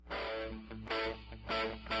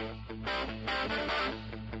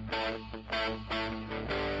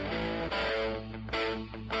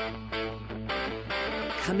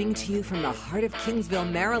coming to you from the heart of Kingsville,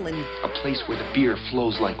 Maryland. A place where the beer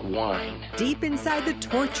flows like wine. Deep inside the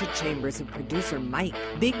torture chambers of producer Mike,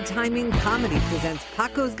 Big Timing Comedy presents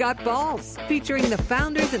Paco's Got Balls, featuring the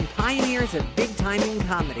founders and pioneers of big timing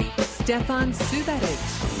comedy, Stefan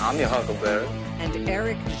Subatic. I'm your Huckleberry. And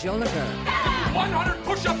Eric Joliger. 100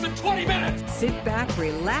 push-ups in 20 minutes! Sit back,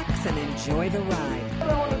 relax, and enjoy the ride. I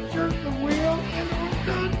don't want to jerk the wheel and the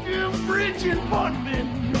goddamn bridge in front of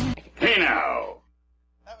me. Hey now!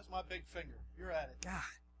 That was my big finger. You're at it. God.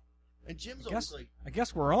 And Jim's always like... I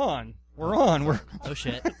guess we're on. We're on. Oh,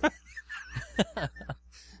 shit.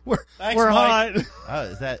 we're Thanks, hot. Mike. Oh,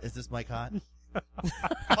 is this mic hot?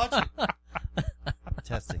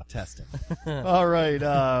 Touch it. Testing. All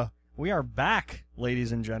right. We are back,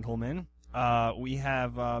 ladies and gentlemen. We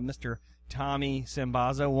have Mr. Tommy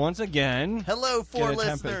Sinbazo once again. Hello, four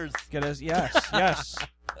listeners. Yes.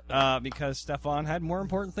 Because Stefan had more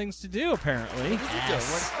important things to do, apparently. What was he doing?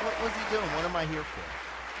 What was he doing? What am I here for?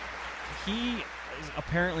 He is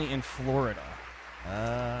apparently in Florida.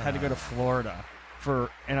 Had to go to Florida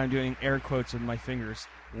and I'm doing air quotes with my fingers,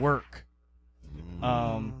 work.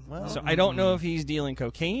 So I don't know if he's dealing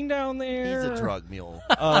cocaine down there. He's a drug mule.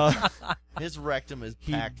 His rectum is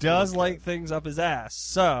packed. He does like things up his ass,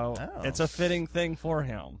 so it's a fitting thing for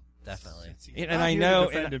him. Definitely. And I know,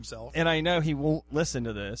 himself. and I know he won't listen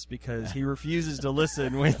to this because he refuses to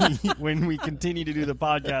listen when we continue to do the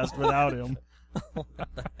podcast without him.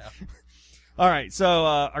 All right, so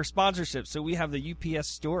our sponsorship. So we have the UPS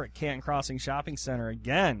store at Canton Crossing Shopping Center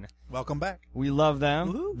again. Welcome back. We love them.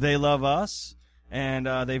 Woo-hoo. They love us. And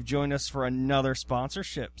they've joined us for another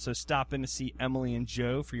sponsorship. So stop in to see Emily and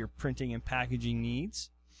Joe for your printing and packaging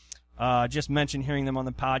needs. Just mention hearing them on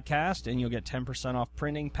the podcast, and you'll get 10% off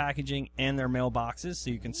printing, packaging, and their mailboxes, so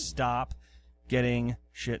you can stop getting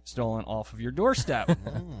shit stolen off of your doorstep.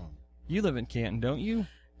 You live in Canton, don't you?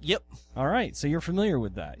 Yep. All right, so you're familiar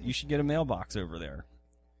with that. You should get a mailbox over there.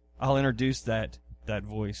 I'll introduce that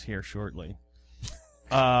voice here shortly.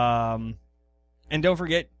 And don't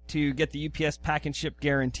forget to get the UPS pack and ship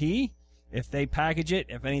guarantee. If they package it,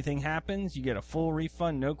 if anything happens, you get a full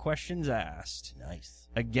refund, no questions asked. Nice.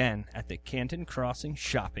 Again, at the Canton Crossing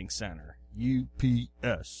Shopping Center.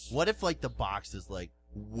 UPS. What if, like, the box is, like,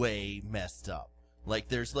 way messed up? Like,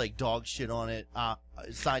 there's, like, dog shit on it,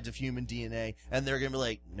 signs of human DNA, and they're going to be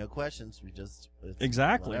like, no questions,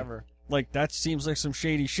 Exactly. Whatever. Like, that seems like some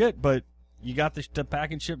shady shit, but you got the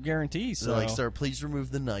pack and ship guarantee, so. They're like, sir, please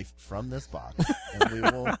remove the knife from this box, and we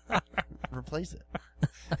will replace it.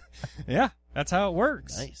 Yeah, that's how it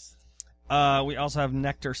works. Nice. We also have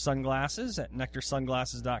Nectar Sunglasses at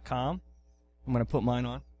nectarsunglasses.com. I'm going to put mine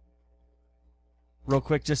on real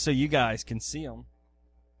quick just so you guys can see them.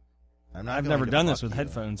 I've never done this with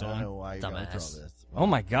headphones on. I don't know why you're going through all Dumbass. this. Oh,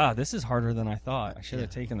 my God. This is harder than I thought. I should have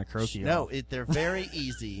taken the croaky No, off. they're very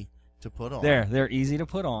easy to put on. They're easy to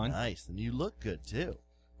put on. Nice. And you look good, too.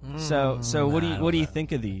 So what do you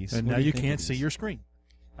think of these? And What now do you think of can't see these? your screen.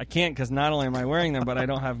 I can't because not only am I wearing them, but I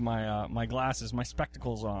don't have my my glasses, my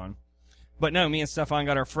spectacles on. But no, me and Stefan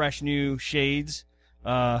got our fresh new shades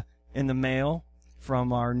in the mail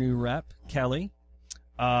from our new rep, Kelly.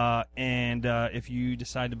 And if you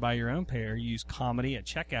decide to buy your own pair, use comedy at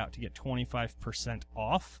checkout to get 25%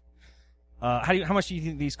 off. How much do you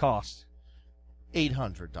think these cost?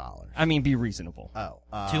 $800. I mean, be reasonable. Oh.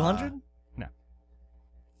 200? No.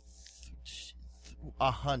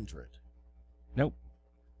 100. Nope.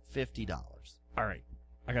 $50. All right.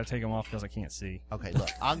 I got to take them off because I can't see. Okay, look,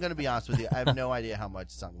 I'm going to be honest with you. I have no idea how much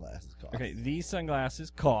sunglasses cost. Okay, these sunglasses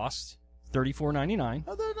cost $34.99.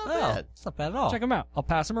 Oh, they're not Oh, bad. it's not bad at all. Check them out. I'll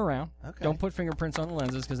pass them around. Okay. Don't put fingerprints on the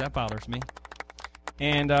lenses because that bothers me.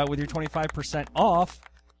 And with your 25% off,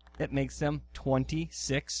 it makes them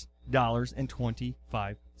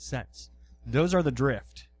 $26.25. Those are the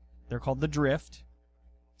Drift. They're called the Drift.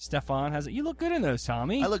 Stefan has it. You look good in those,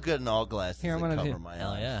 Tommy. I look good in all glasses Here, I'm that gonna cover do- my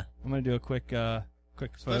Hell eyes. yeah. I'm going to do a quick photo.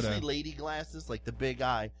 Especially lady glasses, like the big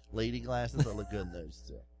eye lady glasses. I look good in those,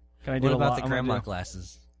 too. Can I do What a about lot? the I'm gonna grandma do-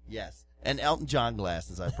 glasses? Yes. And Elton John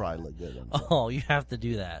glasses I probably look good in. too. Oh, you have to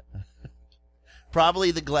do that. Probably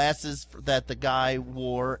the glasses that the guy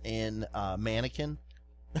wore in Mannequin.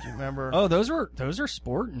 Do you remember? Oh, those are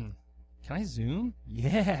sporting. Can I zoom?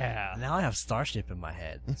 Yeah. Now I have Starship in my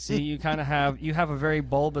head. See, you have a very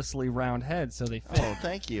bulbously round head, so they fit. Oh,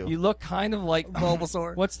 thank you. You look kind of like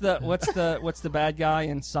Bulbasaur. What's the bad guy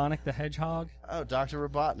in Sonic the Hedgehog? Oh, Dr.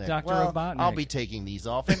 Robotnik. Dr. Well, Robotnik. I'll be taking these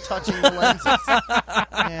off and touching the lenses.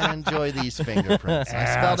 And enjoy these fingerprints. I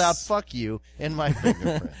spelled out "fuck you" in my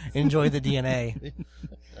fingerprints. Enjoy the DNA.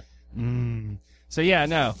 So yeah,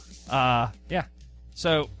 no, yeah.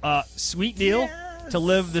 So sweet deal. to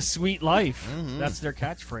live the sweet life. Mhm. That's their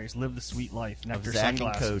catchphrase, live the sweet life. Nectar Zach and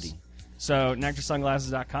Sunglasses. Cody. So,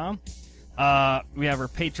 nectarsunglasses.com. We have our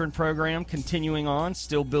patron program continuing on,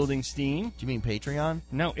 still building steam. Do you mean Patreon?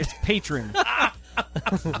 No, it's patron.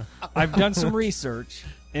 I've done some research,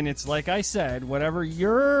 and it's like I said, whatever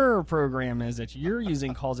your program is that you're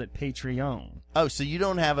using calls it Patreon. Oh, so you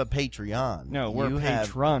don't have a Patreon? No, we're you have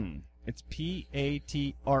patron. It's Patron.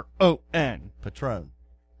 Patron.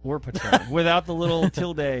 We're patron. Without the little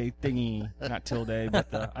tilde thingy. Not tilde,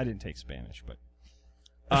 but I didn't take Spanish, but.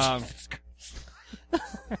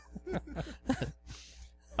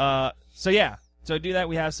 So yeah. So do that.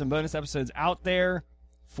 We have some bonus episodes out there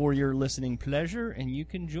for your listening pleasure, and you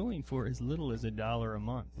can join for as little as $1 a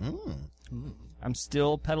month. I'm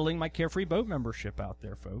still peddling my Carefree Boat membership out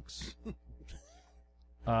there, folks.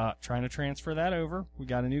 Trying to transfer that over. We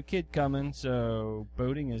got a new kid coming, so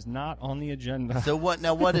boating is not on the agenda. So what?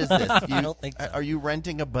 Now what is this? I don't think so. Are you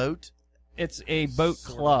renting a boat? It's a boat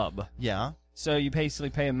club. Yeah. So you basically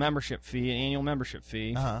pay a membership fee, an annual membership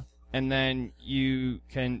fee, and then you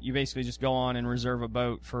basically just go on and reserve a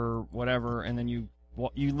boat for whatever, and then you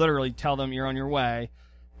literally tell them you're on your way,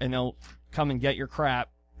 and they'll come and get your crap,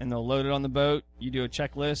 and they'll load it on the boat. You do a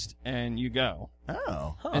checklist, and you go.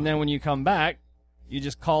 Oh. And then when you come back, you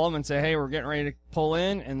just call them and say, hey, we're getting ready to pull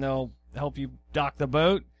in, and they'll help you dock the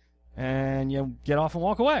boat, and you get off and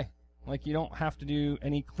walk away. Like, you don't have to do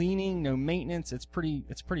any cleaning, no maintenance. It's a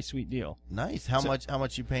pretty sweet deal. Nice. How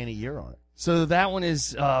much you paying a year on it? So that one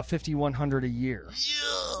is $5,100 a year.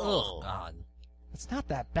 Oh, God. It's not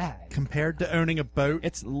that bad. Compared to owning a boat,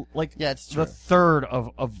 It's like It's the true. third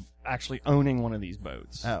of actually owning one of these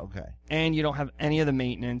boats. Oh, okay. And you don't have any of the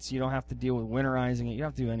maintenance. You don't have to deal with winterizing it. You don't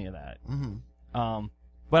have to do any of that. Mm-hmm.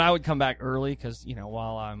 But I would come back early because,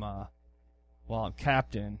 while I'm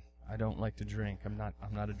captain, I don't like to drink. I'm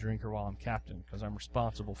not a drinker while I'm captain because I'm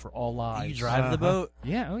responsible for all lives. You drive the boat?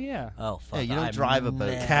 Yeah. Oh yeah. Oh, fuck. Yeah, you don't I've drive a boat.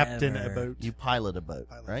 never- captain a boat. You pilot a boat,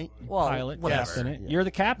 right? Well, Pilot, whatever. captain it. Yeah. You're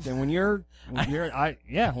the captain when you're when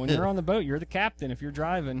you're on the boat. You're the captain if you're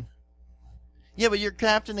driving. Yeah, but you're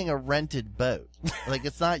captaining a rented boat. Like,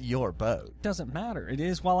 it's not your boat. Doesn't matter. It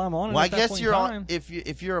is while I'm on it. Well, I at that guess point you're in on. time.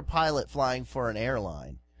 If you're a pilot flying for an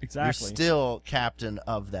airline, Exactly. you're still captain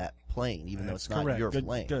of that plane, even though That's it's not correct. your Good.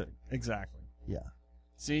 plane. Good. Exactly. Yeah.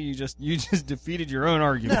 See, you just defeated your own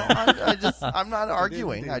argument. No, I'm not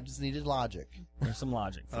arguing. I just needed logic. There's some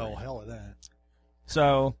logic. For Oh, it. hell of that.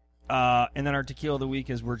 So, and then our tequila of the week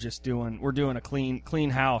is we're doing a clean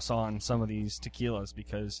house on some of these tequilas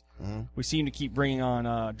because we seem to keep bringing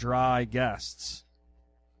on dry guests.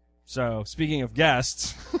 So, speaking of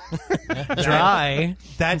guests, Dry.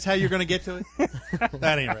 That's how you're going to get to it?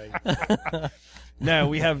 That ain't right. no,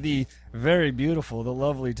 we have the very beautiful, the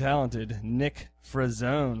lovely, talented Nick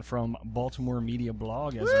Frisone from Baltimore Media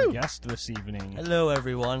Blog as our guest this evening. Hello,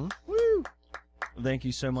 everyone. Thank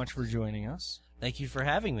you so much for joining us. Thank you for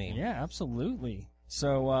having me. Yeah, absolutely.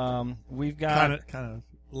 So, we've got... Kind of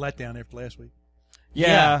let down after last week.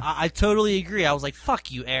 Yeah. I totally agree. I was like, fuck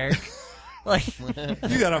you, Eric. Like,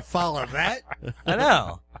 You got to follow that. I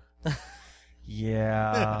know.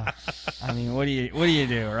 Yeah. I mean, what do you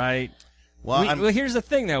do, right? Well, Well, here's the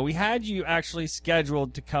thing, though. We had you actually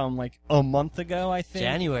scheduled to come like a month ago, I think.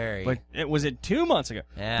 January. But was it 2 months ago?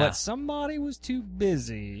 Yeah. But somebody was too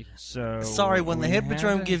busy, so... Sorry, when the we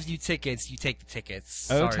Hippodrome had to- gives you tickets, you take the tickets.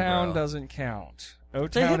 Sorry, O-Town bro. doesn't count.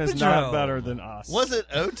 O-Town is not Hippodrome. better than us. was it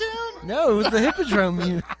O-Town? No, it was the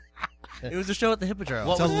Hippodrome. It was a show at the Hippodrome.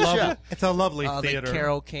 What It's a, was the show? it's a lovely the theater.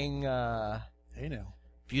 Carole King Hey, now.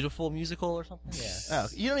 Beautiful musical or something? Yeah. Oh,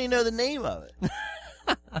 you don't even know the name of it.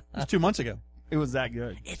 It was 2 months ago. It was that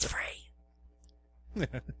good. It's free.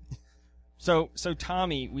 So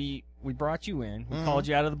Tommy, we brought you in. We called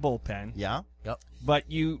you out of the bullpen. Yeah. But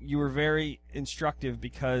you were very instructive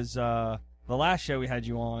because the last show we had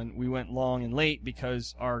you on, we went long and late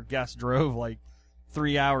because our guest drove like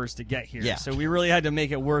 3 hours to get here. Yeah. So we really had to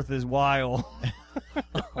make it worth his while.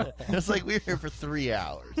 It's like we were here for 3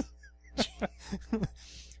 hours.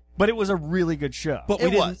 But it was a really good show. But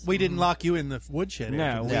It was. we didn't lock you in the woodshed. no,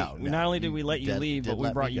 after that. we not only did we let you did- leave, did but we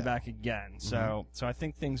let brought me you go. back again. So I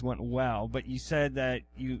think things went well. But you said that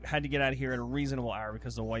you had to get out of here at a reasonable hour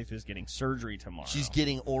because the wife is getting surgery tomorrow. She's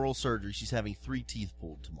getting oral surgery. She's having 3 teeth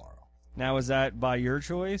pulled tomorrow. Now, is that by your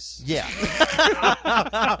choice? Yeah.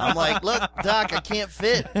 I'm like, look, Doc, I can't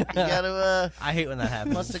fit. You gotta, I hate when that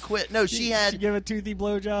happens. must have quit. No, she She had give a toothy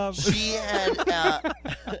blowjob. She had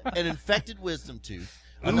an infected wisdom tooth.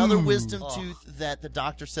 Another wisdom tooth that the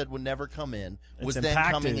doctor said would never come in was It's then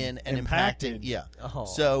impacted. coming in and Impacted. impacting. Yeah. Oh.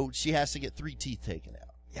 So she has to get 3 teeth taken out.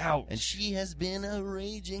 Ouch. And she has been a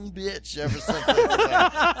raging bitch ever since.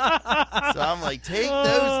 So I'm like, take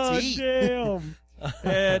those teeth. Damn.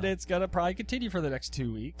 And it's gonna probably continue for the next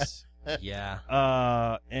 2 weeks.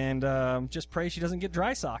 Yeah. And just pray she doesn't get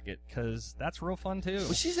dry socket, because that's real fun too.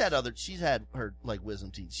 Well, she's had her like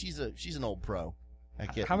wisdom teeth. She's an old pro.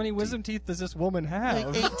 How many wisdom teeth does this woman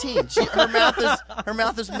have? Like 18. Her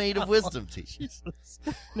mouth is made of wisdom teeth. Jesus.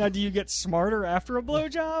 Now, do you get smarter after a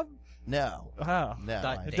blowjob? No. Wow.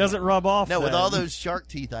 No. It doesn't rub off. No, with then. all those shark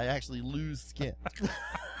teeth, I actually lose skin.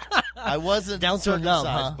 I wasn't Down to a numb,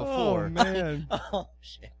 circumcised before. Oh man. Oh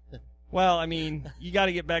shit. Well, I mean, you got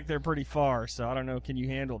to get back there pretty far, so I don't know. Can you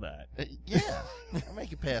handle that? Yeah, I'll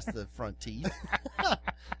make it past the front teeth.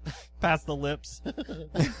 Past the lips.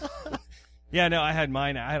 Yeah, no, I had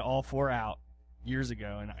mine. I had all 4 out years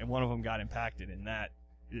ago, and one of them got impacted, and that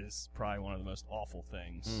is probably one of the most awful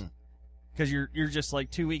things. Because you're just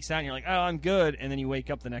like 2 weeks out, and you're like, oh, I'm good, and then you wake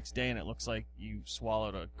up the next day, and it looks like you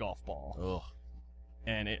swallowed a golf ball. Ugh.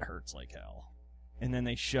 And it hurts like hell. And then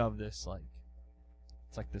they shove this, like,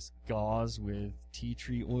 it's like this gauze with tea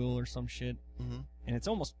tree oil or some shit. Mm-hmm. And it's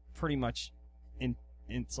almost pretty much,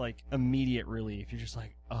 it's like immediate relief. You're just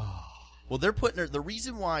like, oh. Well, they're putting her. The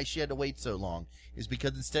reason why she had to wait so long is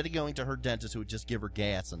because instead of going to her dentist who would just give her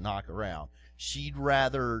gas and knock her out, she'd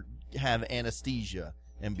rather have anesthesia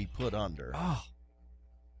and be put under. Oh.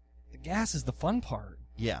 The gas is the fun part.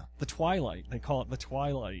 Yeah. The twilight. They call it the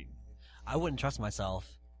twilight. I wouldn't trust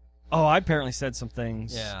myself. Oh, I apparently said some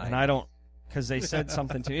things. Yeah. And I don't, because they said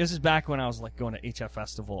something to me. This is back when I was like going to HF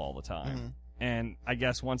Festival all the time. Mm-hmm. And I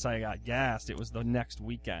guess once I got gassed, it was the next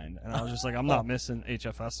weekend. And I was just like, I'm not missing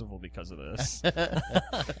HF Festival because of this. And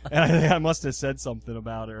I think I must have said something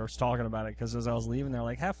about it or was talking about it because as I was leaving, they're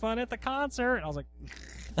like, have fun at the concert. And I was like,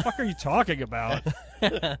 what the fuck are you talking about?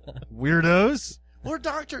 Weirdos? Or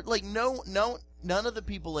doctor, like, no, none of the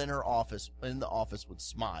people in the office would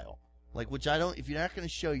smile. Like, which I don't, if you're not going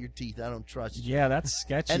to show your teeth, I don't trust you. Yeah, that's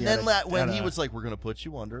sketchy. And then when he was like, we're going to put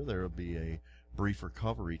you under, there will be a brief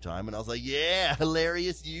recovery time. And I was like, yeah,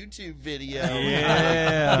 hilarious YouTube video.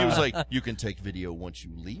 Yeah. He was like, you can take video once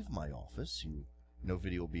you leave my office. No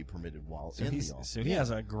video will be permitted while in the office. So he has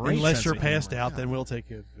a great Unless sense you're of passed humor. out, then we'll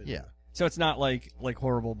take it. Yeah. So it's not like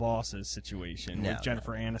Horrible Bosses situation No. with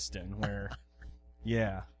Jennifer Aniston where,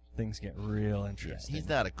 yeah, things get real interesting. He's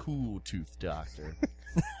not a cool tooth doctor.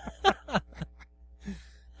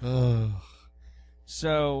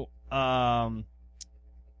 So, I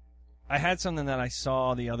had something that I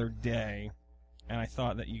saw the other day, and I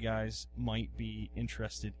thought that you guys might be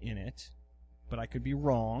interested in it, but I could be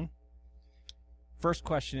wrong. First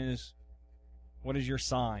question is, what is your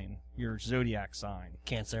sign? Your Zodiac sign?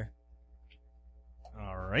 Cancer.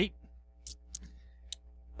 All right.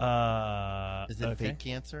 Is it okay. fake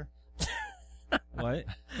cancer? What?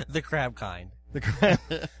 The crab kind.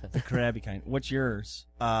 The crabby kind. What's yours?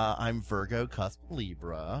 I'm Virgo, cusp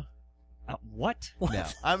Libra. What? No,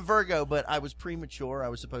 I'm Virgo, but I was premature. I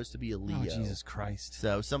was supposed to be a Leo. Oh, Jesus Christ.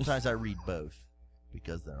 So sometimes I read both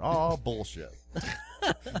because they're all bullshit.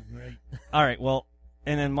 Right. All right, well,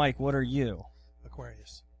 and then Mike, what are you?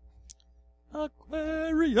 Aquarius.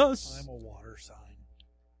 Aquarius. I'm a water sign.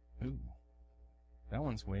 Ooh. That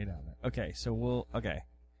one's way down there. Okay, so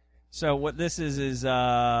So what this is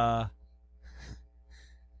the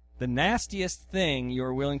nastiest thing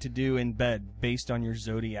you're willing to do in bed based on your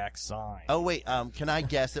zodiac sign. Oh wait, can I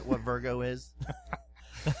guess at what Virgo is?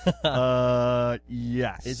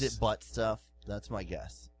 Yes. Is it butt stuff? That's my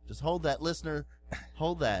guess. Just hold that, listener.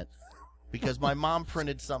 Hold that, because my mom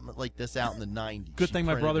printed something like this out in the '90s. Good She thing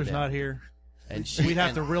my printed brother's it out. not here. And We'd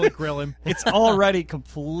have to really grill him. It's already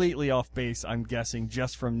completely off base, I'm guessing,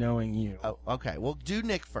 just from knowing you. Oh, okay. Well, do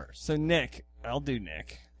Nick first. So Nick, I'll do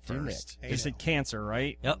Nick Do first. Nick. You said Cancer,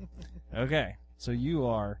 right? Yep. Okay. So you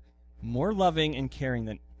are more loving and caring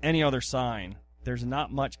than any other sign. There's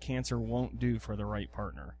not much Cancer won't do for the right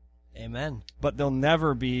partner. Amen. But they'll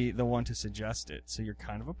never be the one to suggest it. So you're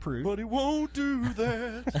kind of a prude. But he won't do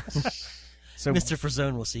that. So Mr.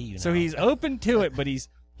 Frisone will see you now. So he's open to it, but he's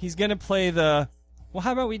going to play the, well,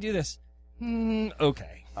 how about we do this?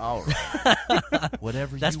 Okay. All right.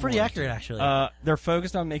 Whatever. That's you pretty want. accurate, actually. They're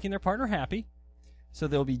focused on making their partner happy. So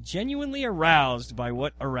they'll be genuinely aroused by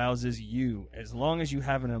what arouses you, as long as you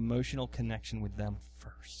have an emotional connection with them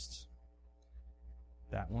first.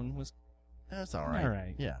 That one was That's all right. all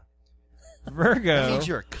right. Yeah. Virgo. That means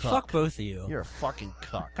you're a cuck. Fuck both of you. You're a fucking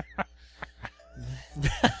cuck.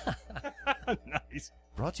 Nice.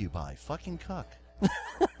 Brought to you by fucking cuck.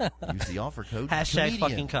 Use the offer code Hashtag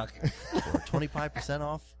comedian fucking cuck. for 25%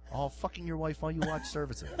 off all fucking your wife while you watch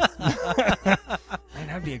services. Man,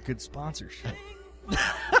 that'd be a good sponsorship.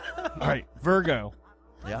 All right, Virgo.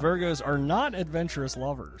 Yeah. Virgos are not adventurous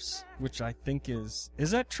lovers, which I think is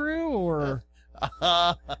that true or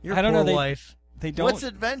Your I don't know. poor wife. They don't. What's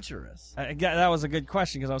adventurous? That was a good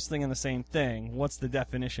question because I was thinking the same thing. What's the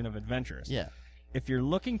definition of adventurous? Yeah. If you're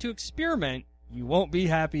looking to experiment, you won't be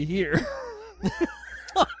happy here.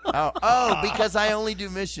 Oh, because I only do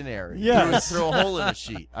missionary. Yes. Through a hole in a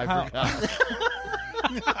sheet. I forgot.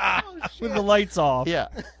 With the lights off. Yeah.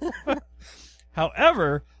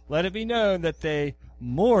 However, let it be known that they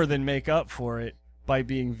more than make up for it by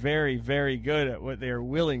being very, very good at what they are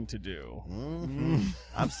willing to do. Mm-hmm.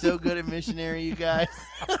 I'm so good at missionary, you guys.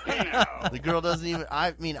 The girl doesn't even.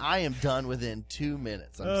 I mean, I am done within 2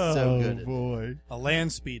 minutes. I'm so good at it. Boy. A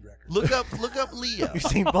land speed record. Look up Leo.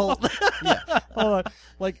 Usain Bolt. Yeah. Hold on.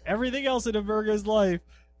 Like everything else in a Virgo's life,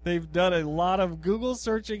 they've done a lot of Google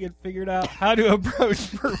searching and figured out how to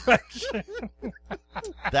approach perfection.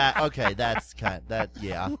 That's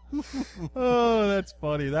yeah. Oh, that's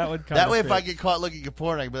funny. That would kind That of way, if fit. I get caught looking at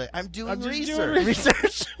porn, I can be like, I'm I'm doing just research. doing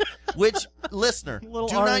research. Which, listener, Little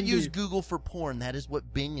do not R&D. use Google for porn. That is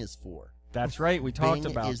what Bing is for. That's right. We talked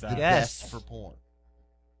Bing about is that. the Yes. best for porn.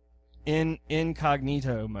 In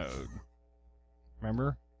incognito mode.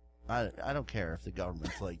 Remember? I don't care if the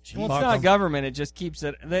government's like, Well, geez. it's not government. It just keeps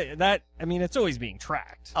it. I mean, it's always being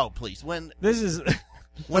tracked. Oh, please. When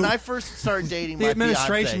I first started dating The my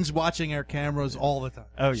administration's fiancée, watching our cameras all the time.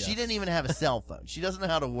 Oh, yeah. she didn't even have a cell phone. She doesn't know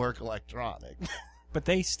how to work electronic. But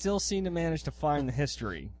they still seem to manage to find the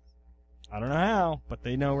history. I don't know how, but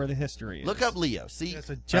they know where the history is. Look up Leo. See? Yes,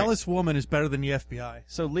 a jealous woman is better than the FBI.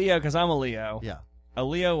 So Leo, because I'm a Leo. Yeah. A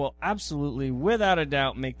Leo will absolutely, without a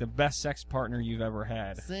doubt, make the best sex partner you've ever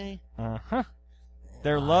had. See? Uh-huh.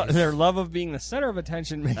 Their love of being the center of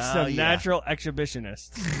attention makes Oh, them yeah. natural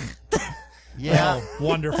exhibitionists. Yeah. Oh,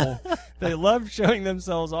 wonderful. They love showing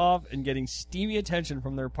themselves off and getting steamy attention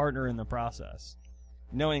from their partner in the process.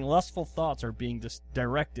 Knowing lustful thoughts are being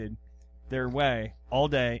directed their way all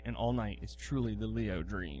day and all night is truly the Leo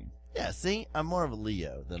dream. Yeah, see? I'm more of a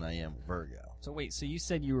Leo than I am a Virgo. So wait, you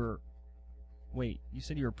said you were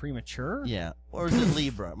premature? Yeah. Or is it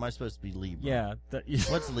Libra? Am I supposed to be Libra? Yeah.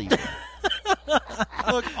 What's Libra?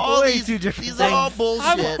 Look, all Way these, too different these are all things.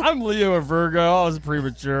 bullshit. I'm Leo or Virgo. I was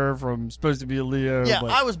premature from supposed to be a Leo. Yeah,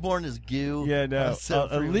 but, I was born as goo. yeah, I no. was so A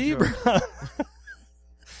premature. Libra.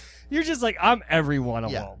 You're just like, I'm every one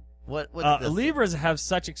of Yeah. them. What's this? Libras have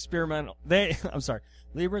such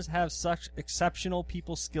Libras have such exceptional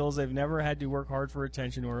people skills they've never had to work hard for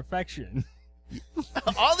attention or affection.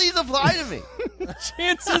 All these apply to me.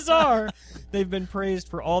 Chances are they've been praised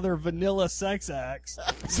for all their vanilla sex acts.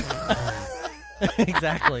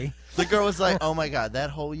 Exactly. The girl was like, "Oh my god, that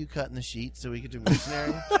hole you cut in the sheet so we could do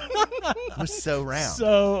missionary was so round."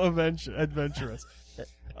 So adventurous.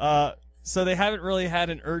 So they haven't really had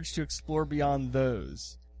an urge to explore beyond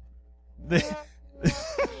those.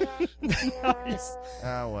 Nice.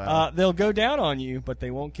 Oh wow. They'll go down on you, but they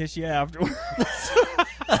won't kiss you afterwards.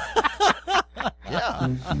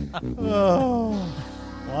 Yeah. Oh.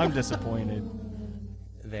 Well, I'm disappointed.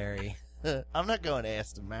 Very. I'm not going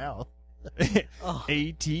ass to mouth.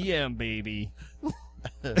 ATM, baby.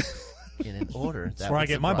 In an order. That's where I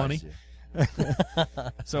get my money.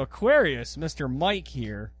 So Aquarius, Mr. Mike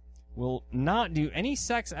here, will not do any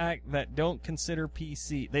sex act that don't consider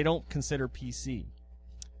PC. They don't consider PC.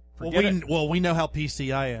 Forget it. We know how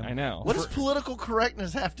PC I am. I know. What does political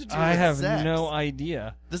correctness have to do I with have sex? no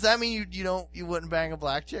idea. Does that mean you wouldn't bang a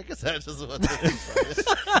black chick? Is that just what this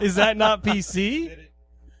is? Is that not PC?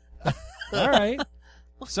 All right.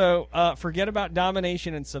 So forget about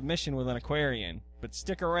domination and submission with an Aquarian, but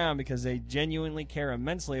stick around because they genuinely care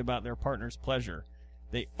immensely about their partner's pleasure.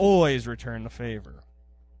 They always return the favor.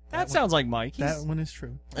 That sounds like Mike. That one is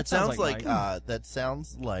true. That sounds sounds like like that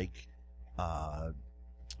sounds like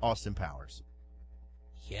Austin Powers.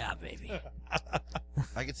 Yeah, baby.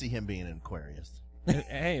 I could see him being an Aquarius.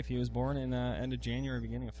 Hey, if he was born in end of January,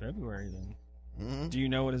 beginning of February, then Mm-hmm. do you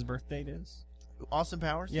know what his birth date is? Austin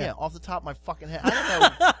Powers? Yeah. Off the top of my fucking head.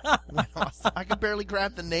 I don't know. I could barely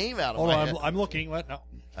grab the name out of Hold my on, head. I'm looking. What? No.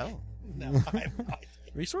 Oh. No.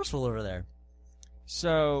 Resourceful over there.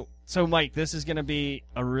 So Mike, this is going to be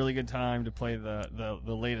a really good time to play the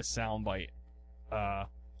latest soundbite. I've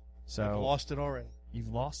So lost it already. you've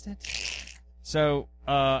lost it. So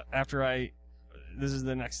this is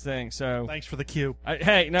the next thing. So Thanks for the cue.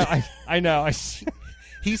 I know.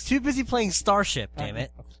 He's too busy playing Starship, damn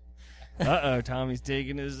it. Tommy's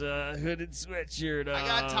taking his hooded sweatshirt off. I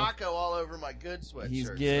got taco all over my good sweatshirt. He's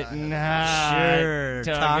It's getting not- hot. Sure,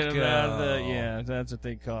 Talking taco. about yeah, that's what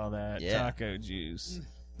they call that. Yeah. Taco juice.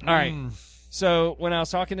 All right. So when I was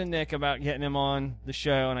talking to Nick about getting him on the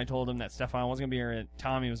show, and I told him that Stefan wasn't going to be here and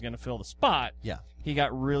Tommy was going to fill the spot, Yeah. he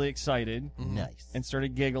got really excited Nice. and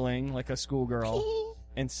started giggling like a schoolgirl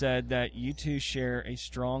and said that you two share a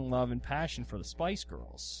strong love and passion for the Spice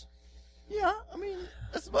Girls. Yeah, I mean,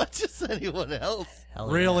 as much as anyone else. Hell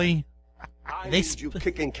yeah. Really? I need you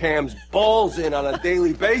kicking Cam's balls in on a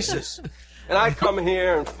daily basis. And I come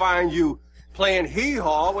here and find you playing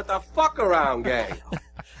hee-haw with the fuck-around gang.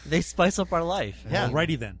 They spice up our life. Yeah.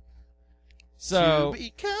 Alrighty then. So To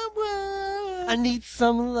become one. I need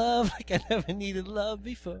some love like I never needed love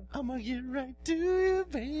before. I'm gonna get right to you,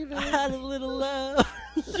 baby. I had a little love.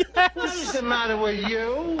 What's the matter with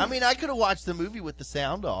you? I mean, I could have watched the movie with the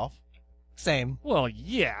sound off. Same. well,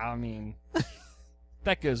 yeah, I mean,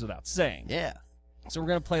 that goes without saying. Yeah. So we're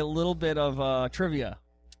going to play a little bit of trivia.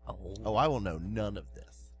 Oh, I will know none of this.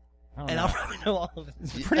 I don't And know. I'll probably know all of it.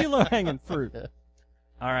 It's pretty low-hanging fruit.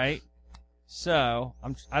 All right. So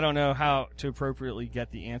I don't know how to appropriately get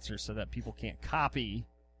the answer so that people can't copy.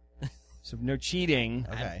 So no cheating.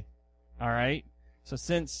 Okay. All right. So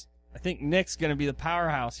since I think Nick's going to be the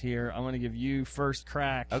powerhouse here, I'm going to give you first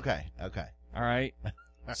crack. Okay. Okay. All right.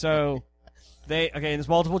 So it's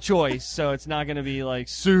multiple choice, so it's not going to be like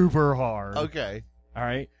super hard. Okay. All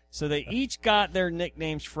right. So they each got their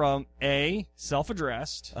nicknames from A,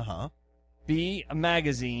 self-addressed, Uh-huh. B, a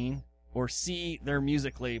magazine, or C, their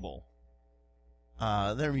music label.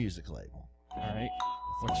 Their music label. All right.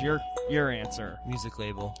 What's your answer? Music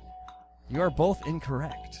label. You are both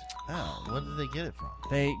incorrect. Oh, what did they get it from?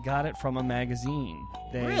 They got it from a magazine.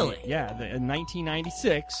 Really? Yeah. In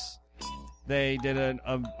 1996, they did an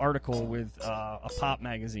article with a pop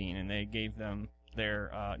magazine, and they gave them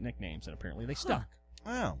their nicknames, and apparently they stuck.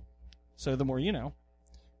 Oh. So the more you know.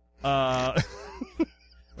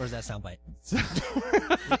 Or is that soundbite?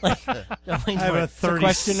 I have a 30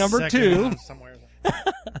 question number second 2. somewhere.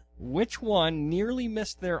 Which one nearly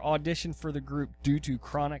missed their audition for the group due to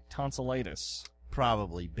chronic tonsillitis?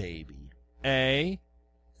 Probably Baby. A,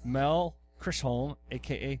 Mel Chisholm,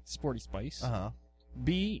 a.k.a. Sporty Spice. Uh-huh.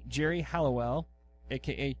 B, Jerry Halliwell,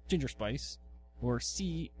 a.k.a. Ginger Spice. Or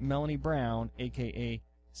C, Melanie Brown, a.k.a.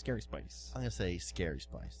 Scary Spice. I'm going to say Scary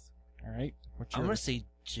Spice. All right. What's I'm your... going to say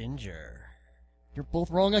Ginger. You're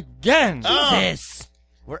both wrong again. Jesus!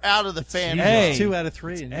 We're out of the fan. Hey. 2 out of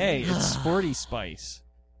 3. Hey, it's Sporty Spice.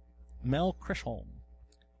 Mel Chisholm.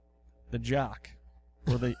 The jock.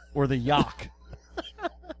 Or the yock.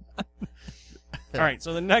 All right,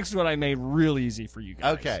 so the next one I made real easy for you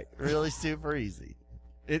guys. Okay. Really super easy.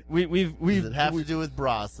 We've Does it have to do with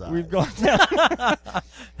bra size? We've gone down.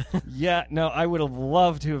 Yeah, no, I would have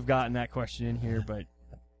loved to have gotten that question in here, but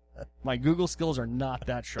my Google skills are not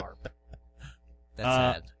that sharp. That's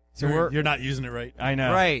sad. So You're not using it right. I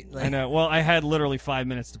know. Right, I know. Well, I had literally 5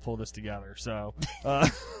 minutes to pull this together, so.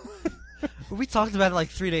 We talked about it like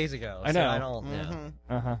 3 days ago. I so know. I don't know.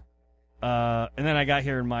 Uh-huh. And then I got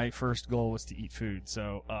here and my first goal was to eat food.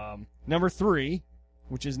 So, number 3,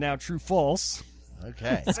 which is now true-false.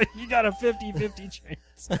 Okay. So you got a 50-50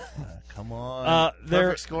 chance. Come on.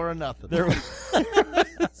 Perfect score or nothing.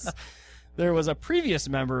 There was a previous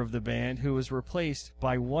member of the band who was replaced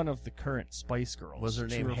by one of the current Spice Girls. Was her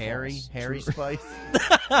name True or Harry? false? Harry True- Spice?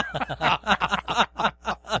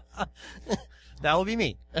 That will be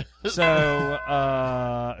me.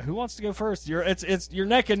 So, who wants to go first? It's you're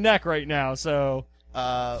neck and neck right now. So,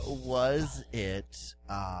 Was it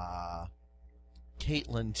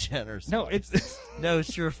Caitlyn Jenner's? no, it's No,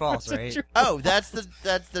 it's true or false, right? true. Oh,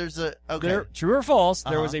 there's a okay. True or false?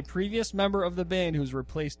 There Uh-huh. was a previous member of the band who was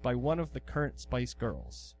replaced by one of the current Spice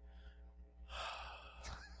Girls.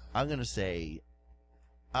 I'm gonna say,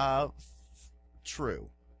 true.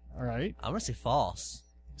 All right. I'm going to say false.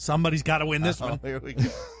 Somebody's got to win this one. Here we go.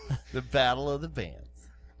 The battle of the bands.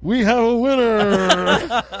 We have a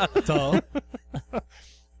winner. So,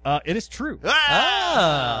 It is true.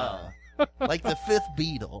 Ah! Like the fifth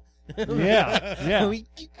Beatle. Yeah. we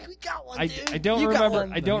got one, dude. I don't You got remember.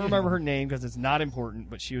 one. I don't remember her name because it's not important.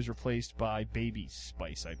 But she was replaced by Baby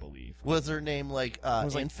Spice, I believe. Was her name like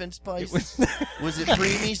was like- Infant Spice? It was- Was it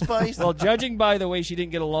Creamy Spice? Well, judging by the way she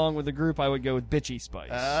didn't get along with the group, I would go with Bitchy Spice.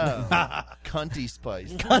 Cunty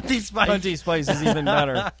Spice. Cunty Spice. Cunty Spice is even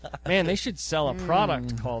better. Man, they should sell a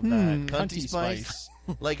product called that. Cunty Cunty Spice? Spice.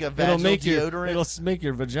 Like a It'll vaginal make deodorant? it'll make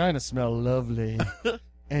your vagina smell lovely,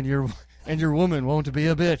 and your woman won't be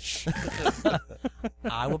a bitch.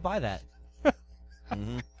 I will buy that.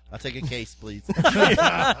 I'll take a case, please.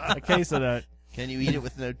 A case of that. Can you eat it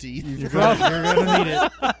with no teeth? You're gonna need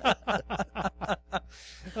it. I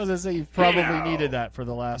was gonna say you've probably needed that for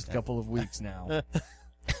the last couple of weeks now.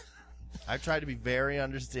 I try to be very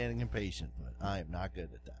understanding and patient, but I am not good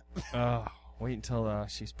at that. Wait until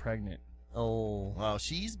she's pregnant. Oh. Well,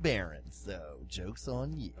 she's barren, so joke's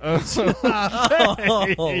on you. Oh,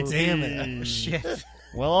 Damn it. Shit.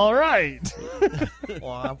 Well, all right.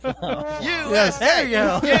 USA! There you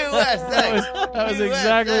go. USA! That was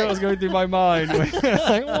exactly what was going through my mind. Like,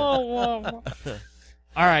 whoa, whoa.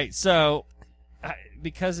 All right, so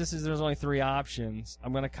because there's only 3 options,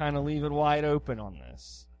 I'm going to kind of leave it wide open on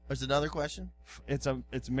this. There's another question?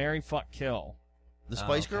 It's marry, fuck, kill. The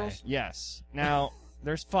Spice okay. Girls? Yes. Now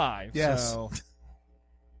there's 5. Yes. So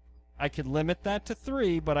I could limit that to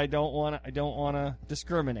 3, but I don't want to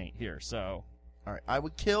discriminate here. So All right, I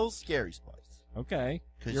would kill Scary Spice. okay,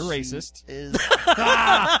 'Cause you're she racist.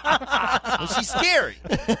 Well, she's scary.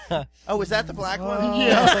 Oh, is that the black one?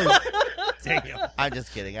 Yeah. Damn. I'm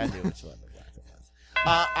just kidding. I knew which one the black one was.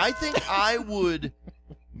 I think I would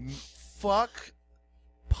fuck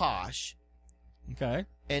Posh Okay.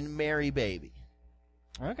 and marry Baby.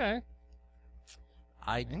 Okay.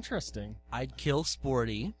 Interesting. I'd kill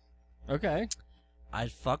Sporty. Okay.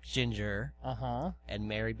 I'd fuck Ginger Uh-huh. and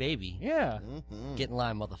marry Baby. Yeah. Mm-hmm. Get in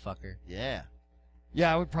line, motherfucker. Yeah.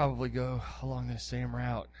 Yeah, I would probably go along the same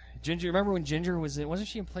route. Ginger, remember when Ginger wasn't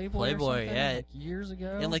she in Playboy? Or Playboy, something? yeah. Like years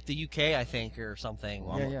ago. In like the UK, I think, or something.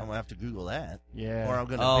 Well, Yeah, I'm yeah. going to have to Google that. Yeah. Or I'm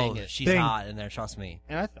going to Oh, Bing it. she's Bing. hot in there. Trust me.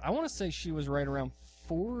 And I want to say she was right around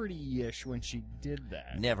 40-ish when she did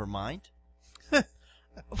that. Never mind.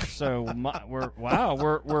 So we're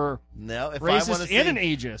No, if I want to racist see, and an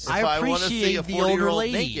ageist. if I I want to see a appreciate the older 40-year-old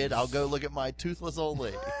ladies. naked, I'll go look at my toothless old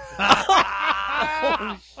lady.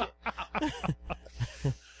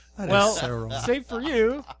 Well, so wrong. save for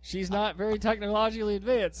you, she's not very technologically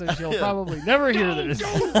advanced, so she'll probably never hear this.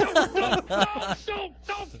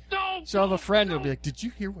 She'll have a friend who'll be like, "Did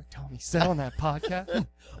you hear what Tommy said on that podcast?"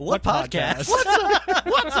 What podcast?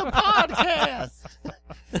 What's a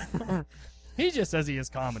podcast? He just says he has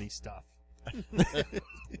comedy stuff.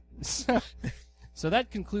 So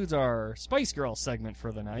that concludes our Spice Girl segment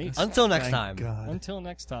for the night. Until next Thank time. God. Until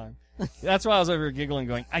next time. That's why I was over here giggling,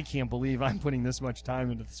 going, I can't believe I'm putting this much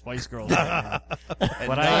time into the Spice Girls. But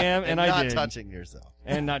I am, and I not did. touching yourself.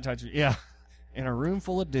 And not touching. Yeah. In a room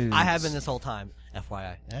full of dudes. I have been this whole time.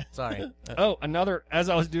 FYI. Sorry. Oh, as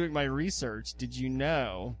I was doing my research, did you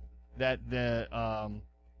know that the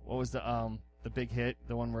what was the big hit,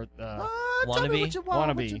 the one where Wannabe?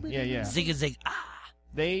 Wannabe, yeah. Zig zig.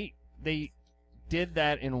 They did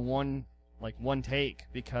that in one take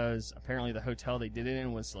because apparently the hotel they did it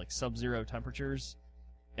in was like sub-zero temperatures,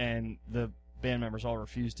 and the band members all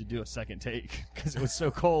refused to do a second take because it was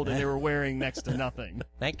so cold and they were wearing next to nothing.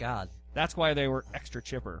 Thank God. That's why they were extra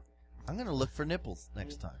chipper. I'm going to look for nipples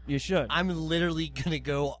next time. You should. I'm literally gonna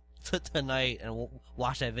go tonight and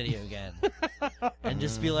watch that video again, and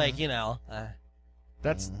just be like,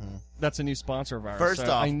 That's a new sponsor of ours. First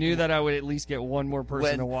so off, I knew that I would at least get one more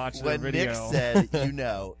person to watch the when video. Nick said,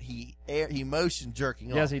 he motioned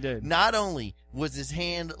jerking off. Yes, he did. Not only was his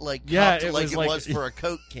hand Yeah, cupped it like was it like- was for a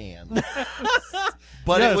Coke can,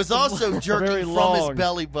 but Yes, it was also very jerking from long. his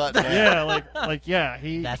belly button. Yeah, yeah.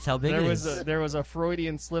 That's how big there it was is. there was a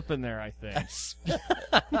Freudian slip in there, I think.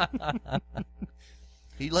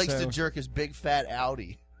 He likes So- to jerk his big fat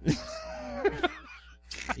Audi.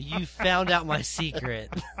 You found out my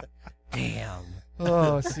secret. Damn.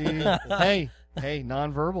 Oh, see, hey,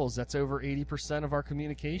 nonverbals. That's over 80% of our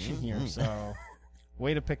communication here. So,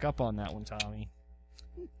 way to pick up on that one, Tommy.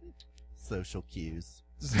 Social cues.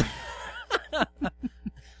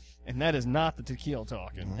 And that is not the tequila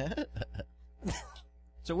talking.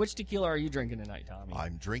 So, which tequila are you drinking tonight, Tommy?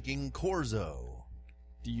 I'm drinking Corzo.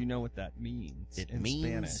 Do you know what that means It in means-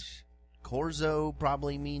 Spanish? Corzo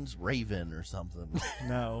probably means raven or something.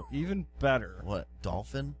 No, even better. What?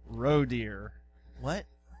 Dolphin? Roe deer. What?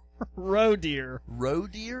 Roe deer. Roe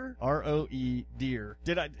deer? ROE deer.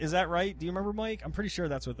 Is that right? Do you remember, Mike? I'm pretty sure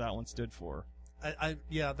that's what that one stood for.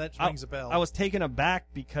 Yeah, that rings a bell. I was taken aback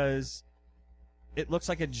because it looks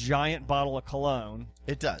like a giant bottle of cologne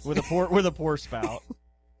It does. with a pour spout,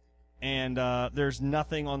 and there's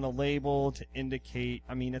nothing on the label to indicate.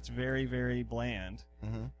 I mean, it's very, very bland,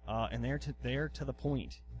 and they're to the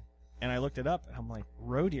point. And I looked it up, and I'm like,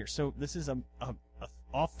 roe deer. So this is a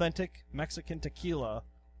authentic Mexican tequila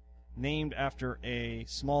named after a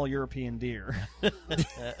small European deer.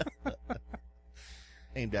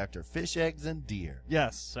 Named after fish eggs and deer.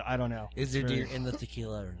 Yes, so I don't know. Is there Very- deer in the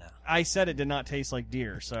tequila or no? I said it did not taste like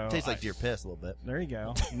deer, so Tastes like deer piss a little bit. There you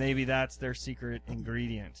go. Maybe that's their secret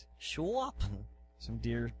ingredient. Schwap. Some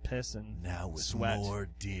deer piss and Now with sweat. more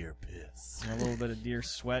deer piss. And a little bit of deer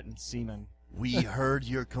sweat and semen. We heard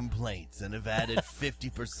your complaints and have added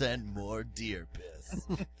 50% more deer piss.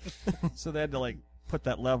 So they had to like put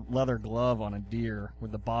that leather glove on a deer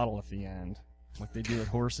with the bottle at the end, like they do with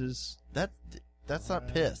horses. That's not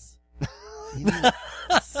piss. You need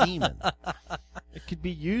semen. It could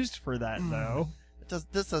be used for that though. This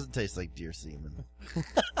doesn't taste like deer semen.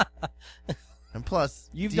 And plus,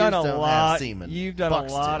 You've deers done a don't lot. have semen. You've done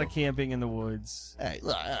Bucks a lot do. of camping in the woods, Hey,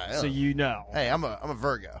 look, so you know. Hey, I'm a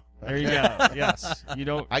Virgo. There you go. Yes, you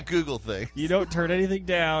don't. I Google things. You don't turn anything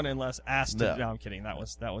down unless asked to. No. No, I'm kidding. That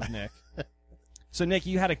was Nick. So Nick,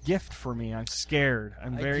 you had a gift for me. I'm scared.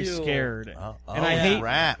 I'm very scared. And I hate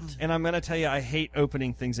wrapped. And I'm gonna tell you, I hate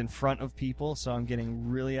opening things in front of people. So I'm getting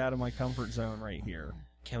really out of my comfort zone right here.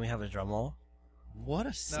 Can we have a drum roll? What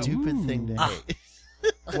a stupid thing to hate.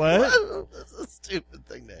 What? That's a stupid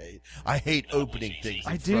thing to hate. I hate opening things.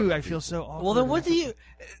 I in front do. of I feel people. so awkward. Well, then what do you?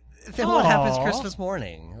 Then what happens Christmas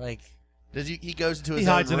morning? Like, Does he goes into his He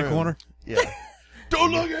hides own in a room. corner. Yeah.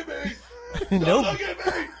 Don't look at me. nope. Look at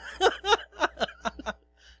me.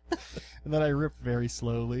 And then I rip very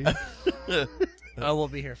slowly. Oh, we'll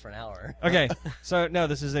be here for an hour. Okay, so no,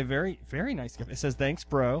 this is a very, very nice gift. It says, "Thanks,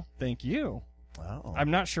 bro. Thank you." Wow.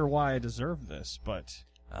 I'm not sure why I deserve this, but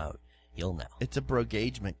You'll know. It's a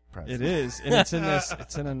brogagement present. it is, and it's in this.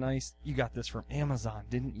 It's in a nice. You got this from Amazon,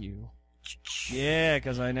 didn't you? Yeah,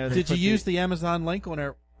 because I know. They Did you put use the Amazon link on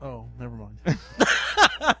our... Oh, never mind.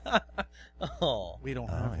 Oh, We don't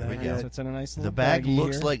Oh, have here we that. go. So it's in a nice little The bag baggie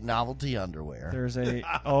looks here. like novelty underwear. There's a.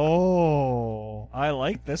 Oh, I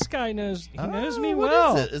like this guy. Knows he knows me what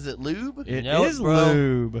well. is it? Is it lube? It know is it, bro.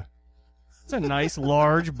 lube. It's a nice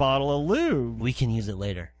large bottle of lube. we can use it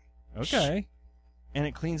later. Okay. And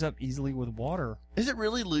it cleans up easily with water. Is it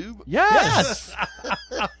really lube? Yes.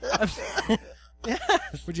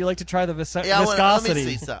 Would you like to try the Let viscosity?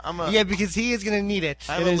 me see some. I'm a, Yeah, because he is gonna need it.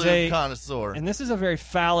 I'm It a is lube a- connoisseur. And this is a very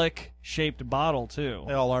phallic shaped bottle too.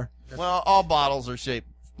 They all are. Well, all bottles are shaped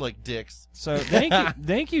like dicks. So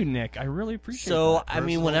thank you, Nick. I really appreciate So, that. I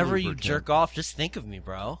mean, Personal whenever you lubricant. jerk off, just think of me,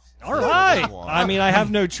 bro. All right. Wow. I mean, I have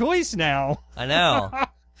no choice now. I know.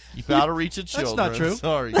 You gotta reach at children. not true.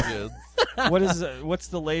 Sorry, kids. What's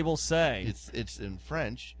the label say? It's in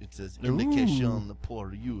French. It says Ooh. indication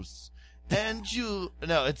pour use. And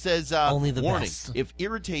no, it says Only the warning. best. If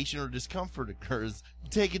irritation or discomfort occurs,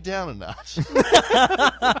 take it down a notch.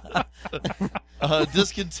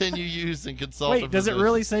 Discontinue use and consult. a Wait, does it physician.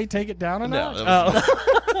 really say take it down a No, notch?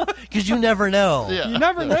 that Because you never know. Yeah. You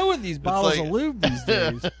never know with these bottles like- of lube these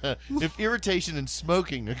days. If irritation and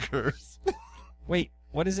smoking occurs, Wait,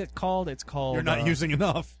 what is it called? It's called. You're not using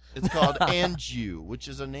enough. it's called angiu, which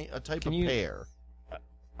is a type Can of you- pear.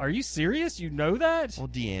 Are you serious? You know that? Well,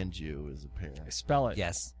 D'Angiu is a pear. Spell it.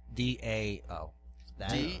 Yes. D-A-O.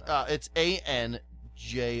 That- It's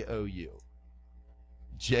ANJOU.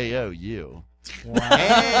 JOU. Wow.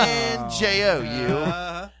 And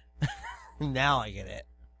JOU. Now I get it.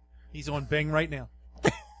 He's on Bing right now.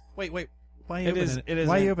 Wait. Why are you It opening is- it? it is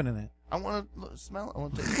Why are a- you opening it? I want to smell it. I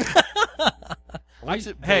want to taste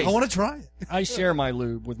it. Hey, I want to try it. I share my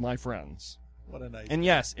lube with my friends. What a nice. And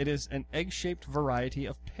yes, it is an egg-shaped variety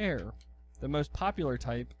of pear. The most popular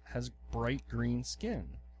type has bright green skin.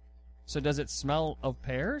 So does it smell of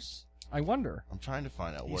pears? I wonder. I'm trying to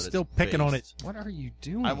find out He's what still it's picking on based. What are you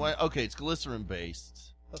doing? Okay, it's glycerin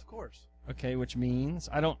based. Of course. Okay, which means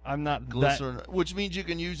I'm not Glycerin, which means you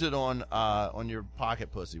can use it on your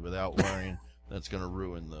pocket pussy without worrying that's going to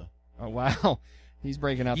ruin the. Oh wow, he's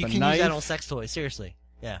breaking out You the can knife. use that on sex toys. Seriously.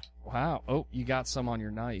 Yeah. Wow. Oh, you got some on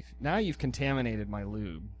your knife. Now you've contaminated my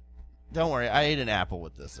lube. Don't worry, I ate an apple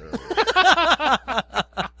with this earlier.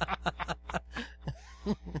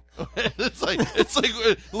 it's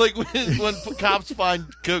like when cops find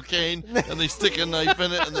cocaine and they stick a knife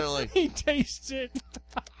in it and they're like, He tastes it.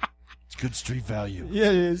 it's good street value. Yeah,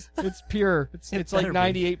 it is. It's pure. It's like better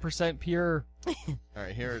be. 98% pure. All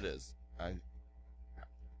right, here it is.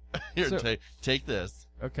 Here, So- take this.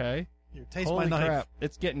 Okay. Here, taste Holy my knife. crap!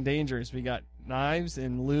 It's getting dangerous. We got knives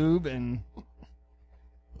and lube and.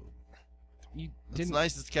 You It's didn't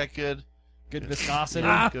nice. It's got good. good viscosity.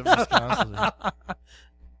 Good viscosity.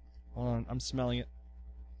 Hold on, I'm smelling it.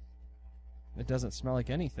 It doesn't smell like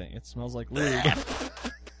anything. It smells like lube.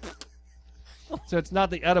 So it's not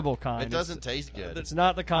the edible kind. It doesn't taste good. It's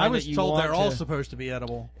not the kind I was that you told want they're all to- supposed to be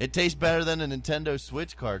edible. It tastes better than a Nintendo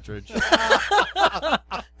Switch cartridge.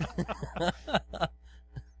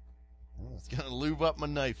 It's gonna lube up my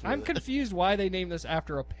knife. I'm with it. confused why they named this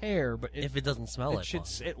after a pear, but If it doesn't smell it like should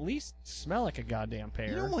one. at least smell like a goddamn pear.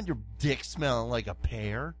 You don't want your dick smelling like a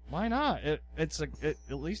pear. Why not? It at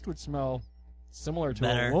least would smell similar to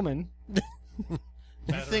Better. a woman.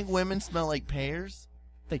 You think women smell like pears?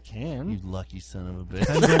 They can. You lucky son of a bitch.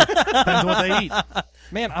 Depends what they eat.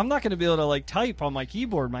 Man, I'm not going to be able to like type on my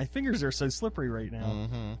keyboard. My fingers are so slippery right now.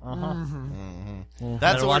 That's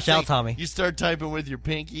Better what watch we're out, saying. Tommy. You start typing with your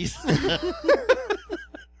pinkies.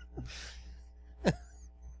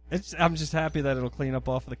 I'm just happy that it'll clean up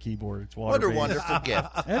off of the keyboard. It's What a water-based. wonderful gift.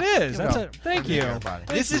 It is. Thank you. Everybody.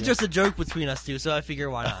 This is just a joke between us two, so I figure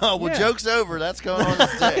why not? Oh, well, Yeah. joke's over. That's going on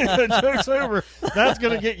instead. The joke's over. That's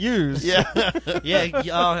going to get used. Yeah.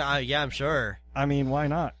 Yeah, I'm sure. I mean, why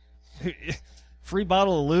not? Free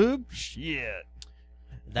bottle of lube? Shit.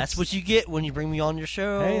 That's what you get when you bring me on your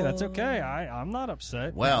show. Hey, that's okay. I'm not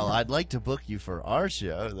upset. Well, I'd like to book you for our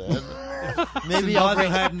show then. Maybe Sinbazo I'll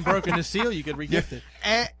bring. hadn't broken his seal, you could regift it.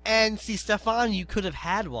 And see, Stefan, you could have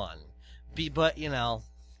had one, but you know.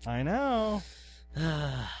 I know.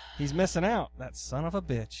 He's missing out. That son of a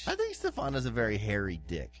bitch. I think Stefan has a very hairy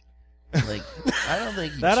dick. Like, I don't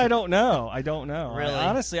think That I don't know. I don't know. Really?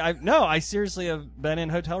 Honestly, I seriously have been in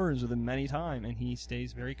hotel rooms with him many times, and he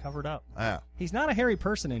stays very covered up. He's not a hairy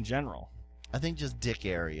person in general. I think just dick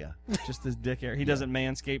area. Just his dick area. He doesn't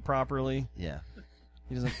manscape properly. Yeah.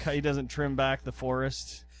 He doesn't trim back the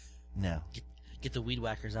forest. No. Get the weed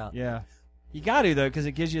whackers out. Yeah. You got to, though, because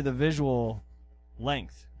it gives you the visual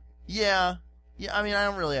length. Yeah. Yeah, I mean, I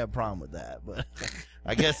don't really have a problem with that, but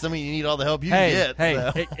I guess, you need all the help you can get. Hey,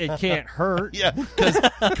 so. it can't hurt. Yeah,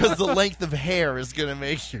 because the length of hair is going to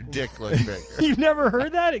make your dick look bigger. You've never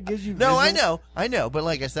heard that? It gives you No, visual... I know, but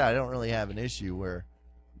like I said, I don't really have an issue where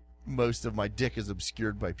most of my dick is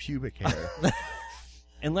obscured by pubic hair.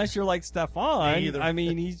 Unless you're like Stefan. Me either. I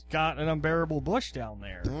mean, he's got an unbearable bush down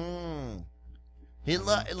there. He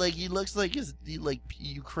looks like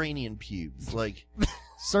Ukrainian pubes, like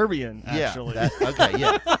Serbian, actually. Yeah, okay,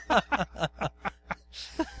 yeah.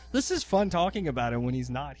 This is fun talking about him when he's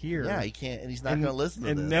not here. Yeah, he can't, and he's not going to listen to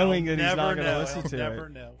and this. knowing that he's Never not going to know. listen to Never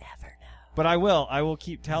it. know. But I will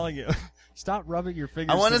keep telling you. Stop rubbing your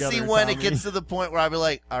fingers I want to together, see when Tommy. it gets to the point where I'll be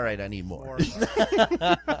like, all right, I need more.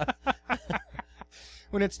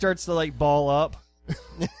 When it starts to like ball up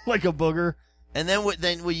like a booger. And then what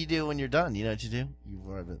you do when you're done? You know what you do? You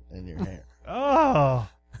rub it in your hair. Oh,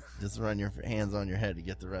 Just run your hands on your head to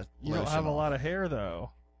get the rest. you don't have a lot of hair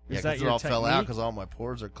though. Yeah, Is that because it your all fell out technique? because all my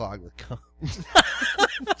pores are clogged with cum.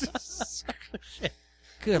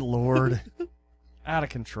 Good Lord. Out of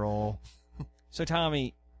control. So,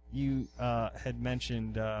 Tommy, you had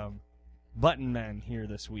mentioned button men here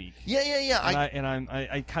this week. Yeah.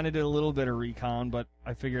 I kind of did a little bit of recon, but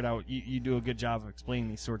I figured out you do a good job of explaining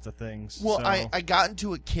these sorts of things. Well, so. I got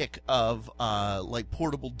into a kick of like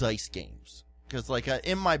portable dice games. Because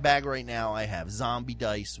in my bag right now, I have zombie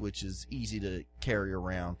dice, which is easy to carry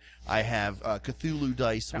around. I have Cthulhu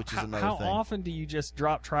dice, which is another How thing. often do you just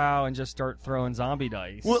drop trowel and just start throwing zombie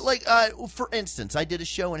dice? Well, for instance, I did a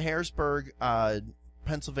show in Harrisburg,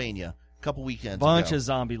 Pennsylvania, a couple weekends Bunch ago. of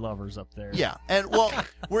zombie lovers up there. Yeah, and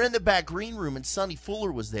we're in the back green room, and Sonny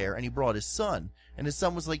Fuller was there, and he brought his son. And his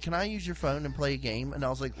son was like, "Can I use your phone and play a game?" And I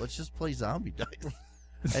was like, "Let's just play zombie dice."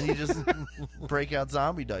 And you just break out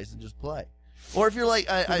zombie dice and just play. Or if you're like,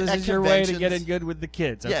 this at is your way to conventions- get in good with the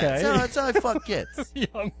kids. Yeah, Okay. that's how I fuck kids.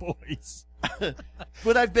 Young boys.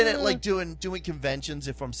 But I've been at like doing conventions.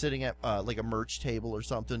 If I'm sitting at like a merch table or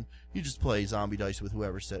something, you just play zombie dice with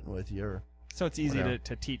whoever's sitting with you. Or So it's easy whatever.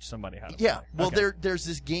 to teach somebody how to Yeah. play. Well, Okay. there's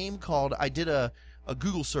this game called. I did a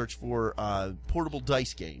Google search for portable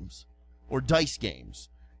dice games or dice games,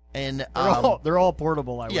 and They're all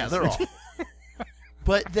portable, I would yeah, they're assume. all.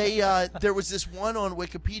 But there was this one on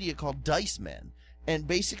Wikipedia called Dice Men, and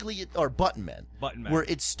basically, or Button Men, where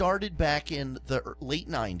it started back in the late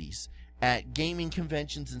 90s at gaming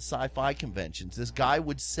conventions and sci-fi conventions. This guy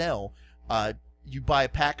would sell, you buy a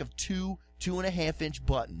pack of 2.5-inch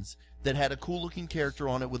buttons that had a cool-looking character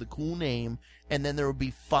on it with a cool name, and then there would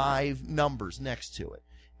be 5 numbers next to it.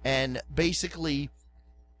 And basically,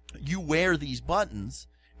 you wear these buttons,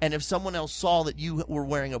 and if someone else saw that you were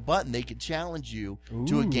wearing a button, they could challenge you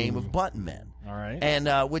to a game of Button Men. All right. And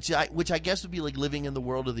which I guess would be like living in the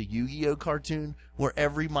world of the Yu-Gi-Oh cartoon, where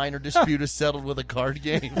every minor dispute is settled with a card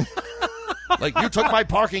game. Like, you took my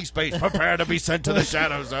parking space, prepare to be sent to the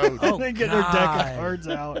Shadow Zone. They get their deck of cards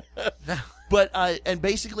out. But and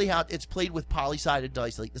basically how it's played with poly-sided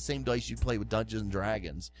dice, like the same dice you play with Dungeons and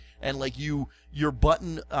Dragons, and like your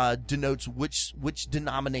button denotes which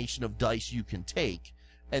denomination of dice you can take,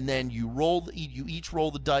 and then you each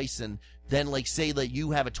roll the dice, and then like say that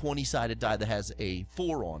you have a 20-sided die that has a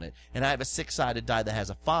 4 on it, and I have a 6-sided die that has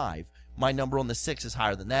a 5. My number on the 6 is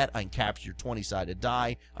higher than that. I can capture your 20-sided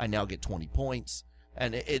die. I now get 20 points.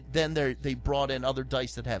 And then they brought in other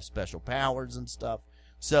dice that have special powers and stuff.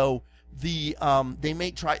 So they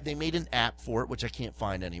made an app for it, which I can't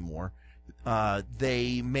find anymore.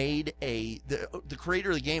 They made the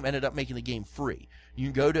creator of the game ended up making the game free. You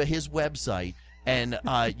can go to his website and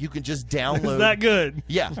you can just download. Is that good?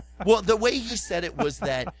 Yeah. Well, the way he said it was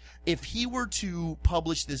that if he were to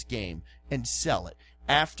publish this game and sell it,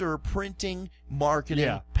 after printing,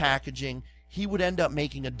 marketing, packaging, he would end up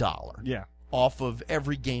making $1 off of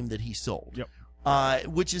every game that he sold. Yep.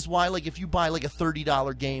 Which is why, like, if you buy like a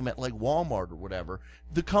 $30 game at like Walmart or whatever,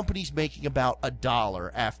 the company's making about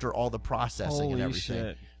 $1 after all the processing and everything.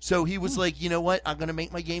 Shit. So he was like, you know what? I'm going to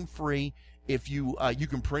make my game free. If you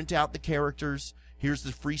can print out the characters, here's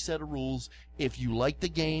the free set of rules. If you like the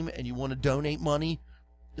game and you want to donate money,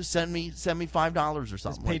 send me $5 or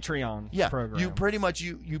something. It's Patreon program. You pretty much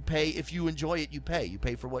you pay if you enjoy it. You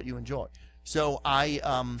pay for what you enjoy. So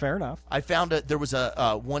fair enough. I found there was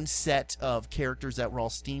a one set of characters that were all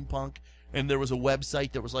steampunk, and there was a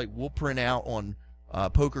website that was like, we'll print out on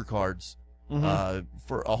poker cards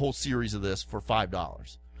for a whole series of this for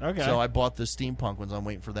 $5. Okay. So I bought the steampunk ones. I'm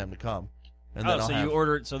waiting for them to come. And then so you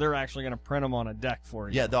order it, so they're actually going to print them on a deck for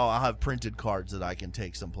you. Yeah, I'll have printed cards that I can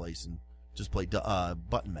take someplace and just play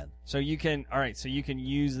button men. So you can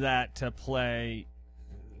use that to play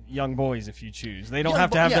young boys if you choose. They don't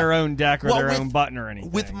have to have their own deck or their own button or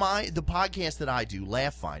anything. With the podcast that I do,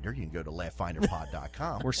 Laugh Finder, you can go to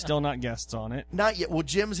laughfinderpod.com. We're still not guests on it. Not yet. Well,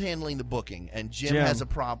 Jim's handling the booking, and Jim has a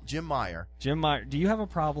problem. Jim Meyer. Do you have a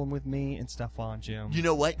problem with me and Stefan, Jim? You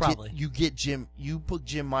know what? Probably. You put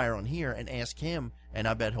Jim Meyer on here and ask him, and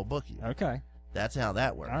I bet he'll book you. Okay. That's how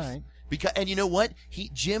that works. All right. And you know what?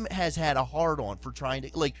 Jim has had a hard on for trying to,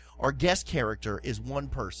 like, our guest character is one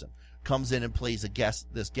person. Comes in and plays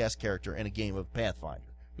this guest character in a game of Pathfinder.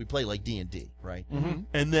 We play like D&D, right? Mm-hmm.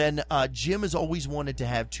 And then Jim has always wanted to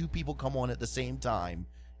have two people come on at the same time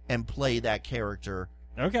and play that character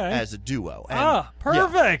as a duo. And,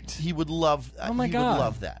 perfect! He would love. Oh my God, would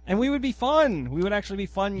love that. And we would be fun. We would actually be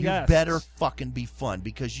fun guests. You better fucking be fun,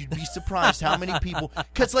 because you'd be surprised how many people.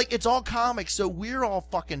 Because like it's all comics, so we're all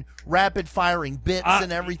fucking rapid firing bits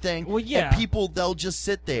and everything. Well, yeah. And people, they'll just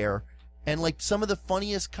sit there. And, like, some of the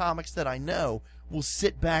funniest comics that I know will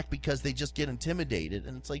sit back because they just get intimidated.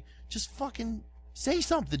 And it's like, just fucking say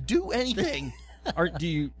something. Do anything. Do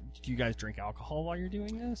you guys drink alcohol while you're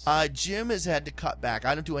doing this? Jim has had to cut back.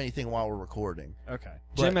 I don't do anything while we're recording. Okay.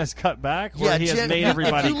 But, Jim has cut back? Yeah, he Jim, has made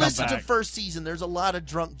everybody if you come back? listen to first season, there's a lot of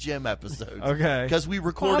drunk Jim episodes. Okay. Because we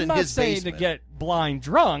record in his basement. I'm not saying to get blind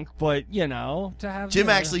drunk, but, to have... Jim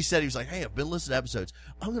actually said, he was like, hey, I've been listening to episodes.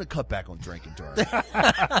 I'm going to cut back on drinking during.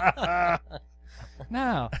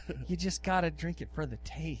 No, you just got to drink it for the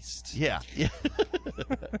taste. Yeah.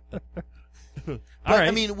 All right.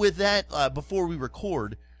 I mean, with that, before we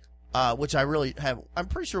record, which I really have, I'm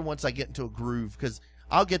pretty sure once I get into a groove, because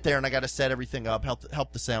I'll get there and I got to set everything up,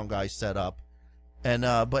 help the sound guys set up. And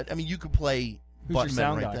but I mean, you could play Who's your Button Men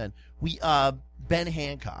sound right guy? then. We Ben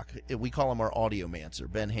Hancock. We call him our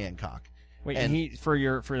audiomancer, Ben Hancock. Wait, and he for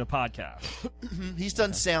the podcast. He's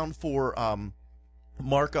done sound for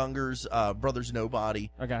Mark Unger's Brothers Nobody,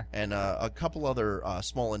 and a couple other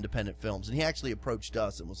small independent films. And he actually approached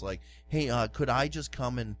us and was like, "Hey, could I just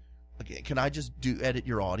come and can I just edit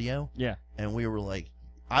your audio?" Yeah. And we were like,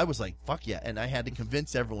 I was like, "Fuck yeah!" And I had to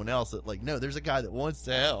convince everyone else that like, no, there's a guy that wants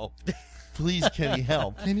to help. Please, can he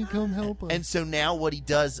help? Can he come help us? And so now what he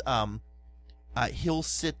does, he'll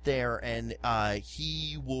sit there and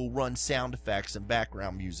he will run sound effects and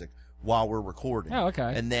background music while we're recording. Oh,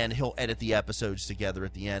 okay. And then he'll edit the episodes together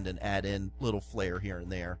at the end and add in little flair here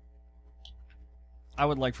and there. I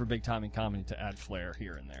would like for Big Timing Comedy to add flair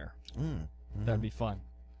here and there. Mm-hmm. That'd be fun.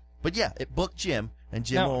 But yeah, it booked Jim, and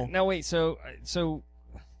Jim will... Now wait, so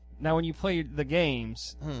now when you play the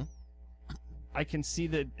games, I can see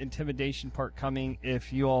the intimidation part coming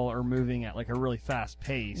if you all are moving at like a really fast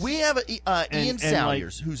pace. We have Ian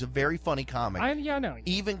Salyers, who's a very funny comic. I know.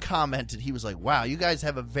 Even commented, he was like, "Wow, you guys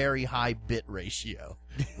have a very high bit ratio.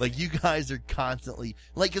 Like you guys are constantly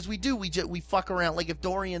like, because we fuck around. Like if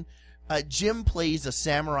Dorian, Jim plays a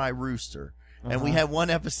samurai rooster." And we had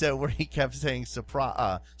one episode where he kept saying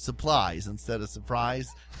supplies instead of surprise.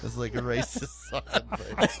 It's like a racist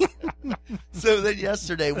sign. So then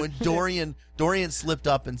yesterday when Dorian slipped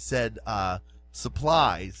up and said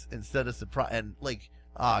supplies instead of surprise, and like,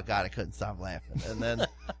 oh God, I couldn't stop laughing. And then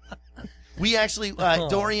we actually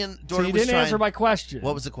Dorian So you was didn't answer my question.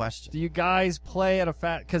 What was the question? Do you guys play at a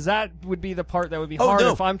because that would be the part that would be hard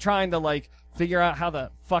if I'm trying to like figure out how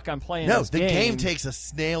the fuck I'm playing this game. No, the game takes a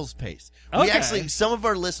snail's pace. Okay. We actually, some of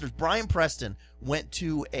our listeners, Brian Preston went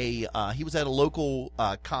to he was at a local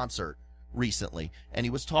concert recently, and he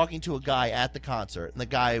was talking to a guy at the concert, and the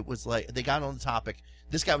guy was like, they got on the topic.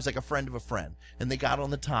 This guy was like a friend of a friend, and they got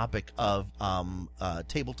on the topic of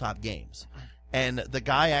tabletop games. And the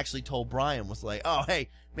guy actually told Brian, was like, oh, hey,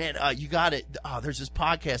 man, you got it. Oh, there's this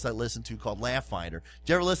podcast I listen to called Laugh Finder.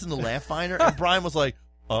 Did you ever listen to Laugh Finder? And Brian was like,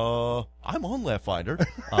 I'm on Laugh Finder.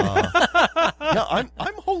 Yeah,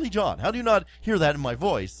 I'm Holy John. How do you not hear that in my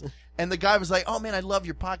voice? And the guy was like, oh, man, I love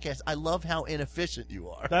your podcast. I love how inefficient you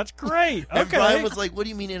are. That's great. Okay. And Brian was like, what do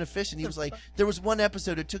you mean inefficient? He was like, there was one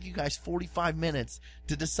episode, it took you guys 45 minutes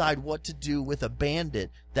to decide what to do with a bandit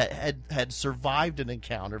that had survived an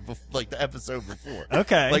encounter, like the episode before.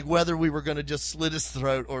 Okay. Like whether we were going to just slit his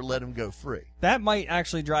throat or let him go free. That might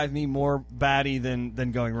actually drive me more batty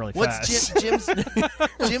than going really fast.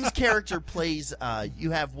 Jim's character plays, you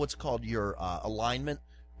have what's called your alignment,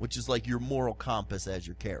 which is like your moral compass as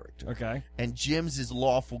your character. Okay. And Jim's is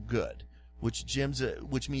lawful good, which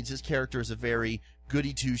means his character is a very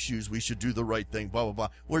goody two shoes. We should do the right thing. Blah blah blah.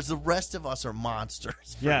 Whereas the rest of us are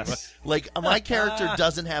monsters. Yes. Like my character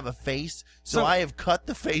doesn't have a face, so I have cut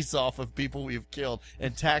the face off of people we've killed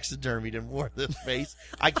and taxidermied and wore this face.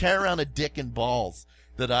 I carry around a dick and balls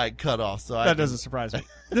that I cut off. So that doesn't surprise me.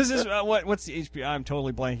 This is what's the HBO? I'm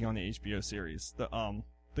totally blanking on the HBO series.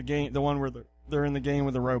 The game, the one where they're in the game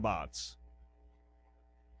with the robots.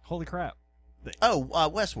 Holy crap!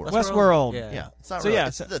 Westworld. Westworld. Yeah. It's not so really, yeah,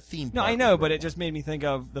 it's the theme park. No, I know, but it just made me think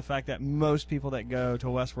of the fact that most people that go to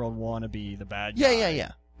Westworld want to be the bad guy.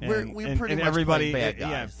 Yeah. We're pretty much everybody, bad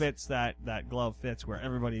guys. fits that glove fits where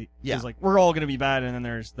everybody Yeah. is like, we're all going to be bad, and then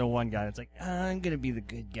there's the one guy that's like, I'm going to be the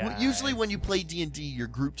good guy. Well, usually when you play D&D, your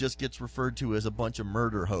group just gets referred to as a bunch of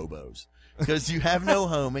murder hobos. Because you have no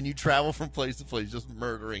home and you travel from place to place just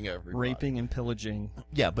murdering everybody. Raping and pillaging.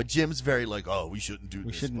 Yeah, but Jim's very like, oh, we shouldn't do this.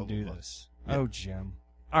 We shouldn't do blah, blah. this. Yeah. Oh, Jim.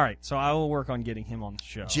 All right, so I will work on getting him on the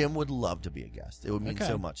show. Jim would love to be a guest. It would mean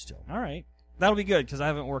so much to him. All right. That'll be good because I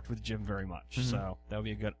haven't worked with Jim very much, so that'll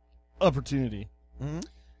be a good opportunity. Mm-hmm.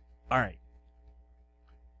 All right.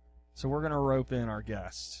 So we're gonna rope in our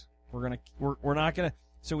guest. We're not gonna.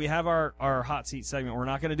 So we have our hot seat segment. We're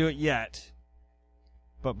not gonna do it yet.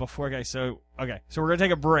 But before, so we're gonna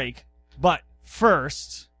take a break. But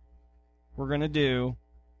first, we're gonna do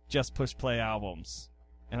just push play albums.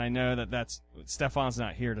 And I know that's Stefan's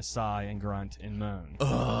not here to sigh and grunt and moan.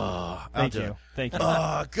 Thank you.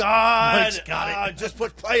 Oh God! Mike's got it. Just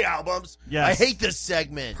push play albums. Yes. I hate this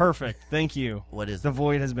segment. Perfect. Thank you. What is the it?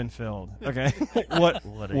 void has been filled? Okay.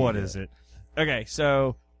 What is it? Okay,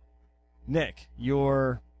 so Nick,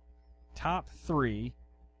 your top 3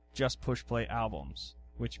 just push play albums,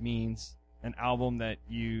 which means an album that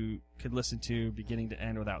you could listen to beginning to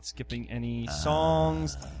end without skipping any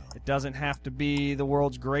songs. It doesn't have to be the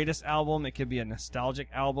world's greatest album. It could be a nostalgic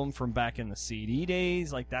album from back in the CD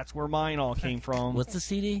days. Like, that's where mine all came from. What's the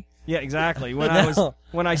CD? Yeah, exactly. When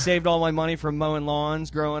I saved all my money from mowing lawns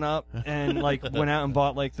growing up and like went out and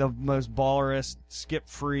bought like the most ballerist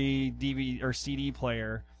skip-free DVD or CD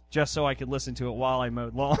player just so I could listen to it while I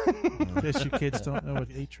mowed lawn. I guess you kids don't know what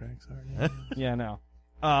 8-tracks are. Yeah, no.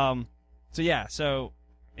 And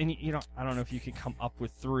I don't know if you could come up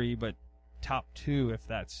with 3, but top 2 if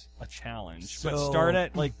that's a challenge. But start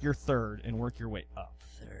at like your third and work your way up.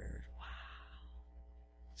 Third, wow.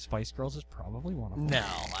 Spice Girls is probably one of them. No,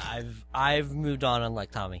 I've moved on,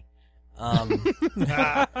 unlike Tommy.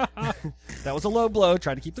 That was a low blow.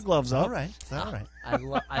 Try to keep the gloves up. All right. I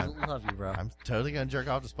love you, bro. I'm totally gonna jerk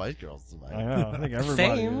off to Spice Girls tonight. I know. I think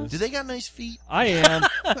everybody is. Do they got nice feet? I am.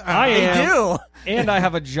 They do. And I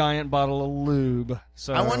have a giant bottle of lube.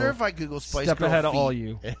 So I wonder if I Google Spice Girl step ahead of feet, all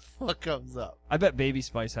you. what comes up? I bet Baby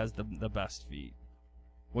Spice has the best feet.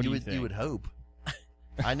 What do you think? You would hope.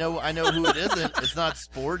 I know who it isn't. It's not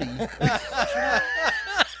Sporty.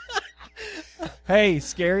 Hey,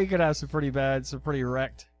 Scary could have some pretty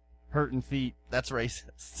wrecked, hurting feet. That's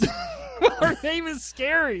racist. Her name is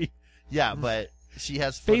Scary. Yeah, but she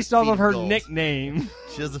has based off feet of her gold. nickname.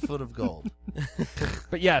 She has a foot of gold.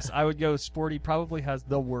 But yes, I would go Sporty. Probably has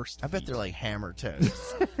the worst. I bet they're like hammer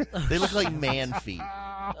toes. They look like man feet.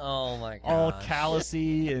 Oh my god! All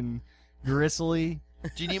callousy and gristly.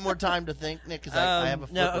 Do you need more time to think, Nick? Because I have a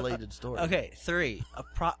foot-related story. Okay, 3.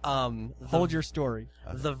 Hold your story.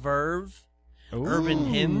 The Verve. Ooh. Urban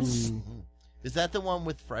Hymns. Is that the one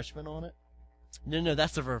with Freshman on it? No,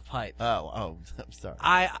 that's the Verve Pipe. Oh, I'm sorry.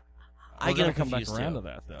 I We're get gonna come back confused around too. to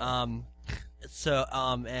that though. I'm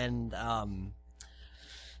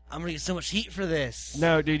gonna get so much heat for this.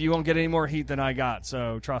 No, dude, you won't get any more heat than I got.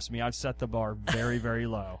 So trust me, I've set the bar very, very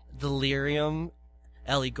low. Delirium,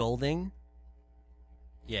 Ellie Goulding.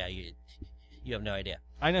 Yeah, you have no idea.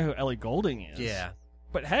 I know who Ellie Goulding is. Yeah.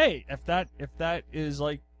 But hey, if that is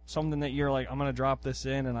like something that you're like, I'm gonna drop this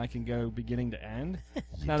in and I can go beginning to end.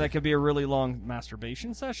 Now that could be a really long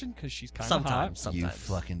masturbation session because she's kind of hot. Sometimes. You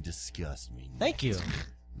fucking disgust me. Thank you.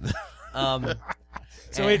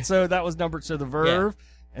 So that was number. So the Verve,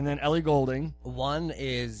 and then Ellie Goulding. One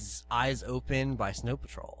is Eyes Open by Snow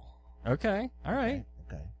Patrol. Okay, all right.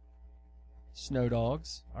 Okay. Snow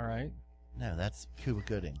Dogs. All right. No, that's Cuba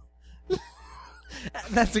Gooding.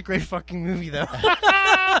 That's a great fucking movie, though.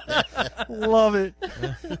 Love it.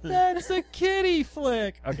 That's a kitty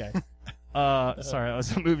flick. Okay. Sorry, that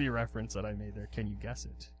was a movie reference that I made there. Can you guess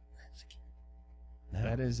it? No.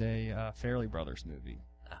 That is a Fairley Brothers movie.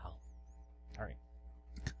 Oh. All right.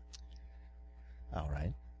 All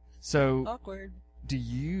right. So, Awkward. do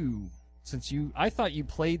you? I thought you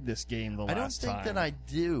played this game the last time. I don't think that I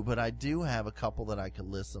do, but I do have a couple that I could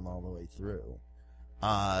listen all the way through.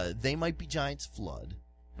 They Might Be Giants Flood.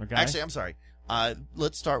 Okay. Actually, I'm sorry.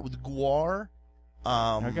 Let's start with Gwar.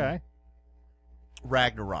 Okay.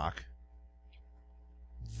 Ragnarok.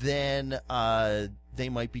 Then They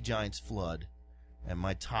Might Be Giants Flood. And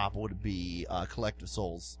my top would be Collective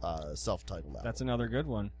Souls self-titled album. That's another good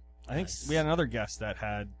one. I think we had another guest that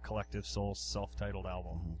had Collective Souls self-titled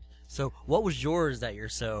album. Mm-hmm. So, what was yours that you're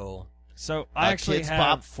so... So, I actually Kids had...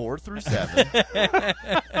 Bop 4 through 7.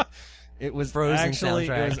 It was Frozen actually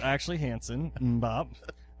soundtrack. It was actually Hanson Bop.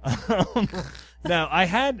 No, I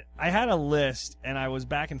had a list and I was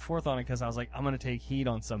back and forth on it because I was like, I'm gonna take heat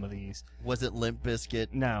on some of these. Was it Limp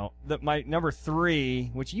Bizkit? No, my number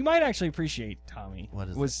 3, which you might actually appreciate, Tommy,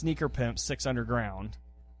 was Sneaker Pimp 6 Underground.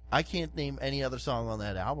 I can't name any other song on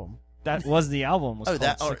that album. That was the album. Was called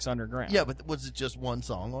that 6 Underground. Yeah, but was it just one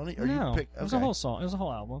song on it? Or No, you it was a whole song. It was a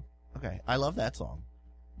whole album. Okay, I love that song.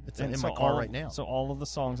 It's And in so my car all- right now. So all of the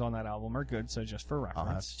songs on that album are good. So just for I'll have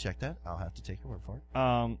reference. to check that. I'll have to take your word for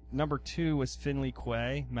it. Number 2 was Finley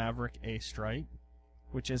Quay, Maverick A Stripe,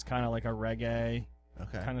 which is kind of like a reggae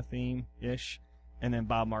kind of theme ish. And then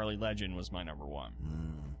Bob Marley Legend was my number 1. Mm-hmm.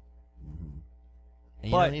 And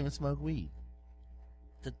you But- don't even smoke weed.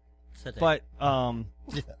 But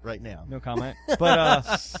Yeah, right now. no comment.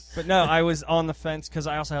 But no, I was on the fence because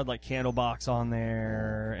I also had like Candlebox on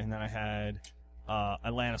there, and then I had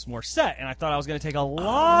Alanis Morissette, and I thought I was going to take a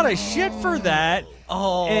lot of shit for that.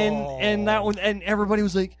 Oh. And that one, and everybody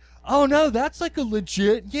was like, "Oh no, that's like a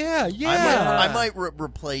legit, yeah." I might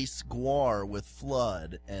replace Gwar with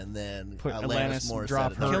Flood, and then Put Alanis Alanis, Morissette.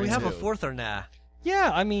 drop at her number Can we have a 2. fourth or nah?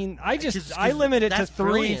 Yeah, I mean, I Cause limit it to that's 3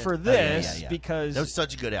 brilliant. for Oh, this yeah. because That was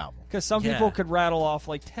such a good album. Because some Yeah. people could rattle off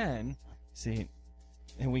like 10. See,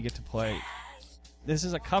 and we get to play. This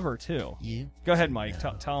is a cover too. Go ahead, Mike.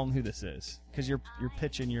 Tell them who this is, because you're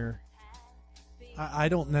pitching your. I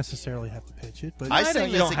don't necessarily have to pitch it, but I sing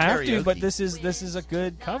you this don't at have to, karaoke. but this is a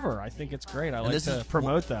good cover. I think it's great. I like this to is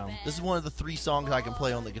promote them. This is one of the 3 songs I can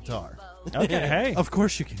play on the guitar. Okay, hey. of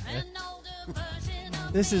course you can.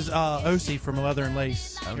 This is OC from Leather and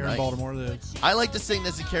Lace here nice. in Baltimore. I like to sing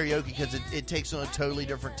this at karaoke because it takes on a totally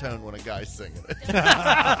different tone when a guy's singing it.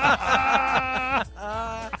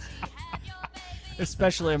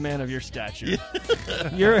 Especially a man of your stature.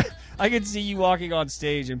 I could see you walking on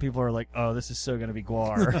stage and people are like, "Oh, this is so gonna be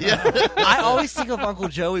Gwar." I always think of Uncle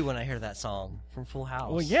Joey when I hear that song from Full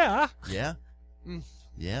House. Well, yeah. Yeah.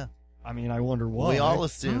 Yeah. I mean, I wonder why. We all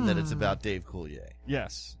assume that it's about Dave Coulier.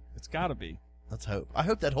 Yes, it's got to be. Let's hope. I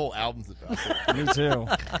hope that whole album's about it. Me too.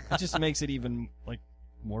 It just makes it even like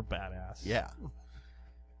more badass. Yeah.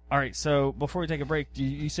 All right. So before we take a break,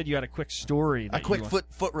 you said you had a quick story. A quick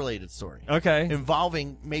foot related story. Okay.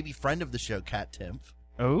 Involving maybe friend of the show, Kat Timpf.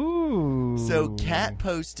 Oh. So Kat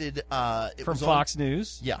posted it from was Fox on,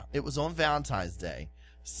 News. Yeah, it was on Valentine's Day.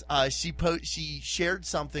 She shared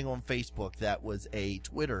something on Facebook that was a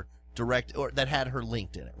Twitter direct or that had her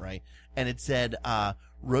linked in it, right? And it said,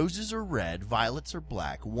 "Roses are red, violets are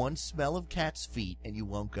black. One smell of Kat's feet, and you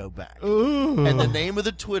won't go back." Ooh. And the name of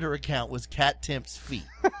the Twitter account was Kat Timp's Feet.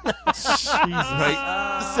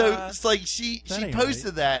 Right? So it's like she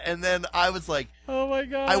posted that, and then I was like, "Oh my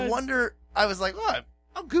god!" I was like, "What?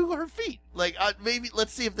 I'll Google her feet. Like, maybe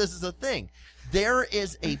let's see if this is a thing." There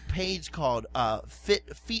is a page called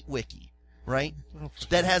Feet Wiki, right?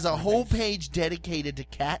 That has a whole page dedicated to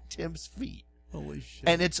Kat Timp's feet. Holy shit.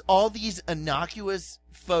 And it's all these innocuous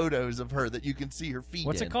photos of her that you can see her feet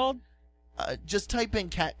What's in. it called? Just type in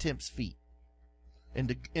Kat Timp's feet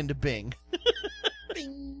into Bing.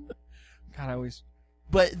 Bing. God, I always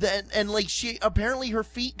But then, and like she, apparently her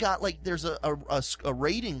feet got like, there's a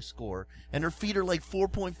rating score, and her feet are like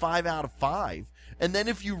 4.5 out of 5. And then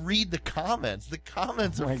if you read the comments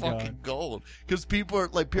are fucking gold. Because people are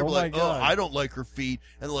like, oh, I don't like her feet.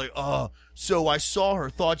 And they're like, oh, so I saw her,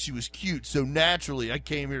 thought she was cute, so naturally I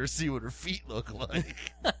came here to see what her feet look like.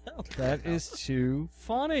 That is too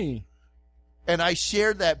funny. And I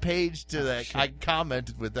shared that page to that. I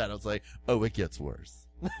commented with that. I was like, oh, it gets worse.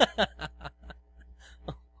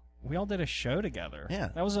 We all did a show together. Yeah.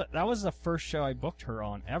 That was the first show I booked her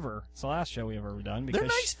on ever. It's the last show we've ever done. Because they're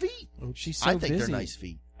nice feet. She's so busy. I think they're nice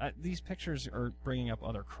feet. These pictures are bringing up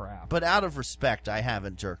other crap. But out of respect, I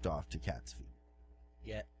haven't jerked off to Kat's feet.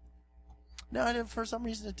 Yet. No, I didn't. For some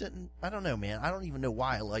reason, it didn't. I don't know, man. I don't even know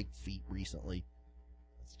why I like feet recently.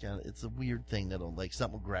 It's a weird thing that'll, like,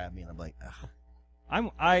 something will grab me, and I'm like, ugh.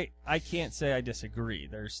 I can't say I disagree.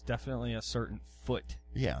 There's definitely a certain foot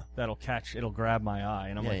it'll grab my eye,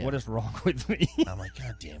 and I'm like, what is wrong with me? I'm like,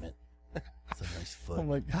 God damn it. That's a nice foot. I'm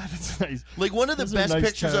like, God, that's nice. Like, one of the best nice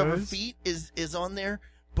pictures toes. of her feet is on there,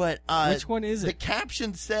 but which one is it? The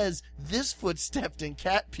caption says, this foot stepped in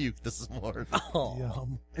cat puke this morning. Oh.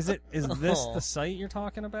 Yum. Is this the site you're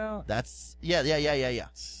talking about? That's yeah.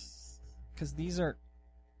 Because these are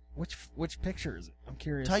which picture is it? I'm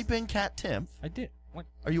curious. Type in Cat Tim. I did. What?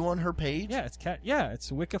 Are you on her page? Yeah, it's cat. Yeah,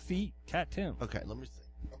 it's Wicca Feet Cat Tim. Okay, let me see.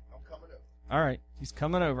 I'm coming over. All right, he's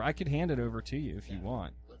coming over. I could hand it over to you if you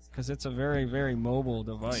want, because it's a very, very mobile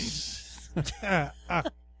device.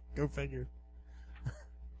 Go figure.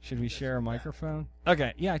 Should we share a microphone?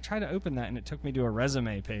 Okay, yeah, I tried to open that, and it took me to a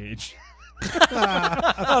resume page.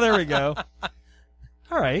 Oh, there we go.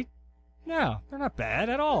 All right. No, they're not bad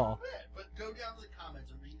at all. But go down to the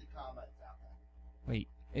comments and read the comments out there. Wait,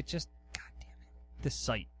 it just... God damn it. This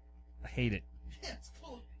site. I hate it.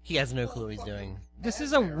 He has no clue what he's doing. This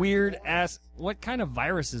is a weird-ass... What kind of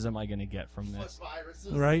viruses am I going to get from this?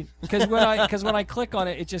 Right? Because when I click on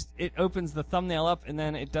it, it opens the thumbnail up, and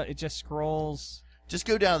then it just scrolls... Just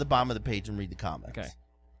go down to the bottom of the page and read the comments. Okay.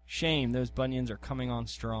 Shame, those bunions are coming on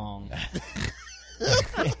strong.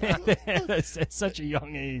 At such a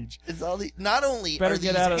young age. It's all not only Better are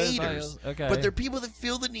get these out of haters, this. Okay. but they're people that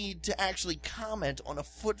feel the need to actually comment on a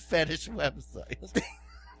foot fetish website.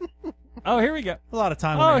 Oh, here we go. A lot of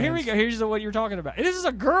time. Oh, here we go. Here's what you're talking about. This is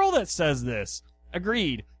a girl that says this.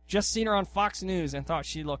 Agreed. Just seen her on Fox News and thought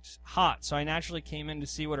she looked hot, so I naturally came in to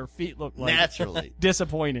see what her feet looked like. Naturally.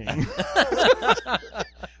 Disappointing.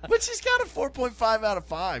 But she's got a 4.5 out of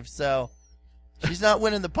 5, so she's not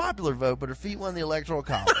winning the popular vote, but her feet won the electoral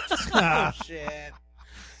college. Oh, shit.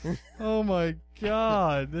 Oh, my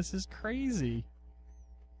God. This is crazy.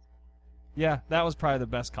 Yeah, that was probably the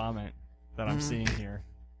best comment that I'm seeing here.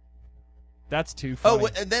 That's too funny. Oh,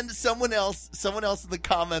 and then someone else in the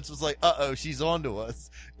comments was like, "Uh-oh, she's on to us."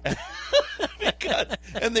 And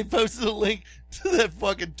they posted a link to that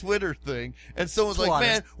fucking Twitter thing, and someone's like,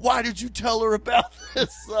 "Man, why did you tell her about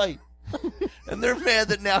this site?" And they're mad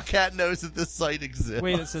that now Kat knows that this site exists.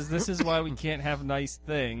 Wait, it says this is why we can't have nice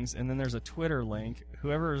things, and then there's a Twitter link.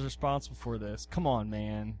 Whoever is responsible for this, come on,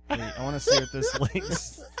 man. Wait, I want to see what this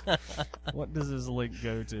link's. What does this link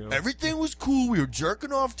go to? Everything was cool. We were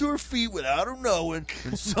jerking off to her feet without her knowing,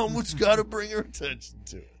 and someone's got to bring her attention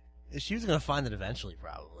to it. She was going to find it eventually,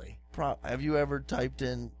 probably. Have you ever typed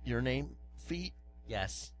in your name, feet?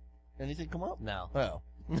 Yes. Anything come up? No. Oh.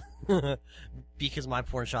 Because my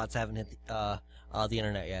porn shots haven't hit the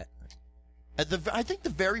internet yet. I think the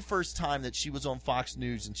very first time that she was on Fox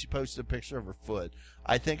News and she posted a picture of her foot,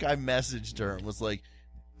 I think I messaged her and was like,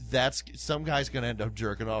 "That's some guy's gonna end up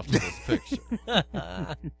jerking off to this picture."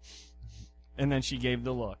 And then she gave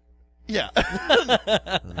the look. Yeah.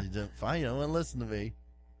 Fine, you don't want to listen to me.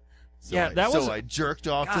 So I jerked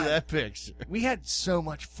off to that picture. We had so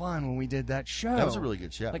much fun when we did that show. That was a really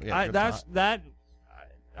good show. Like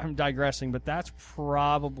I'm digressing, but that's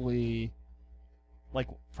probably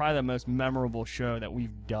the most memorable show that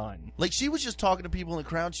we've done. Like, she was just talking to people in the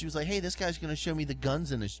crowd. She was like, "Hey, this guy's going to show me the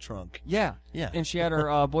guns in his trunk." Yeah. And she had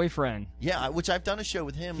her boyfriend. Yeah, which I've done a show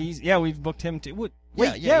with him. We've booked him too. We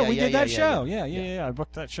did that show. Yeah. I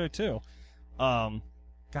booked that show too. God,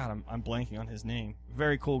 I'm blanking on his name.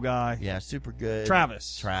 Very cool guy. Yeah, super good.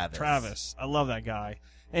 Travis. I love that guy.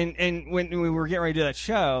 And when we were getting ready to do that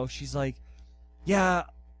show, she's like, "Yeah,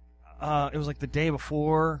 it was like the day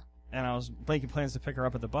before." And I was making plans to pick her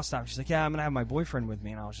up at the bus stop. She's like, "Yeah, I'm going to have my boyfriend with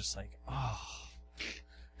me." And I was just like, oh,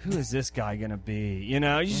 who is this guy going to be? You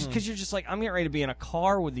know, because you're just like, I'm getting ready to be in a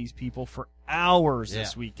car with these people for hours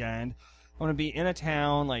this weekend. I'm going to be in a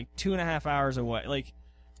town like 2.5 hours away. Like,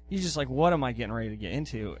 you're just like, what am I getting ready to get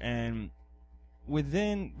into? And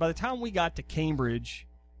by the time we got to Cambridge,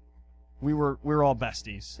 we were all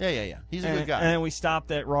besties. Yeah. He's a good guy. And then we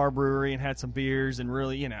stopped at Raw Brewery and had some beers and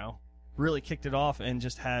really, really kicked it off and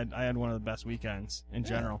I had one of the best weekends in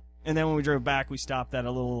general. And then when we drove back, we stopped at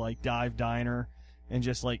a little like dive diner and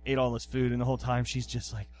just like ate all this food. And the whole time she's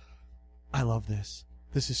just like, I love this.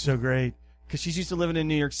 This is so great. Because she's used to living in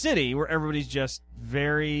New York City where everybody's just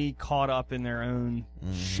very caught up in their own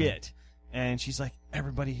shit. And she's like,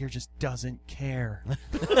 everybody here just doesn't care.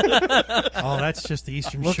 Oh, that's just the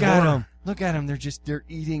Eastern Look Shore. at them. Look at them. They're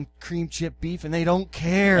eating cream chip beef and they don't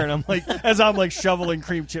care. And I'm like, as I'm like shoveling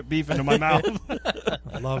cream chip beef into my mouth.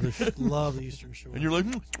 I love the Eastern Shore. And you're like,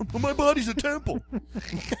 my body's a temple.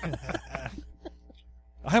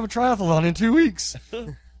 I have a triathlon in 2 weeks. All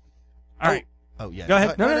right. Oh yeah. Go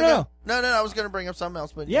ahead. No. No. I was going to bring up something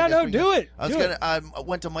else, but Yeah, no, do it. I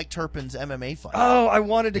went to Mike Turpin's MMA fight. Oh, I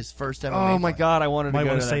wanted to. His first MMA. Oh my God, I wanted to Might go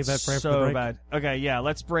want to to save that for after the so break. bad. Okay, yeah,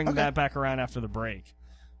 let's bring that back around after the break.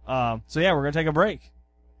 So yeah, we're gonna take a break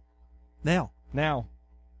Now.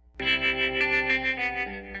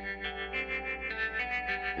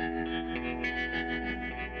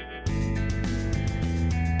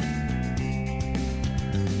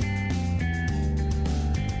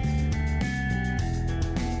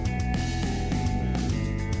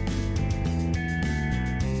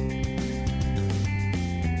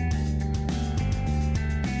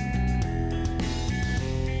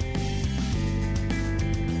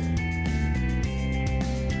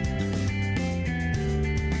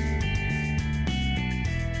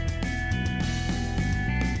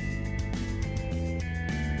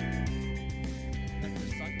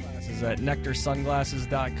 At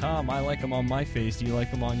nectarsunglasses.com. I like them on my face. Do you like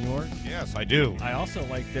them on yours? Yes, I do. I also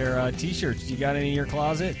like their t-shirts. You got any in your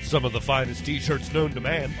closet? Some of the finest t-shirts known to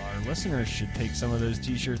man. Our listeners should take some of those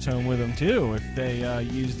t-shirts home with them, too. If they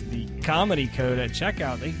use the comedy code at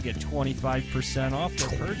checkout, they can get 25% off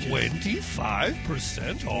their purchase.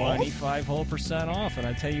 25% off? 25% off. And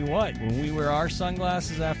I tell you what, when we wear our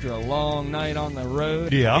sunglasses after a long night on the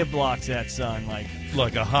road, Yeah. it blocks that sun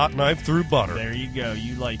like a hot knife through butter. There you go.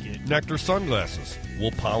 You like it. Nectar Sunglasses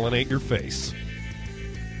will pollinate your face.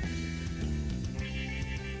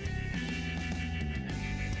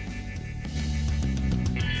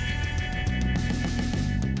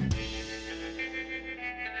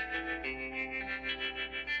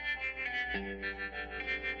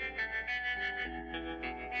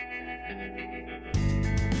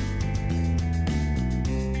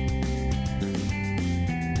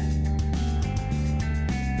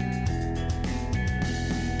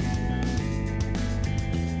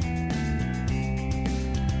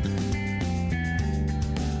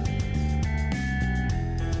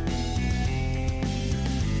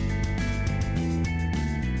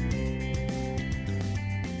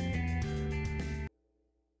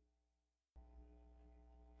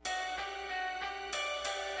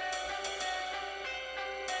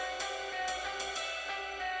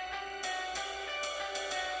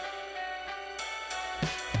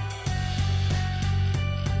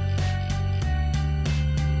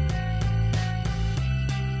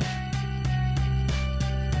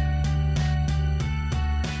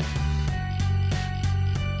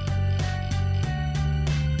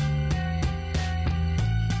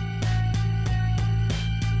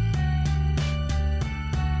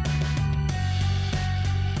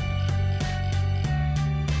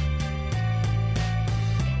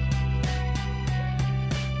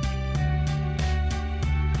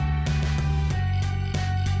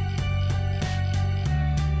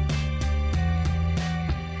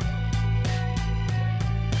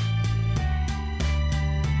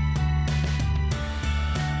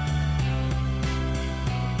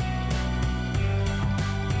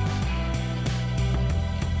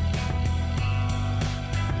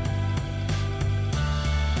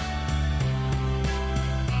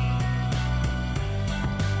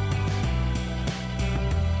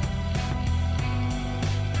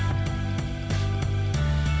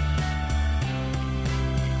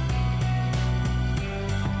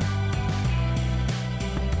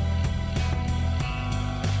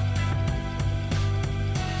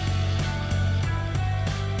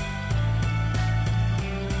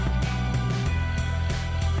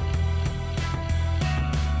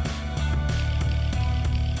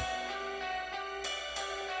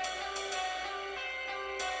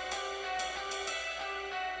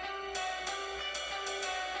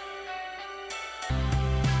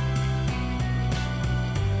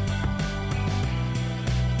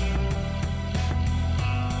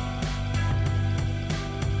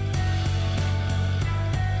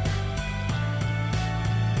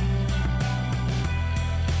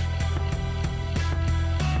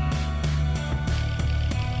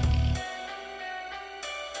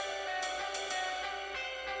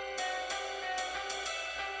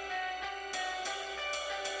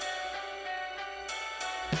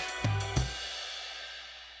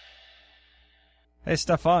 Hey,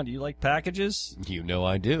 Stefan, do you like packages? You know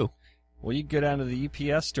I do. Well, you go down to the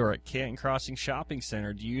UPS store at Canton Crossing Shopping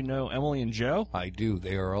Center. Do you know Emily and Joe? I do.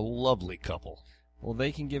 They are a lovely couple. Well,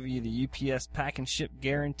 they can give you the UPS pack and ship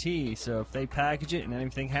guarantee. So if they package it and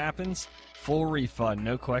anything happens, full refund,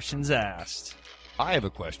 no questions asked. I have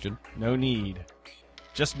a question. No need.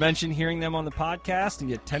 Just mention hearing them on the podcast and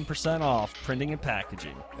get 10% off printing and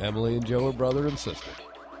packaging. Emily and Joe are brother and sister.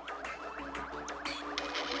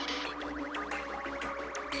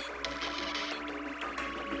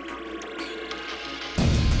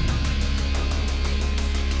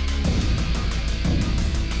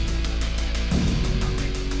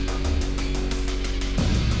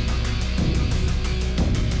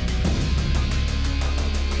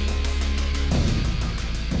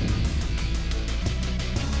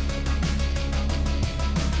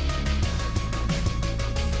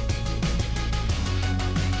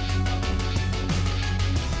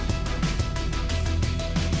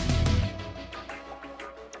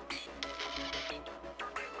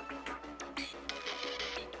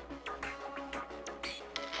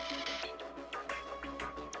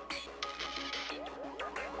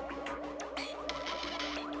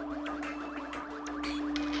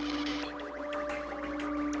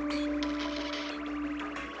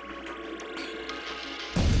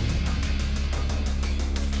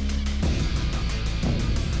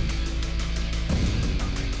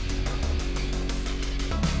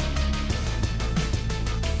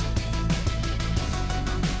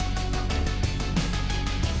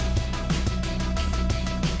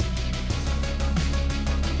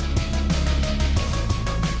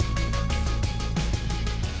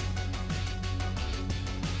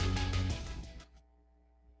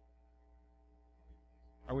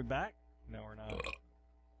 Are we back? No, we're not.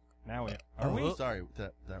 Now we are. We? Sorry,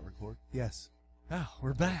 that record? Yes. Oh,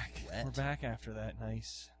 we're back. Wet. We're back after that.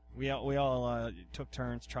 Nice. We all took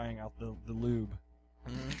turns trying out the lube.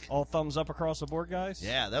 All thumbs up across the board, guys?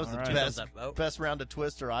 Yeah, that was All the right. best round of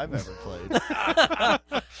Twister I've ever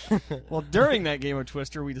played. Well, during that game of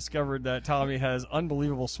Twister, we discovered that Tommy has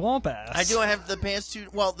unbelievable swamp ass. I do. I have the pants too.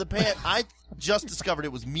 Well, the pants. I just discovered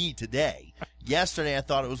it was me today. Yesterday, I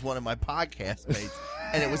thought it was one of my podcast mates,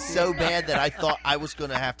 and it was so bad that I thought I was going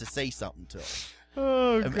to have to say something to him.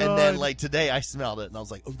 Oh, and God. then, like today, I smelled it, and I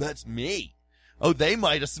was like, "Oh, that's me." Oh, they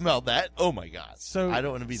might have smelled that. Oh my God! So I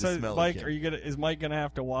don't want to be the smelly Mike, kid. is Mike gonna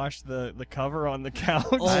have to wash the cover on the couch?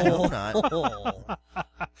 I hope not.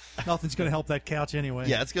 Nothing's going to help that couch anyway.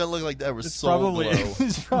 Yeah, it's gonna look like there was It's soul probably glow.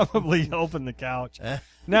 it's probably helping the couch.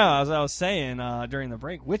 No, as I was saying during the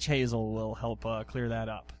break, witch hazel will help clear that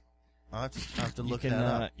up. I'll have to look you can,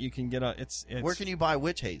 that up. You can get it's Where can you buy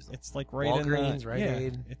witch hazel? It's like right Walgreens, in the, Rite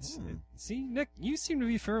Aid. See, Nick, you seem to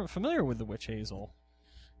be familiar with the witch hazel.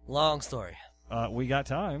 Long story. We got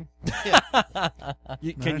time.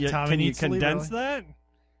 Tommy Can you needs to leave condense early. that?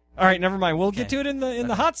 All right, never mind. We'll get Okay. to it in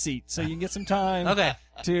the hot seat, so you can get some time. Okay.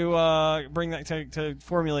 To bring that to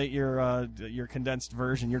formulate your condensed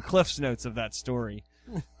version, your Cliff's notes of that story.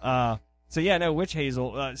 So yeah, no, witch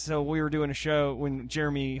hazel. So we were doing a show when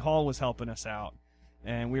Jeremy Hall was helping us out,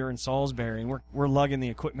 and we were in Salisbury, and we're lugging the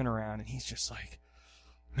equipment around, and he's just like,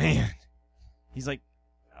 man, he's like,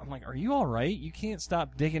 I'm like, are you all right? You can't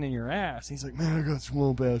stop digging in your ass. He's like, man, I got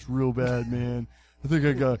swamp ass real bad, man. I think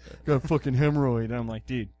I got a fucking hemorrhoid. And I'm like,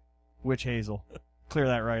 dude, witch hazel, clear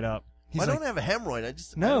that right up. He's I like, don't have a hemorrhoid. I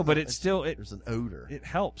no, don't but know. it's still there's an odor. It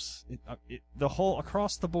helps. The whole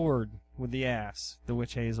across the board with the ass. The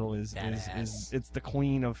witch hazel is it's the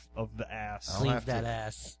queen of the ass. I'll Leave have that to-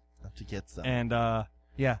 ass. have to get some. And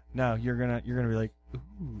yeah, no, you're gonna be like, ooh,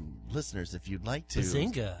 Listeners, if you'd like to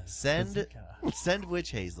Bazinga. send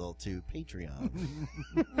witch hazel to Patreon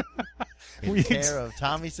in We care of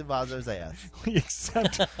Tommy Sinbazo's ass.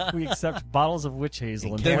 we accept bottles of witch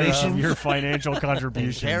hazel in care care of- of your financial In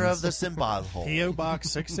contributions. care of the Sinbaz hole. P.O.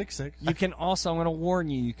 Box 666. You can also, I'm gonna warn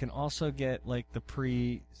you, you can also get like the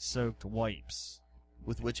pre-soaked wipes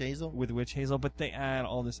With witch hazel? with witch hazel, but they add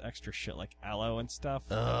all this extra shit like aloe and stuff.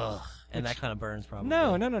 Ugh. And that kind of burns probably.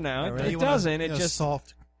 No. Oh, really? It You want a- doesn't. you It know, just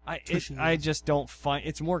soft. I just don't find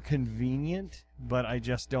it's more convenient, but I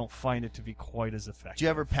just don't find it to be quite as effective. Do you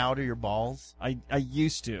ever powder your balls? I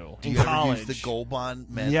used to Do in you college. ever use the Gold Bond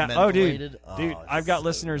Yeah. Oh, dude. mentholated? Dude, Oh, I've got so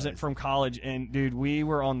listeners nice. from college, and dude, we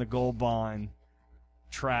were on the Gold Bond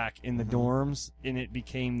track in the dorms, and it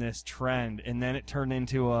became this trend, and then it turned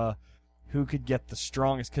into a who could get the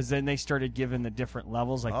strongest, because then they started giving the different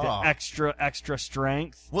levels, like Oh. the extra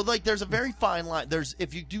strength. Well, like, there's a very fine line.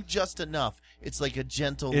 If you do just enough, it's like a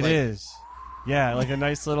gentle. It like, is. Yeah, like a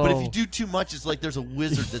nice little. But if you do too much, it's like there's a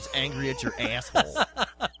wizard that's angry at your asshole.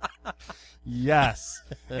 Yes.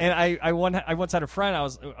 And I once had a friend. I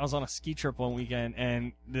was on a ski trip one weekend,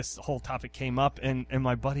 and this whole topic came up, and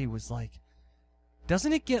my buddy was like,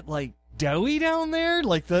 "Doesn't it get like doughy down there?"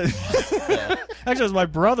 Like the actually, it was my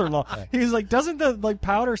brother-in-law. He was like, "Doesn't the like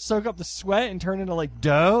powder soak up the sweat and turn into like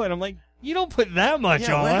dough?" And I'm like, "You don't put that much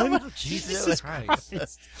on." Jesus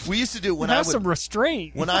Christ. We used to do when Have some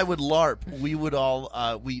restraint. When I would LARP, we would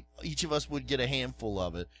all each of us would get a handful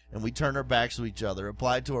of it, and we'd turn our backs to each other,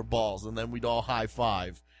 apply it to our balls, and then we'd all high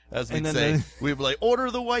five. As we'd say, we'd be like,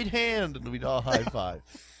 "Order the white hand," and we'd all high five.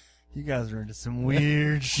 You guys are into some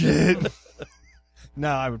weird shit. No,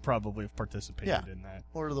 I would probably have participated in that.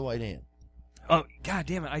 Order the white hand. Oh, God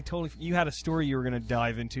damn it. You had a story you were going to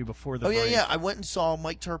dive into before the break. Yeah. I went and saw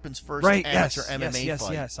Mike Turpin's first amateur MMA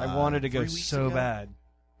fight. Yes. I wanted to go so bad.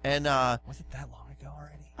 And was it that long ago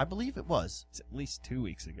already? I believe it was. It's at least 2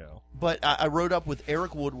 weeks ago. But I rode up with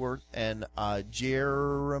Eric Woodward and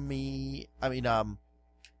James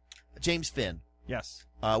Finn. Yes.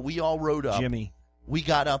 We all rode up. Jimmy. We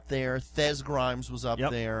got up there. Thez Grimes was up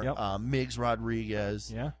there. Yep. Miggs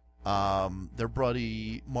Rodriguez. Yeah. Their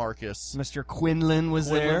buddy Marcus. Mr. Quinlan was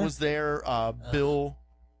there. Bill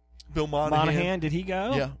Monahan. Did he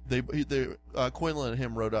go? Yeah. They Quinlan and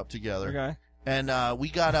him rode up together. Okay. And we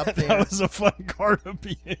got up there. That was a fun car to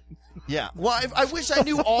be in. Yeah. Well, I wish I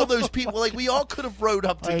knew all those people. Like, we all could have rode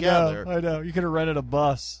up together. I know. You could have rented a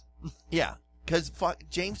bus. Yeah. Because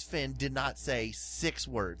James Finn did not say 6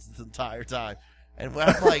 words this entire time. And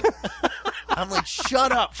I'm like,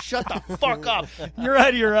 shut up, shut the fuck up. You're out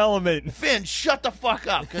of your element. Finn, shut the fuck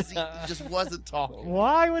up, because he just wasn't talking.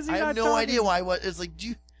 Why was he not talking? I have no idea why. It's like,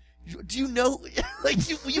 do you know, like,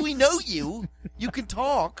 we know you. You can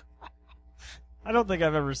talk. I don't think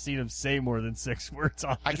I've ever seen him say more than 6 words,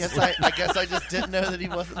 honestly. I guess I just didn't know that he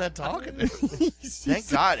wasn't that talkative.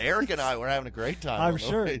 Thank God, Eric and I were having a great time. I'm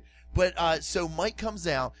sure. But, so Mike comes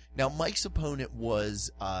out. Now, Mike's opponent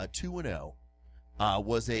was 2-0.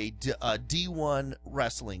 Was a D1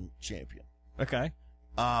 wrestling champion. Okay.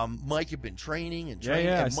 Mike had been training and training,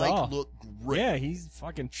 and and Mike looked great. Yeah, he's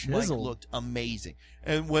fucking chiseled. Mike looked amazing.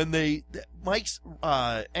 And when Mike's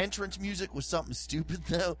entrance music was something stupid,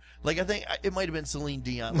 though. Like, I think it might have been Celine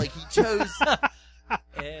Dion. Like, he chose...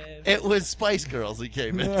 It was Spice Girls he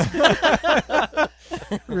came in.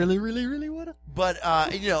 Really, really, really wanna? But,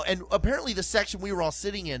 and apparently the section we were all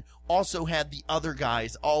sitting in also had the other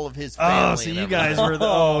guys, all of his family. Oh, so you guys were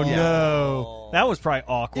no. That was probably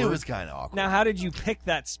awkward. It was kind of awkward. Now, how did you pick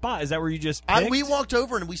that spot? Is that where you just picked? We walked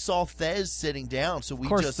over and we saw Thez sitting down, so we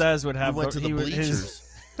Thez would have... We went to the bleachers.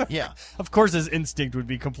 Yeah. Of course his instinct would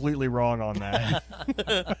be completely wrong on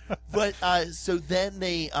that. But, so then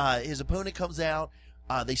his opponent comes out.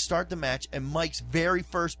 They start the match, and Mike's very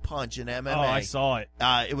first punch in MMA. Oh, I saw it.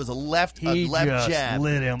 It was a left just jab,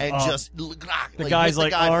 lit him and up. just the guy's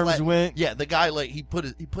arms flat. went. Yeah, the guy he put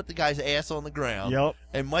the guy's ass on the ground. Yep.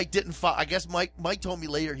 And Mike didn't. I guess Mike told me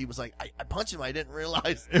later he was like, I punched him. I didn't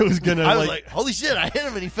realize it was gonna. I was like, holy shit! I hit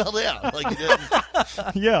him and he fell down. Like he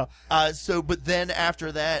didn't. Yeah. But then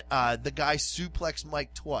after that, the guy suplexed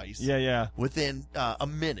Mike twice. Yeah. Within a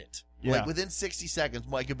minute. Yeah. Like, within 60 seconds,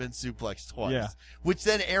 Mike had been suplexed twice. Yeah. Which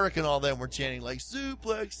then Eric and all them were chanting, like,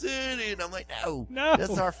 Suplex City. And I'm like, no.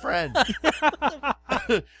 That's our friend.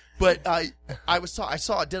 But I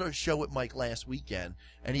did a show with Mike last weekend,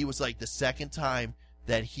 and he was like, the second time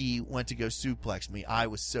that he went to go suplex me, I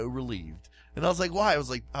was so relieved. And I was like, why? I was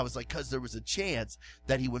like, because there was a chance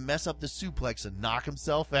that he would mess up the suplex and knock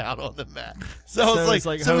himself out on the mat. So I was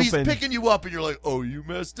like so he's picking you up, and you're like, oh, you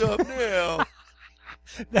messed up now.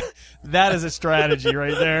 That is a strategy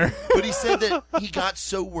right there. But he said that he got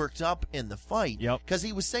so worked up in the fight. Yep. Because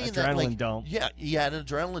he was saying adrenaline dump. Yeah, he had an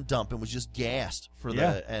adrenaline dump and was just gassed for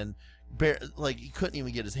he couldn't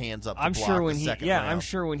even get his hands up to block the second round. I'm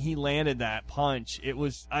sure when he landed that punch, it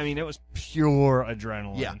was pure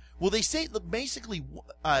adrenaline. Yeah. Well, they say that basically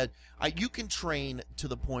you can train to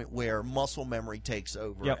the point where muscle memory takes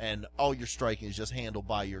over and all your striking is just handled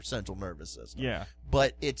by your central nervous system. Yeah.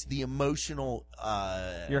 But it's the emotional...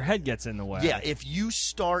 your head gets in the way. Yeah, if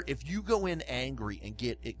you go in angry and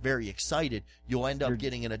get very excited, you'll end up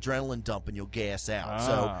getting an adrenaline dump and you'll gas out.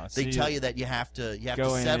 So they tell you that you have to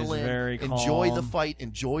settle in, enjoy the fight,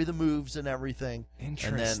 enjoy the moves and everything.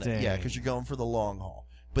 Interesting. And then, because you're going for the long haul.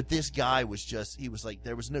 But this guy he was like,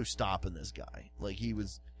 there was no stopping this guy. Like, he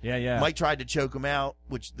was... Yeah. Mike tried to choke him out,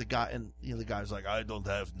 which the guy was like, I don't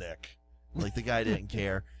have neck. Like, the guy didn't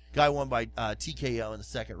care. Guy won by TKO in the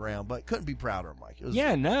second round, but couldn't be prouder of Mike. It was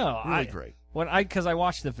really great. Because I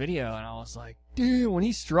watched the video and I was like, dude, when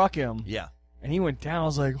he struck him, yeah, and he went down, I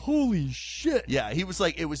was like, holy shit. Yeah, he was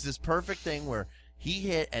like, it was this perfect thing where He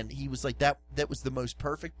hit, and he was like, that was the most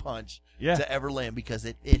perfect punch Yeah. to ever land because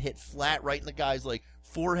it hit flat right in the guy's like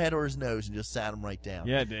forehead or his nose and just sat him right down.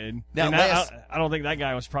 Yeah, it did. Now, And last- I don't think that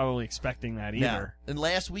guy was probably expecting that either. And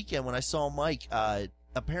last weekend when I saw Mike,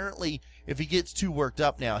 apparently if he gets too worked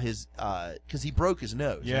up now, his because he broke his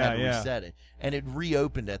nose, and had to reset it, and it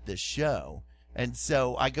reopened at this show, and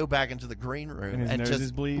so I go back into the green room And his nose just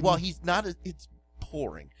is bleeding? well, he's not. It's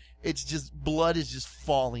pouring. It's just blood is just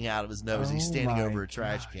falling out of his nose. He's standing my over a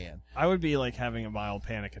trash can. I would be like having a mild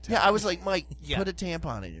panic attack. Yeah, I was like, Mike, Yeah. put a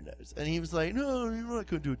tampon in your nose. And he was like, no, you're not going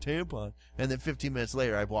to do a tampon. And then 15 minutes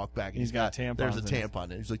later, I walked back and He's got tampons there's a in it. tampon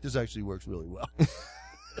in it. He's like, this actually works really well.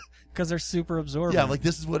 Because they're super absorbent. Yeah, I'm like,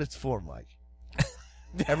 this is what it's for, Mike.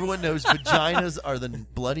 Everyone knows vaginas are the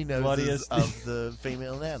bloody noses Bloodiest. of the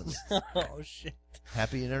female anatomy. Oh shit!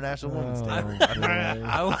 Happy International Women's Day.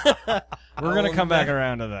 We're going to come back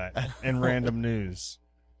around to that in random news.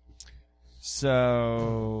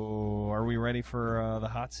 So, are we ready for the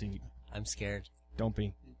hot seat? I'm scared. Don't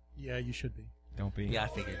be. Yeah, you should be. Don't be. Yeah, I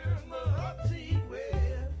figured.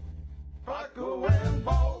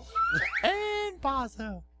 And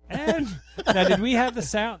Bazo. And now, did we have the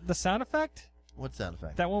sound effect? What sound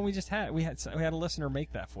effect? That one we just had. We had a listener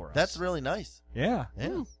make that for us. That's really nice. Yeah.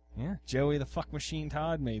 Yeah. Yeah. Joey the Fuck Machine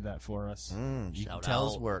Todd made that for us. You can Shout tell out.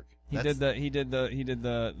 his work. He did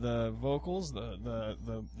the vocals,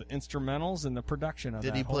 the instrumentals, and the production of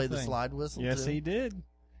Did that he whole play the thing. slide whistle? Yes, too? he did.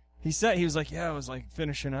 He said he was like, yeah, I was like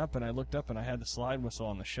finishing up, and I looked up and I had the slide whistle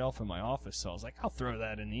on the shelf in my office, so I was like, I'll throw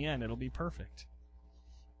that in the end. It'll be perfect.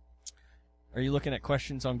 Are you looking at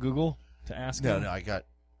questions on Google to ask him? No, I got.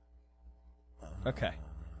 Okay.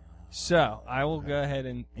 So, I will go ahead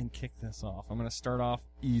and kick this off. I'm going to start off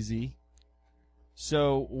easy.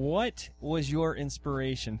 So, what was your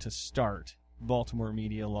inspiration to start Baltimore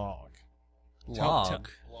Media Blog?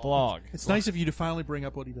 Blog. It's nice of you to finally bring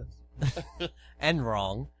up what he does. And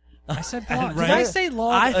wrong. I said blog. Right? Did I say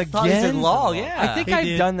log I again? thought you said log, yeah. I think He I've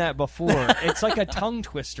did. done that before. It's like a tongue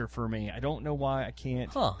twister for me. I don't know why I can't.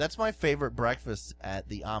 Huh. That's my favorite breakfast at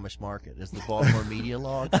the Amish market. Is the Baltimore Media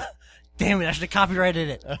Log. Damn it! I should have copyrighted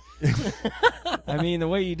it. I mean, the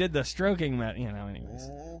way you did the stroking, anyways.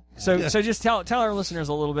 So just tell our listeners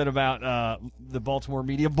a little bit about the Baltimore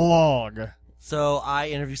Media Blog. So I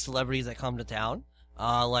interview celebrities that come to town,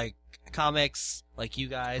 like comics, like you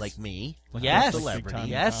guys, Like me. Yes, Celebrity.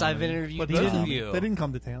 yes, I've comedy. interviewed But both of you. they didn't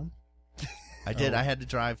come to town. I did. I had to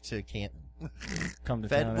drive to Canton. Come to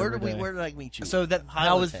Fed, town where every did day. where did I meet you? So that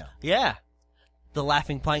was Highlandtown. the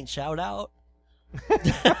Laughing Pint shout out.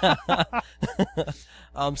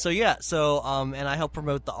 And I help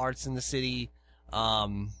promote the arts in the city.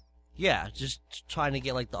 Just trying to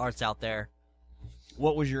get like the arts out there.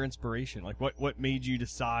 What was your inspiration? Like, what made you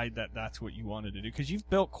decide that that's what you wanted to do? Because you've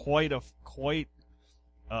built quite a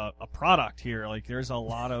product here. Like, you've got a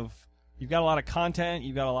lot of content,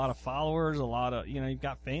 you've got a lot of followers, you've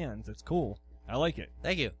got fans. It's cool. I like it.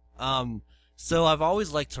 Thank you. So I've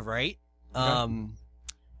always liked to write.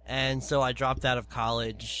 And so I dropped out of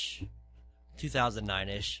college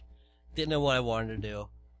 2009-ish. Didn't know what I wanted to do.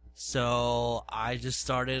 So I just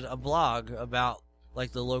started a blog about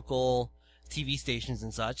like the local TV stations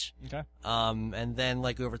and such. Okay. And then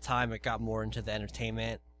like over time it got more into the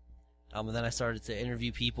entertainment. And then I started to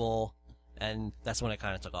interview people, and that's when it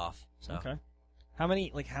kind of took off. So Okay. How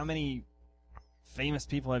many famous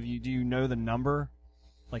people do you know the number?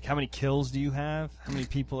 Like, how many kills do you have? How many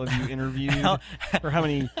people have you interviewed? Or how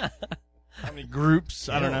many groups?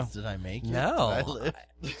 I don't know. Did I make it? No. Did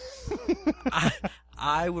I live?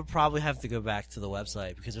 I would probably have to go back to the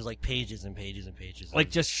website because there's like pages and pages and pages. Like,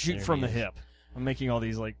 of just shoot from the interviews. hip. I'm making all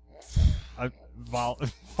these,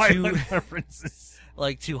 violent references.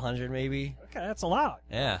 Like 200 maybe. Okay, that's a lot.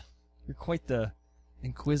 Yeah. You're quite the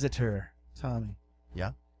inquisitor. Tommy.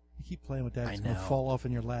 Yeah. You keep playing with that. I It's going to know. fall off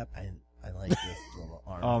in your lap. I like this little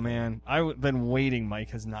arm. Oh, man. I've been waiting.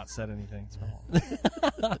 Mike has not said anything.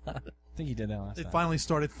 I think he did that last It time. finally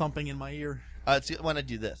started thumping in my ear. It's when I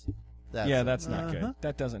do this. That's not good.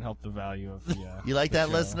 That doesn't help the value of the. You like the that,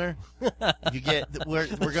 show. listener?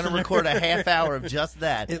 We're going to record a half hour of just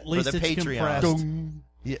that At for least the it's Patreon. compressed.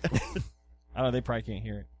 Yeah. Oh, they probably can't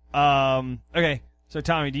hear it. Okay. So,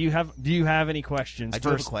 Tommy, do you have any questions? I do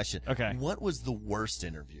have a First- question. Okay. What was the worst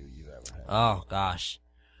interview you've ever had? Oh gosh.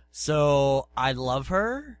 So I love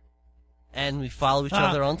her, and we follow each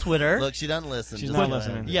other on Twitter. Look, she doesn't listen. She's Just not go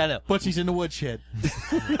listening. ahead. Yeah, no. But she's in the woodshed.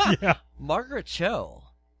 Yeah. Margaret Cho.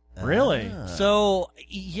 Really? So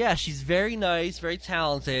yeah, she's very nice, very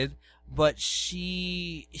talented, but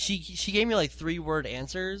she gave me like 3-word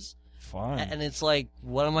answers, Fine. and it's like,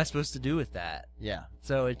 what am I supposed to do with that? Yeah.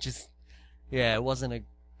 So it Yeah, it wasn't a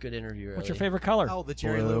good interview, really. What's your favorite color? Oh, the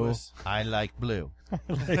Jerry Blue. Lewis. I like blue.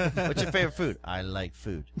 What's your favorite food? I like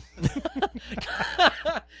food.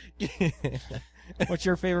 What's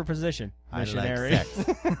your favorite position? Missionary. I like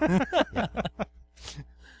sex. Yeah.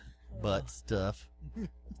 Butt stuff.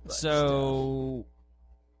 So,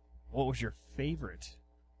 what was your favorite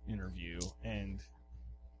interview? And,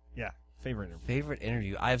 favorite interview. Favorite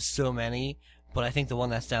interview? I have so many, but I think the one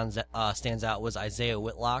that stands out was Isaiah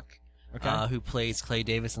Whitlock, who plays Clay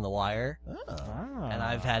Davis in The Wire. Oh. And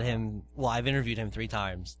I've had him. Well, I've interviewed him 3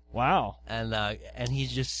 times. Wow. And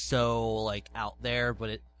he's just so like out there,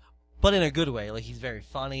 but in a good way. Like he's very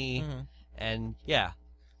funny, and yeah.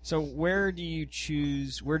 So where did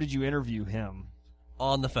you interview him?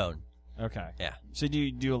 On the phone. Okay. Yeah. So do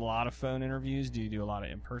you do a lot of phone interviews? Do you do a lot of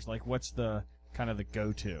in person? Like, what's the kind of the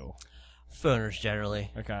go-to? Phoners generally.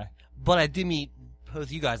 Okay. But I did meet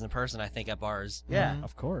both you guys in person, I think, at bars. Yeah.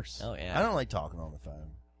 Of course. Oh yeah. I don't like talking on the phone.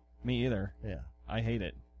 Me either. Yeah. I hate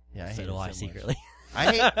it. Yeah, I hate So it do I much. secretly. I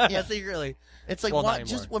hate. Yeah, secretly. It's like Well, not what?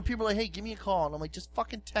 Just anymore. when people are like, "Hey, give me a call," and I'm like, "Just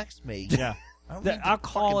fucking text me." Yeah. I don't need to I'll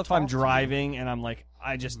call fucking if I'm talk to you. driving and I'm like,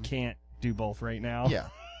 I just can't do both right now. Yeah.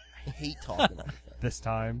 I hate talking on the phone. This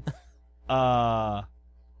time.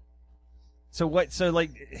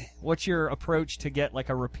 What's your approach to get like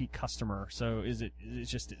a repeat customer? So is it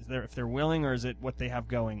just if they're willing, or is it what they have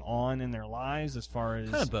going on in their lives as far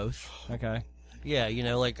as Kind of both. Okay. Yeah,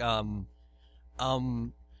 like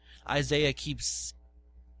Isaiah keeps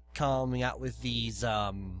coming out with these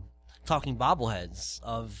talking bobbleheads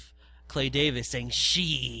of Clay Davis saying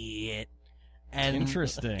shit. And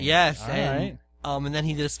Interesting. Yes, All and right. and then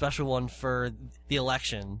he did a special one for the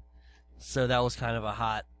election. So that was kind of a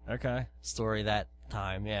hot story that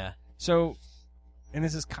time, yeah. So, and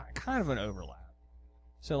this is kind of an overlap.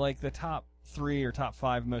 So, like the top 3 or top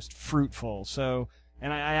 5 most fruitful. So,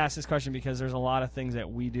 and I ask this question because there's a lot of things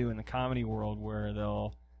that we do in the comedy world where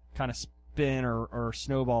they'll kind of spin or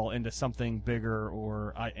snowball into something bigger,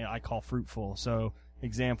 or I call fruitful. So,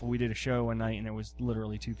 example, we did a show one night and there was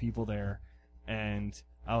literally 2 people there, and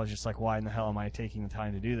I was just like, why in the hell am I taking the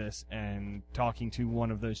time to do this? And talking to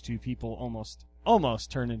one of those 2 people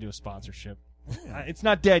almost turned into a sponsorship. It's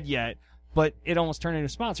not dead yet, but it almost turned into a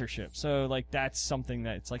sponsorship. So, like, that's something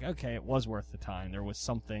that it's like, okay, it was worth the time. There was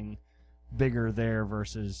something bigger there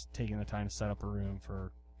versus taking the time to set up a room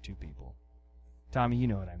for 2 people. Tommy, you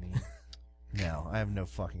know what I mean. No, I have no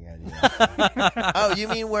fucking idea. Oh, you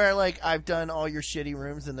mean where, like, I've done all your shitty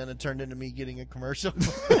rooms and then it turned into me getting a commercial?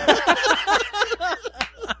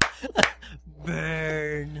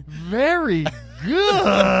 Burn. Very good.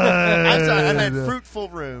 I'm sorry, I meant fruitful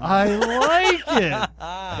room. I like it.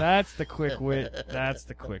 That's the quick wit.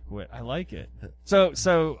 I like it.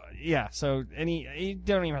 So yeah. So you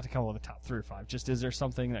don't even have to come up with a top 3 or 5. Just is there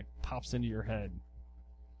something that pops into your head?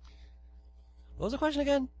 What was the question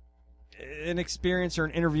again? An experience or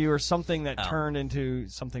an interview or something that turned into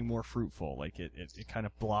something more fruitful, like it kind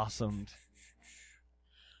of blossomed.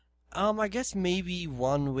 I guess maybe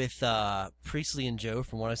one with Priestley and Joe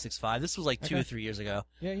from 106.5. This was like 2 or 3 years ago.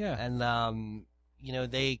 Yeah. And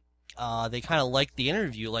they kind of liked the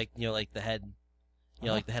interview, like the head,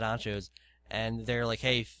 like the head honchos, and they're like,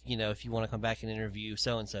 hey, if you want to come back and interview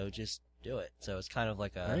so and so, just do it. So it's kind of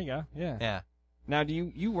like a. There you go. Yeah. Yeah. Now, do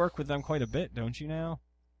you work with them quite a bit, don't you now?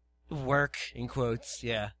 Work in quotes,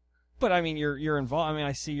 yeah. But I mean, you're involved. I mean,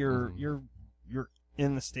 I see you're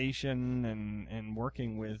in the station and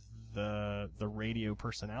working with the radio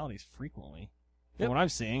personalities frequently. From what I'm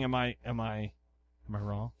seeing, am I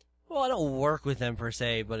wrong? Well, I don't work with them per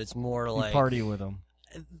se, but it's more like you party with them.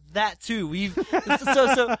 That too. We've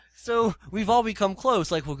so we've all become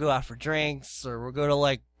close. Like we'll go out for drinks, or we'll go to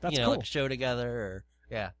like That's like cool. a show together, or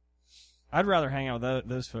yeah. I'd rather hang out with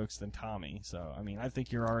those folks than Tommy. So I mean, I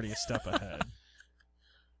think you're already a step ahead.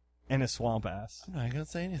 And a swamp ass. I'm not gonna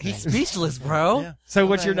say anything. He's speechless, bro. Yeah. So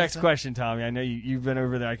what's your next question, Tommy? I know you've been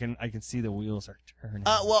over there. I can see the wheels are turning.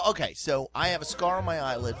 Well, okay. So I have a scar on my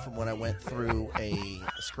eyelid from when I went through a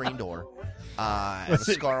screen door. I have a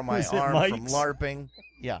scar on my arm from LARPing.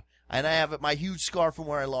 Yeah, and I have my huge scar from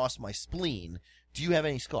where I lost my spleen. Do you have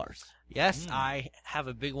any scars? Yes, I have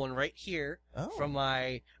a big one right here from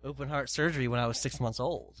my open heart surgery when I was 6 months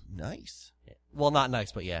old. Nice. Well, not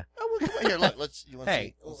nice, but yeah. Oh, well, come on here. Look, let's. You want to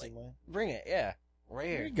Hey, see mine? bring it. Yeah, right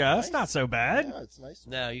here. There you go. That's not so bad. Yeah, it's nice.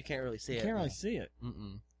 No, you can't really see You it. can't really see it.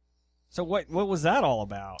 Mm-mm. So what was that all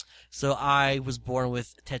about? So I was born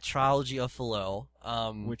with tetralogy of Fallot,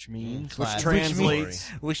 Which means? Which translates?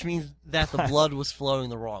 which means that the blood was flowing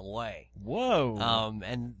the wrong way. Whoa.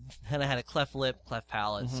 And then I had a cleft lip, cleft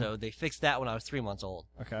palate, so they fixed that when I was 3 months old.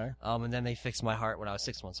 Okay. And then they fixed my heart when I was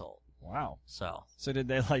 6 months old. Wow. So did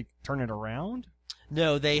they like turn it around?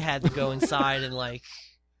 No, they had to go inside and like,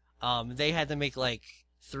 they had to make like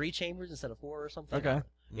 3 chambers instead of 4 or something. Okay.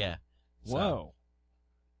 Yeah. Whoa.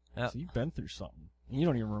 Yep. So you've been through something. You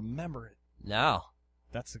don't even remember it. No.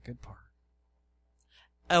 That's the good part.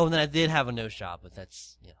 Oh, and then I did have a nose job, but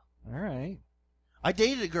that's, All right. I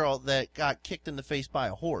dated a girl that got kicked in the face by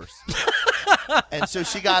a horse. And so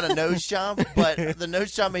she got a nose job, but the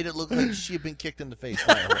nose job made it look like she had been kicked in the face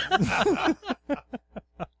by a horse.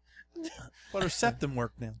 But her septum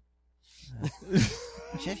worked now.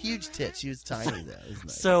 She had huge tits. She was tiny, though. It was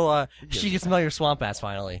nice. So, she could smell your swamp ass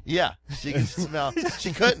finally. Yeah, she could smell.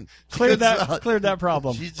 She couldn't. Cleared that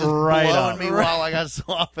problem. She's just right blowing up. me while I got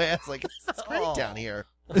swamp ass. Like, it's great down here.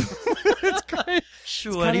 It's great.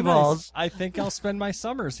 Sweaty balls. Nice. I think I'll spend my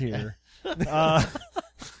summers here.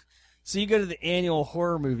 So you go to the annual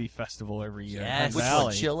horror movie festival every year. Yes. In Which Hunt Valley.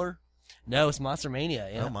 one, Chiller? No, it's Monster Mania.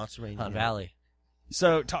 Yeah. Oh, Monster Mania. Hunt Valley.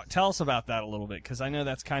 So tell us about that a little bit, because I know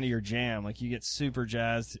that's kind of your jam. Like you get super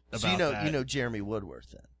jazzed about that. You know Jeremy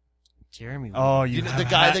Woodworth then. Jeremy Woodworth. Oh, you know the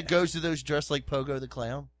guy that goes to those dressed like Pogo the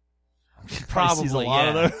Clown? Probably sees a lot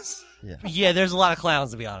of those. Yeah. Yeah, there's a lot of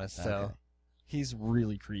clowns to be honest. So Okay. He's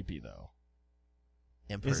really creepy though.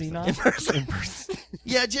 In person. Is he not? In person. In person.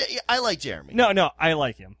 Yeah, I like Jeremy. No, I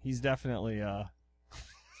like him. He's definitely now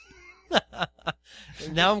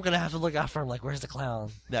I'm gonna have to look out for him. Like, where's the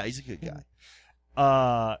clown? No, he's a good guy.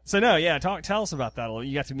 Tell us about that a little.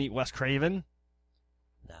 You got to meet Wes Craven.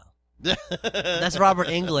 No, that's Robert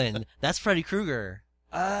Englund. That's Freddy Krueger.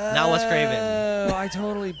 Not Wes Craven. Oh, I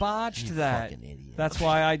totally botched You that. fucking idiot. That's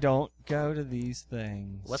why I don't go to these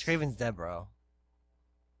things. Wes Craven's dead, bro.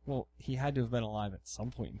 Well, he had to have been alive at some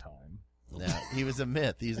point in time. No, he was a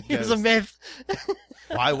myth. He's a He was a myth.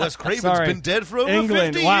 Why Wes Craven's Sorry. been dead for over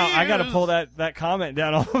England. 50 Wow, years. I got to pull that comment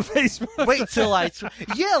down on Facebook. Wait till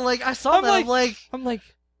yeah, like I saw that. I'm like,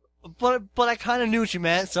 but I kind of knew what you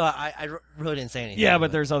meant, so I really didn't say anything. Yeah,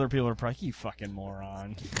 but there's other people who are probably, you fucking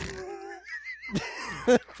moron.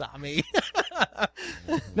 Tommy.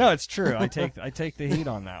 No, it's true. I take the heat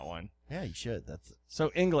on that one. Yeah, you should. That's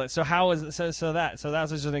So England. So how is it? So that's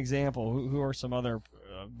just an example. Who are some other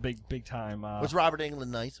big time? Was Robert Englund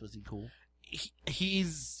nice? Was he cool?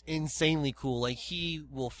 He's insanely cool. Like, he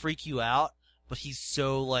will freak you out, but he's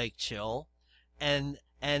so like chill, and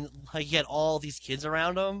like he had all these kids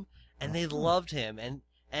around him, and they loved him,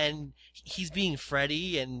 and he's being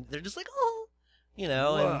Freddy, and they're just like, oh, you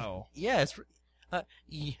know. Whoa. And yeah, it's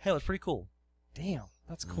pretty cool. Damn,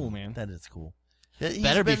 that's cool, man. That is cool. He's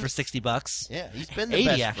Better be been- for $60. Yeah, he's been the 80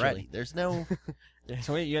 best actually. Freddy. There's no.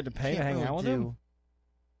 So wait, you had to pay to can't hang really out with do- him?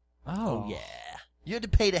 Oh yeah. You had to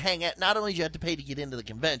pay to hang out. Not only did you have to pay to get into the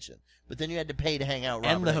convention, but then you had to pay to hang out. with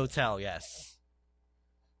And Robert the Englund. hotel, yes.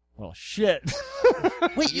 Well, shit.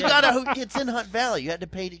 Wait, you got it's in Hunt Valley. You had to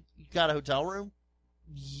pay to. You got a hotel room?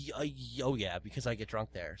 Oh yeah, because I get drunk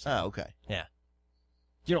there. So. Oh, okay. Yeah.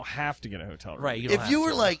 You don't have to get a hotel room. Right. You don't If have you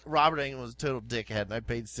were to. like Robert Englund was a total dickhead, and I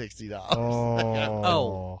paid $60.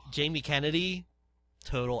 Oh, Jamie Kennedy,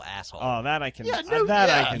 total asshole. Oh, that I can. Yeah, no, that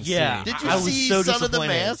yeah. I can Yeah. see. Did you I was see so Son of the disappointed.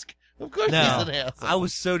 Mask? Of course No, he's an asshole. I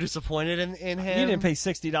was so disappointed in him. You didn't pay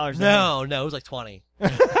 $60. No, it was like 20.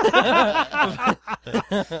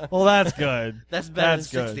 Well, that's good. That's better That's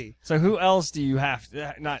than good. 60. So who else do you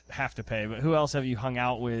not have to pay, but who else have you hung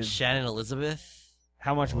out with? Shannon Elizabeth.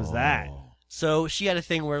 How much was that? So she had a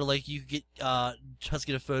thing where like you could get just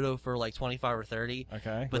get a photo for like 25 or 30,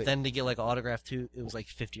 Okay. but then to get like an autograph too, it was like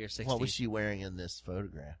 50 or 60. What was she wearing in this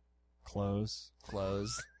photograph? Clothes.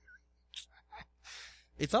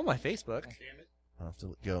 It's on my Facebook. I'll have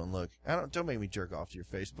to go and look. Don't make me jerk off to your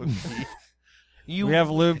Facebook feed. We have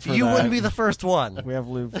lube for You that. wouldn't be the first one. We have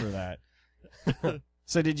lube for that.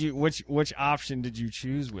 So did you? Which option did you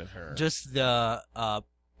choose with her? Just the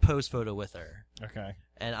pose photo with her. Okay.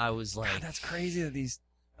 And I was like, God, that's crazy that these.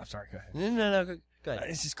 I'm sorry. Go ahead. No, go ahead.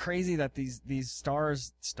 It's just crazy that these these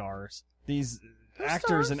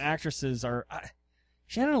actors and actresses are.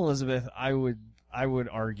 Shannon Elizabeth, I would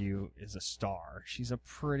argue, is a star. She's a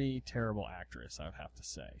pretty terrible actress, I would have to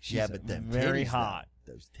say. She's but them very titties, hot.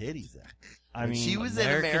 Those titties. I mean, she was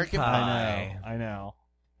American in American Pie. Pie. I know.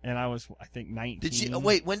 And I was, I think, 19. Did she?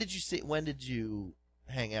 Wait, when did you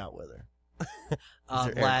hang out with her? Is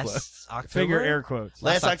there air Last quotes? October. Figure air quotes.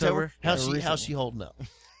 Last October. Yeah, How's recently. she holding up?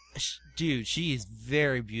 Dude, she is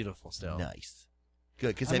very beautiful still. Nice.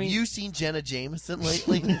 Good, because I have mean- you seen Jenna Jameson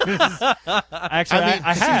lately? Actually,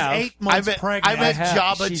 I She's have. 8 months pregnant. I meant have.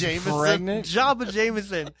 Jabba She's Jameson. pregnant. Jabba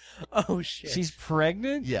Jameson. Oh shit. She's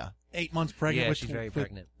pregnant? Yeah. 8 months pregnant. Yeah, with, she's very with-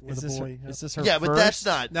 pregnant. with Is a this boy. her, is this her Yeah, but that's first?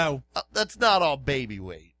 not. No. That's not all baby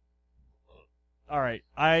weight. All right.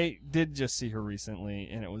 I did just see her recently,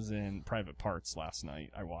 and it was in Private Parts last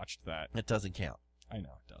night. I watched that. It doesn't count. I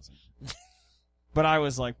know it doesn't. But I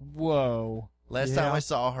was like, whoa. Last time I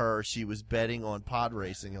saw her, she was betting on pod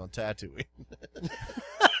racing on Tatooine.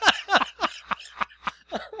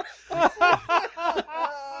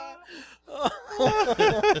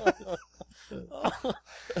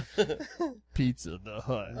 Pizza the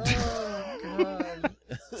Hut. Oh, God.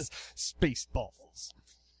 Spaceballs.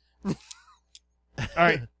 All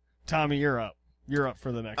right, Tommy, you're up. You're up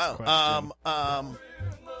for the next question.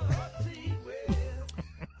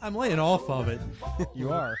 I'm laying off of it.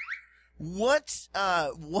 You are. What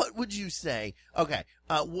would you say? Okay,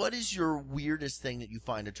 what is your weirdest thing that you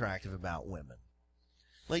find attractive about women?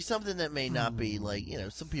 Like something that may not be like,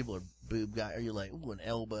 some people are boob guy, or you're like, ooh, an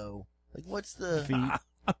elbow. Like, what's the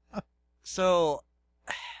feet? So,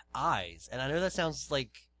 eyes, and I know that sounds like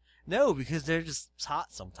no, because they're just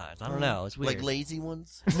hot sometimes. I don't know. It's weird. Like lazy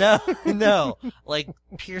ones? No, like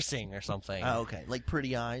piercing or something. Oh, okay, like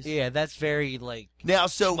pretty eyes. Yeah, that's very like. Now,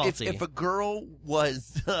 so schmaltzy. if a girl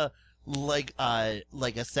was like a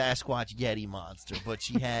Sasquatch Yeti monster, but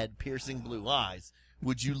she had piercing blue eyes,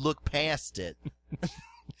 would you look past it?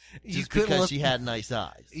 Just because she had nice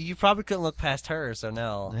eyes. You probably couldn't look past her, so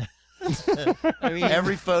no. I mean,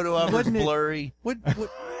 every photo of her is blurry.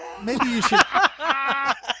 Maybe you should.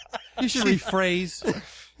 You should rephrase.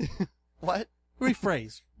 What?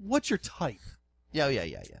 Rephrase. What's your type? Yeah.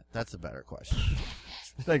 That's a better question.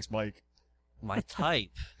 Thanks, Mike. My type.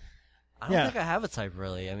 I don't think I have a type,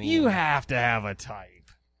 really. I mean, you have to have a type.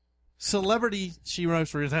 Celebrity she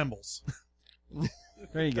most resembles.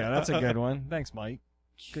 There you go. That's a good one. Thanks, Mike.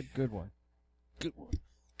 Good one. Good one.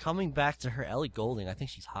 Coming back to her, Ellie Goulding. I think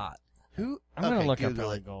she's hot. Who? I'm gonna look Google up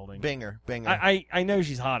Ellie it. Goulding. Binger. I know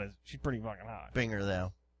she's hot. She's pretty fucking hot. Binger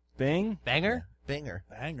though. Bing? Banger? Binger.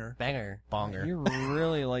 Banger. Bonger. You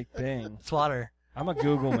really like Bing. Swatter. I'm a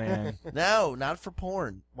Google man. No, not for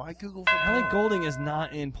porn. Why Google for porn? Ellie Goulding is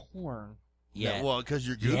not in porn. Yeah. No, well, because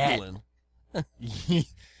you're Googling.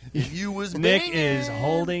 If you was Nick banging. is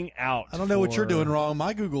holding out. I don't know what you're doing wrong.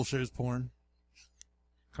 My Google shows porn.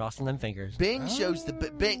 Crossing them fingers. Bing shows the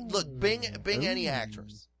Bing. Look, Bing any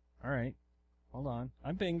actress. All right. Hold on.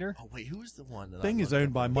 I'm Binged her. Oh wait, who is the one that Bing I is looked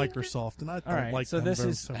owned by up? Microsoft, and I don't All right. like So them this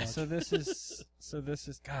very is so much. so this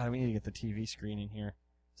is God. We need to get the TV screen in here.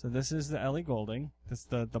 So this is the Ellie Goulding. This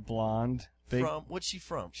the blonde. Big, From what's she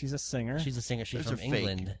from? She's a singer. She's a singer. She's Those from are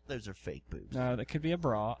England. Fake. Those are fake boobs. No, that could be a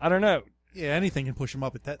bra. I don't know. Yeah, anything can push them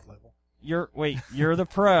up at that level. You're the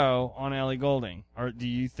pro on Ellie Goulding. Or do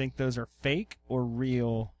you think those are fake or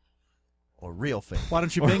real? Or real fake. Why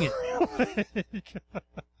don't you Bing it?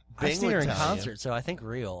 I've seen her in would tell concert, so I think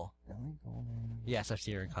real. Yes, I've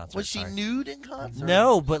seen her in concert. Was she nude in concert?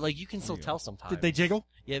 No, but like you can still tell sometimes. Did they jiggle?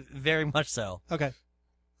 Yeah, very much so. Okay.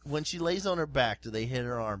 When she lays on her back, do they hit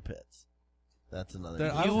her armpits? That's another.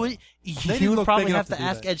 They're- question. They You didn't would look probably big have enough to to do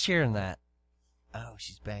ask that. Ed Sheeran that. Oh,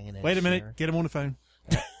 she's banging Ed Wait a minute. Sheeran. Get him on the phone.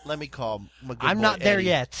 Let me call my good I'm boy not there Eddie.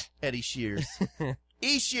 yet. Eddie Shears.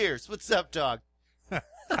 E. Shears, what's up, dog?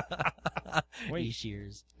 Wait. E.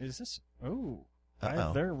 Shears. Is this? Oh,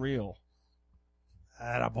 Uh-oh. they're real.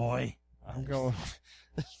 Attaboy. I'm going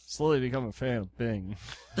slowly become a fan of Bing.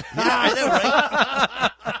 Yeah, I know, right?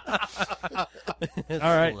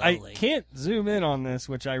 All right, I Slowly. can't zoom in on this,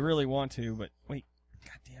 which I really want to, but wait,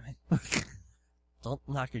 god damn it! Don't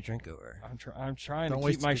knock your drink over. I'm trying Don't to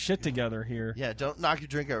waste keep my it. shit together here. Yeah, don't knock your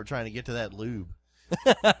drink over trying to get to that lube.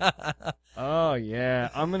 Oh yeah,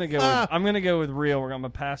 I'm gonna go with real. We're gonna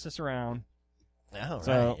pass this around. All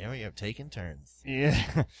So- right, here we go, taking turns.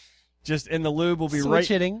 Yeah. Just in the lube will be Switch right.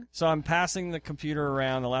 hitting. So I'm passing the computer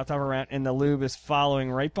around, the laptop around, and the lube is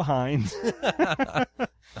following right behind.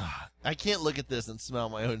 I can't look at this and smell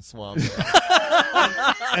my own swamp.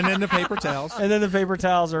 And then the paper towels. And then the paper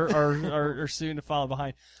towels are soon to follow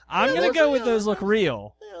behind. I'm gonna go with those look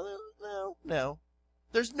real. No.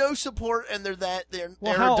 There's no support, and they're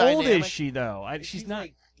Well, how old aerodynamic. is she though? She's not.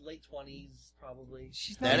 like late 20s, probably.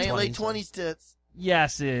 She's not. That ain't late 20s. 20s tits.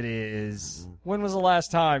 Yes, it is. When was the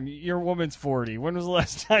last time? Your woman's 40. When was the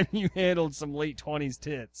last time you handled some late 20s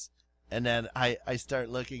tits? And then I start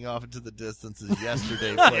looking off into the distance as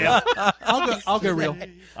yesterday played. I'll go real.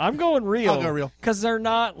 I'm going real. I'll go real. Because they're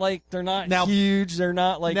not Now- huge. They're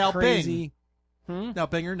not like now crazy. Now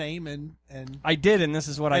Bing her name and I did, and this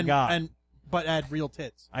is what I got. But add real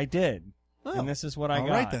tits. I did. Oh. And this is what I All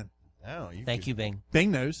got. right then. Oh, Thank you, Bing.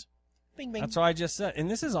 Bing knows. Bing, bing. That's what I just said.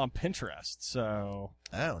 And this is on Pinterest, so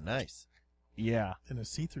Oh, nice. yeah. In a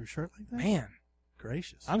see-through shirt like that? Man,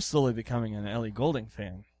 Gracious. I'm slowly becoming an Ellie Goulding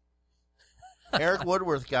fan. Eric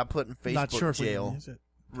Woodworth got put in Facebook Not sure if we jail can use it.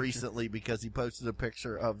 recently because he posted a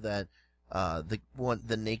picture of that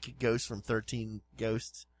the naked ghost from 13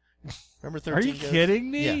 Ghosts. Remember 13 Are you Ghosts?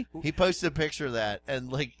 kidding me? Yeah. He posted a picture of that,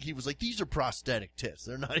 and he was like, "These are prosthetic tits.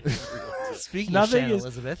 They're not even real." Speaking of Shannon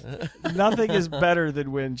Elizabeth, nothing is better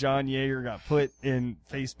than when John Yeager got put in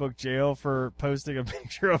Facebook jail for posting a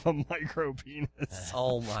picture of a micro penis.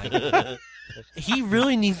 Oh my God. He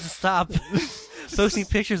really needs to stop posting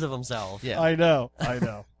pictures of himself. Yeah, I know.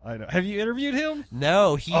 Have you interviewed him?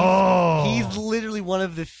 No, he's literally one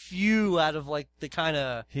of the few out of the kind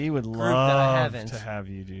of he would group that I love haven't. to have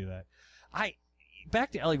you do that.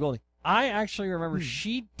 Back to Ellie Goulding. I actually remember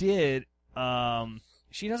she did.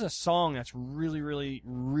 She does a song that's really, really,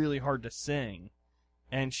 really hard to sing,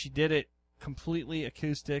 and she did it completely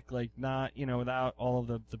acoustic, not without all of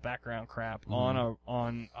the background crap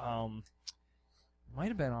might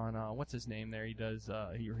have been on what's his name there? He does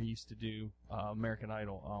he used to do American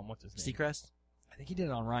Idol. What's his name? Seacrest? I think he did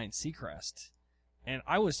it on Ryan Seacrest. And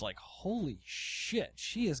I was like, holy shit,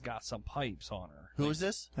 she has got some pipes on her. Who is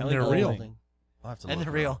this? And they're real. I'll have to And look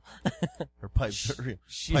they're her real. up. Her pipes are real.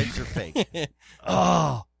 Pipes are fake.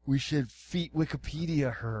 Oh, we should feet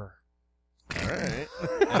Wikipedia her. All right.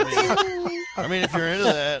 I mean, if you're into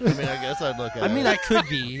that, I guess I'd look at it. I could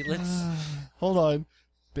be. Let's hold on.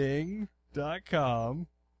 Bing.com.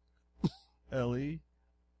 Ellie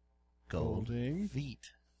Goulding.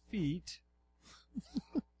 Feet.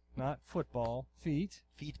 Not football. Feet.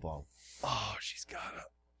 Feetball. Oh, she's got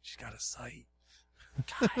a site.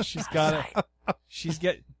 She's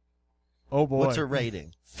oh boy. What's her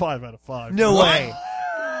rating? 5 out of 5. No way.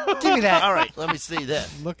 Give me that. All right, let me see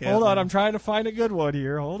this. Hold on, I'm trying to find a good one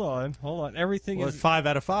here. Hold on. Everything is 5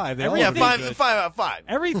 out of 5. They all yeah, would be 5 good. 5 out of 5.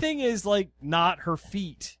 Everything is not her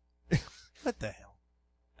feet. What the hell?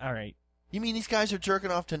 All right. You mean these guys are jerking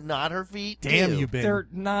off to not her feet? Damn Ew. you, Ben. They're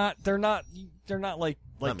not like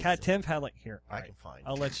Cat Timp had here. I right. can find.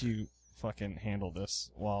 I'll let you fucking handle this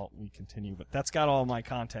while we continue, but that's got all my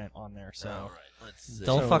content on there. So all right, let's see.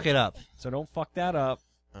 Don't fuck it up. So don't fuck that up.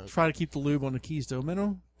 Try to keep the lube on the keys to a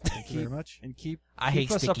minimum. Thank you very much. And keep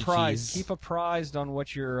hate us sticky apprised. keys. Keep apprised on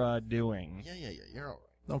what you're doing. Yeah, you're all right.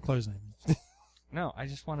 Don't close anything. No, I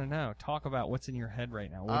just want to know. Talk about what's in your head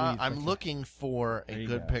right now. What are you I'm thinking? looking for There a you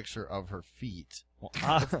good go. picture of her feet. Well,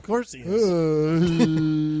 Of course he is. I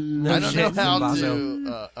don't know how Sinbazo.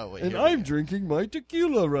 to. Oh wait, and here we I'm go. drinking my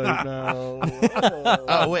tequila right now.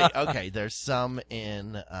 Oh wait, okay. There's some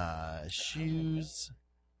in shoes.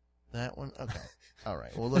 That one, okay. All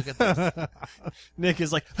right, we'll look at this. Nick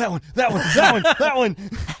is like, that one.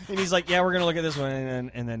 And he's like, yeah, we're going to look at this one.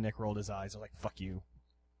 And then Nick rolled his eyes. I was like, fuck you.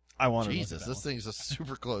 I want to Jesus, look at this that thing's a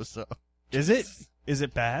super close up. Is it? Is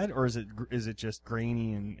it bad? Or is it just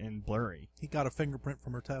grainy and blurry? He got a fingerprint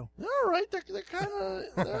from her toe. They're all right. They're kind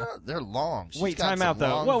of they're long. She's Wait, got time some out,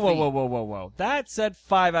 though. long Whoa. That said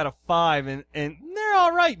 5 out of 5, and they're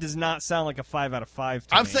all right does not sound like a 5 out of 5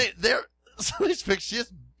 to I'm me. saying some of these pictures, she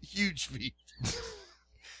has huge feet.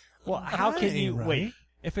 Well, how can you right. wait?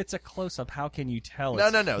 If it's a close up, how can you tell? No.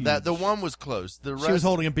 It's huge? That the one was close. The rest, She was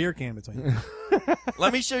holding a beer can between them.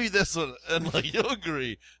 Let me show you this one, and you'll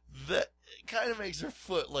agree that it kind of makes her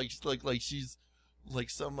foot like she's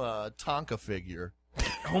like some Tonka figure.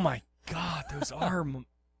 Oh my God, those are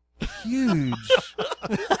huge.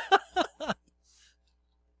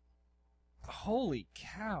 Holy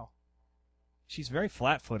cow. She's very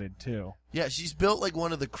flat-footed too. Yeah, she's built like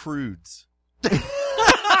one of the Crudes. That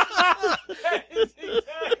is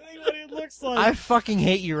exactly what it looks like. I fucking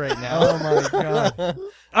hate you right now. Oh my God.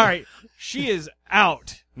 All right, she is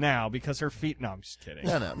out now because her feet. No, I'm just kidding.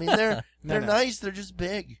 No. I mean they're No. nice. They're just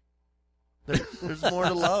big. There's more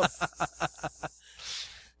to love.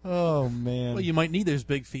 Oh man. Well, you might need those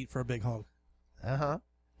big feet for a big hug.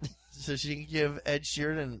 So she can give Ed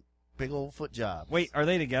Sheeran a big old foot job. Wait, are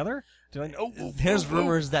they together? There's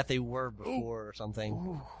rumors that they were before or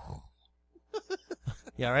something.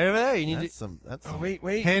 Yeah, right over there. You need That's to. some. Oh, wait.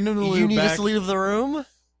 Hand him the lube You need back. us to leave the room.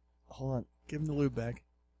 Hold on. Give him the lube back.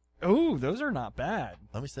 Oh, those are not bad.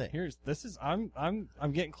 Let me see. I'm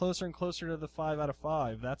getting closer and closer to the 5 out of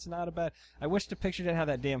 5. That's not a bad. I wish the picture didn't have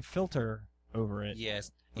that damn filter over it.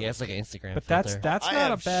 Yes. Yeah, it's like an Instagram But filter. that's I not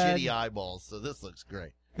have a bad. shitty eyeballs, so this looks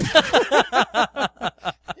great. Yeah,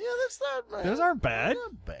 that's not bad. Those aren't bad.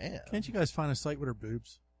 Not bad. Can't you guys find a site with her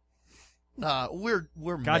boobs? We're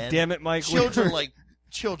God men. damn it, Mike. Children like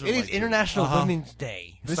children. It is like International Uh-huh. Women's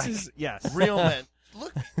Day. This It's like- is yes. kids. Real men.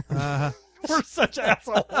 Look, We're such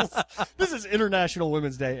assholes. This is International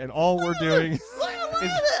Women's Day, and all we're doing look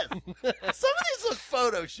at this. Some of these look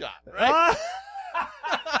photoshopped, right?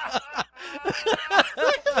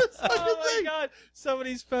 Oh my God!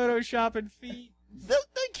 Somebody's photoshopping feet. They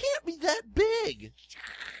can't be that big.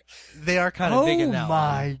 They are kind of big now. Oh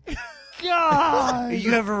my God!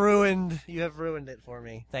 You have ruined it for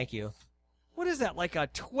me. Thank you. What is that, like a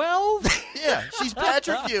 12? Yeah, she's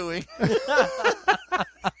Patrick Ewing. These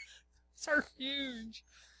are huge.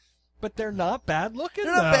 But they're not bad looking,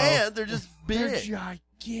 They're not bad. They're just big. They're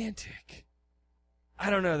gigantic. I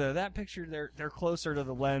don't know, though. That picture, they're closer to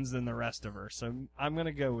the lens than the rest of her, so I'm going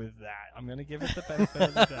to go with that. I'm going to give it the benefit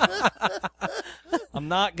of the doubt. I'm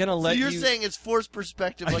not going to let you... So you're saying it's forced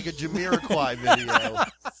perspective like a Jamiroquai video.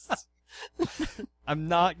 I'm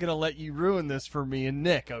not going to let you ruin this for me and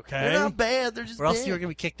Nick, okay? They're not bad. They're just Or else big. you're going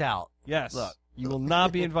to be kicked out. Yes. Look. You will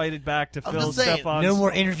not be invited back to I'm Phil just saying, Stefan's... No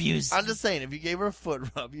more interviews. I'm just saying, if you gave her a foot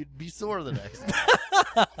rub, you'd be sore the next day.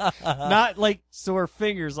 Not like sore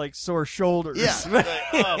fingers, like sore shoulders. Yeah. My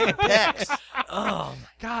pecs. Oh, my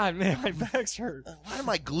God, man, my pecs hurt. Why are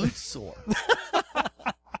my glutes sore?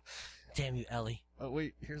 damn you, Ellie. Oh,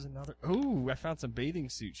 wait, here's another. Ooh, I found some bathing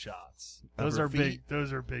suit shots. Of Those her are feet? big.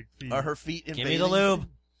 Those are big feet. Are her feet in Give me the lube.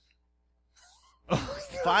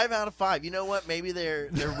 5 out of 5. You know what? Maybe they're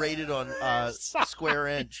rated on square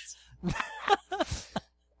inch.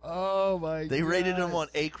 Oh my! They rated them on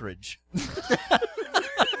acreage.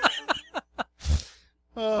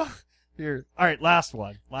 Here. All right, last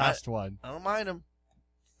one. Last one. I don't mind them.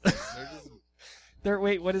 They're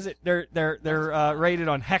wait, what is it? They're rated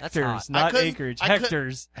on hectares, not acreage.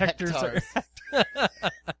 Hectares. Hectares.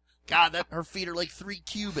 God, her feet are like 3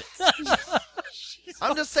 cubits.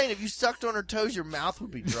 I'm just saying, if you sucked on her toes, your mouth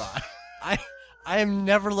would be dry. I am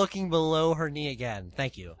never looking below her knee again.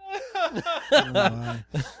 Thank you. Oh, God.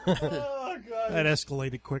 That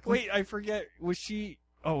escalated quickly. Wait, I forget. Was she...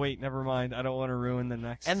 Oh, wait, never mind. I don't want to ruin the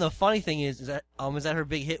next... And the funny thing is that her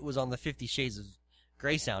big hit was on the 50 Shades of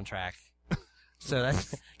Grey soundtrack. So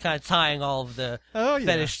that's kind of tying all of the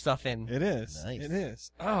fetish stuff in. It is. Nice. It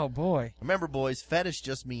is. Oh, boy. Remember, boys, fetish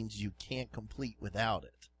just means you can't complete without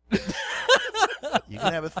it. You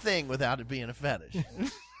can have a thing without it being a fetish.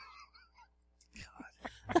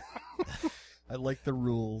 God. I like the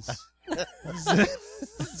rules.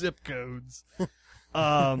 Zip codes.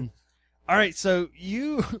 All right, so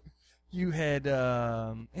you had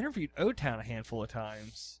interviewed O-Town a handful of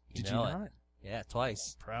times. Did you not? Yeah,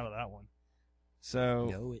 twice. Proud of that one. So,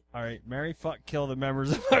 Know it. all right, marry, fuck, kill the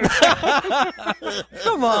members of O-Town.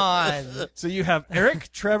 Come on. So you have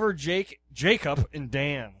Eric, Trevor, Jacob, and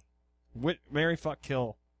Dan. Marry, fuck,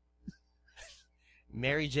 kill.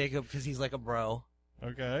 Marry Jacob because he's like a bro.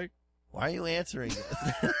 Okay. Why are you answering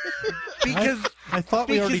this? Because I thought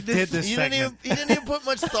we already did this You segment. didn't even put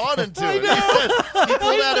much thought into it. He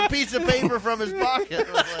pulled out a piece of paper from his pocket. And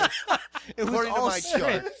was like, It was according to all my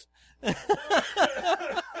chart.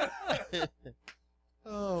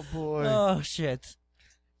 Oh, boy. Oh, shit.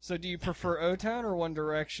 So do you prefer O-Town or One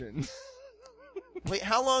Direction? Wait,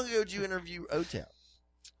 how long ago did you interview O-Town?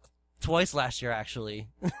 Twice last year, actually.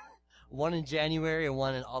 One in January and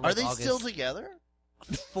one in August. Are they still together?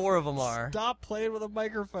 4 of them are. Stop playing with a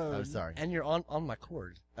microphone. Oh, sorry. And you're on my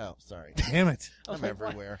cord. Oh, sorry. Damn it. I'm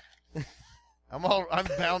everywhere. I'm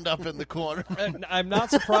bound up in the corner. I'm not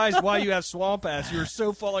surprised why you have swamp ass. You're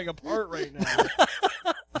so falling apart right now.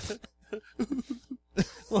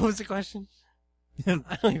 What was the question? I don't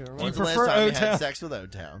even remember. When's the last time you had sex with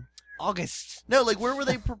O-Town? August. No, like where were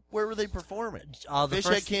they performing?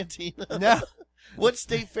 Fishhead Cantina? No. What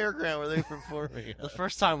state fairground were they performing? The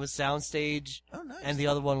first time was Soundstage. Oh, nice. And the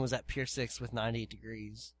other one was at Pier 6 with 98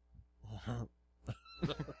 Degrees.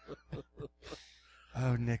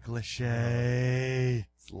 Oh, Nick Lachey.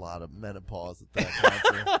 It's a lot of menopause at that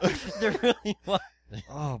concert. There really was.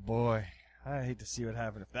 Oh, boy. I hate to see what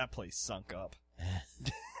happened if that place sunk up.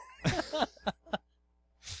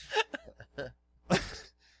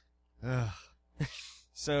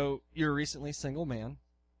 So, you're a recently single man.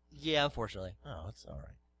 Yeah, unfortunately. Oh, that's all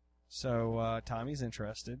right. So, Tommy's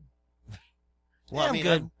interested. Well, Yeah, I mean,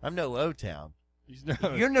 I'm good. I'm no O-Town.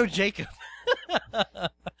 You're no Jacob.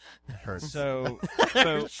 That hurts. So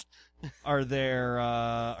are there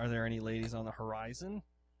any ladies on the horizon?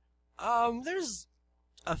 There's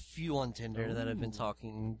a few on Tinder that I've been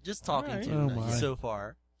talking Alright. to so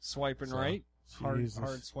far. Swiping So, right? Hard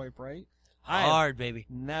Jesus. swipe right? Hard, baby.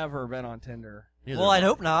 Never been on Tinder. Well, I'd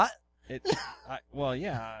hope not. Well,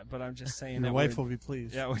 yeah, but I'm just saying Your that wife will be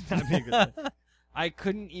pleased. Yeah, would not be a good thing. I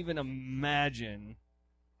couldn't even imagine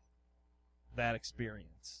that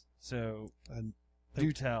experience. So,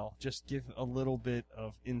 do tell. Just give a little bit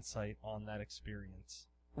of insight on that experience.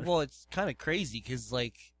 Well, it's kind of crazy because,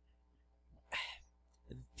 like,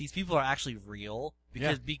 these people are actually real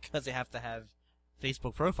because they have to have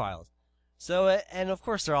Facebook profiles. So, and of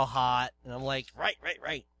course they're all hot, and I'm like, right.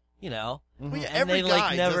 You know. Well, yeah, And every they, guy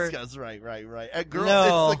like, never... just goes right. A girl,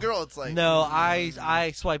 No. it's the girl. It's like No,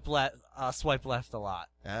 I swipe left a lot.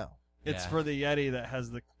 Oh. It's Yeah. for the Yeti that has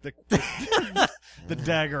the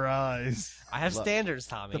dagger eyes. I have standards,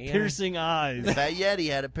 Tommy. The piercing eyes. That Yeti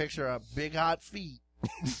had a picture of big hot feet.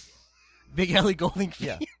 Big Ellie Goulding feet.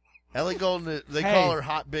 Yeah. Ellie Goulding, they Hey. call her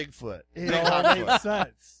Hot Bigfoot. It Big all hot makes foot.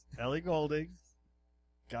 sense. Ellie Goulding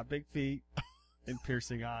got big feet and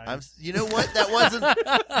piercing eyes. You know what? That wasn't.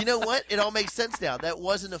 You know what? It all makes sense now. That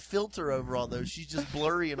wasn't a filter over all those. She's just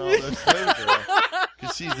blurry in all those photos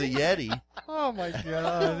because she's a Yeti. Oh my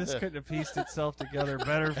god, this couldn't have pieced itself together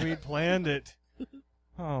better if we'd planned it.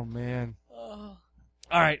 Oh man.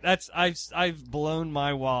 All right, I've blown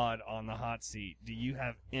my wad on the hot seat. Do you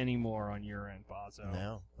have any more on your end, Bazo?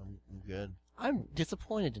 No, I'm good. I'm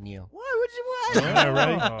disappointed in you. Why would you? Yeah,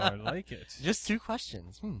 right. Oh, I like it. Just 2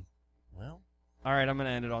 questions. Well, all right, I'm going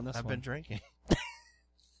to end it on this I've one. been drinking.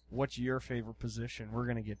 What's your favorite position? We're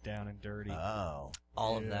going to get down and dirty. Oh,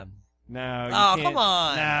 All of them. No, you Oh, can't, come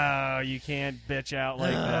on. No, you can't bitch out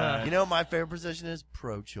like that. you know my favorite position is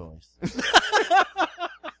pro-choice.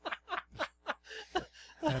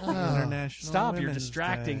 International Stop, you're Women's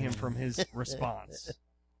distracting Day. him from his response.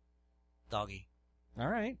 Doggy. All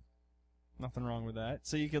right. Nothing wrong with that.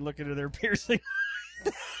 So you can look into their piercing.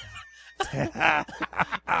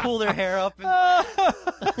 Pull their hair up. And...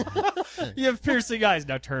 You have piercing eyes.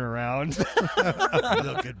 Now turn around.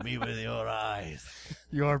 Look at me with your eyes.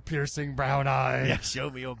 Your piercing brown eye. Yeah, show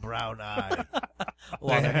me your brown eye.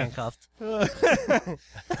 While they're handcuffed.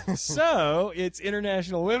 So, it's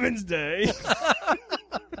International Women's Day.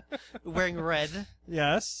 Wearing red.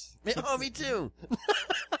 Yes. Oh, me too.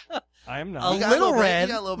 I am A not. You got little bit, you red.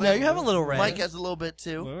 got a little No, bit. you have a little red. Mike has a little bit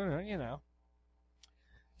too. Well, you know.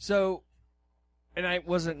 So, and I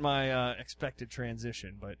wasn't my expected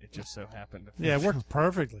transition, but it just so happened to fit. Yeah, it worked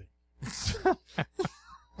perfectly.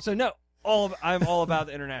 So no, I'm all about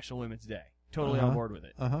the International Women's Day. Totally on board with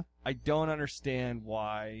it. I don't understand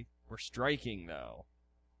why we're striking though.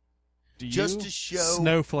 Do you? Just to show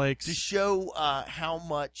Snowflakes. to show how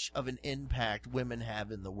much of an impact women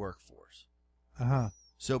have in the workforce.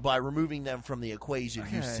 So by removing them from the equation,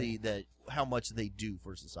 you see that how much they do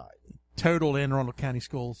for society. Total Anne Arundel County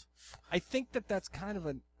schools. I think that that's kind of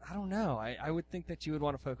I don't know. I would think that you would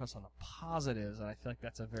want to focus on the positives, and I feel like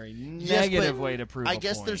that's a very negative way to prove I a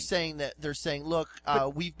guess point. they're saying, look,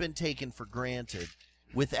 we've been taken for granted.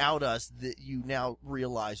 Without us, that you now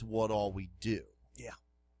realize what all we do. Yeah.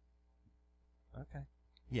 Okay.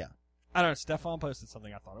 Yeah. I don't know. Stefan posted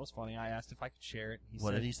something. I thought it was funny. I asked if I could share it.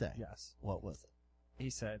 What did he say? Yes. What was it? He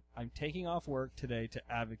said, "I'm taking off work today to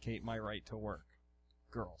advocate my right to work.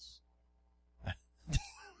 Girls."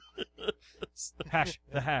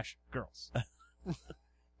 Girls.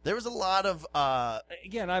 There was a lot of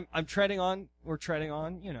Again, I'm treading on. We're treading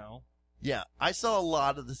on. You know. Yeah, I saw a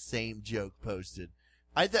lot of the same joke posted.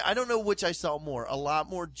 I don't know which I saw more. A lot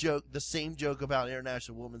more the same joke about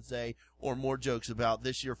International Women's Day, or more jokes about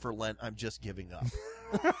this year for Lent, I'm just giving up.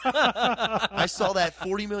 I saw that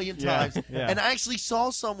 40 million times. Yeah. And I actually saw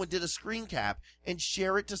someone did a screen cap and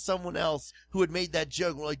share it to someone else who had made that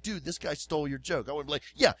joke. We're like, dude, this guy stole your joke. I would be like,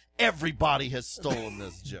 yeah, everybody has stolen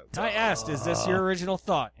this joke. I asked, "Is this your original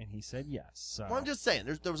thought?" And he said yes. So. Well, I'm just saying,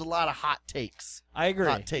 there was a lot of hot takes. I agree.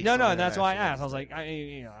 Hot takes No, on and that's why I International asked. I was like,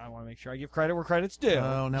 I want to make sure I give credit where credit's due.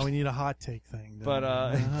 Oh, now we need a hot take thing.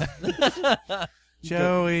 But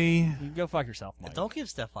Joey, you can go fuck yourself, Mike. Don't give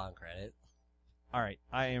Stefan credit. All right,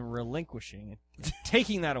 I am relinquishing and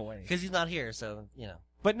taking that away. Because he's not here, so, you know.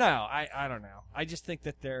 But no, I don't know. I just think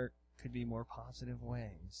that there could be more positive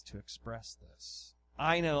ways to express this.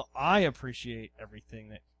 I know I appreciate everything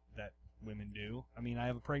that women do. I mean, I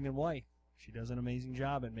have a pregnant wife. She does an amazing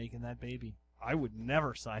job at making that baby. I would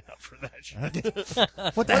never sign up for that shit.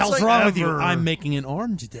 what the hell's wrong with you? I'm making an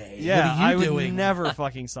arm today. Yeah, what are you I doing? would never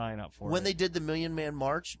fucking sign up for it. When they did the Million Man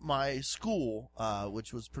March, my school,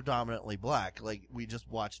 which was predominantly black, we just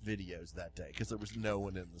watched videos that day because there was no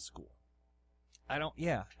one in the school. I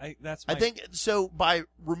think so. By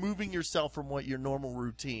removing yourself from your normal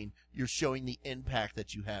routine, you're showing the impact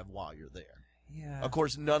that you have while you're there. Yeah. Of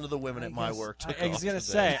course, none of the women at my work took I was off gonna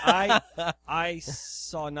today. say I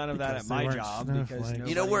saw none of that Because at they my weren't job snowflakes. because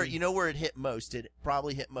You know where it hit most? It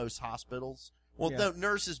probably hit most hospitals. Well, Yeah. no,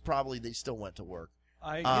 nurses probably they still went to work.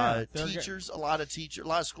 they're Teachers, a lot of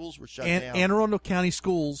schools were shut down. Anne Arundel County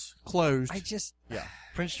schools closed.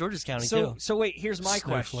 Prince George's County, so too. so wait, here's my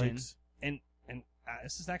question, Snowflakes. and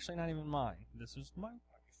this is actually not even mine. This is my wife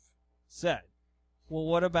said, Well,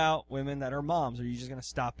 what about women that are moms? Are you just going to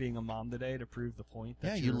stop being a mom today to prove the point?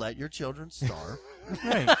 Yeah, you let your children starve.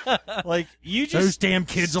 Right. Like, you just... Those damn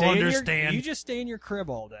kids will understand. You just stay in your crib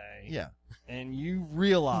all day. Yeah. And you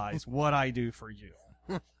realize what I do for you.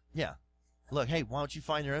 Yeah. Look, hey, why don't you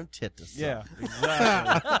find your own tit to suck? Yeah,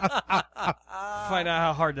 exactly. Find out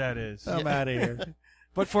how hard that is. I'm out of here.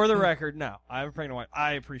 But for the record, no. I have a pregnant wife.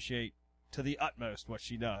 I appreciate to the utmost what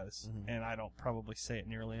she does. And I don't probably say it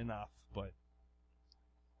nearly enough, but...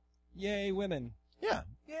 Yay, women. Yeah.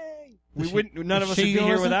 Yay. None of us would be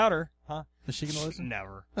here without her. Huh? Is she going to listen?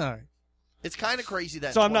 Never. All right. It's kind of crazy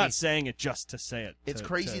that... So I'm not saying it just to say it. It's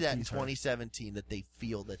crazy that in 2017 that they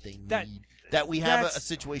feel that they That- need... That we have a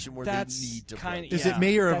situation where they that's need to... kinda- Is Yeah, it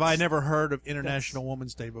me, or have I that's- never heard of International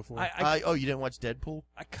Women's Day before? Oh, you didn't watch Deadpool?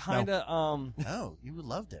 I kind of, Oh, you would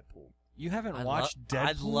love Deadpool. You haven't watched Deadpool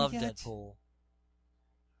I love yet? Deadpool.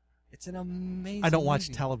 It's an amazing I don't watch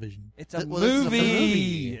movie. television. It's a Well, this is a movie.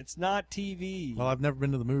 movie. It's not TV. Well, I've never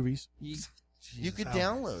been to the movies. You could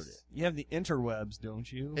download it. You have the interwebs, don't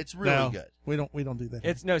you? It's really No, good. We don't do that.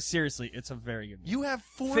 It's no, seriously, it's a very good movie. You have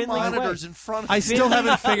 4 Finley monitors Quay. in front of I you. still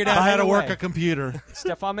haven't figured out By how to the work way. a computer.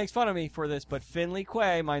 Stefan makes fun of me for this, but Finley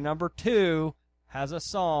Quay, my number 2, has a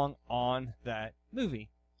song on that movie.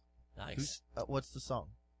 Nice. What's the song?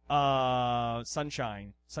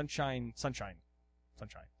 Sunshine. Sunshine. Sunshine.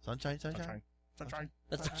 Sunshine. Sunshine, Sunshine? Sunshine. Sunshine.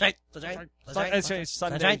 That's right. That's right. That's right. It's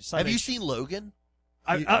Sunday. Have you seen Logan?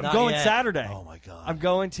 I'm Not going yet. Saturday. Oh my god! I'm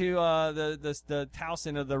going to the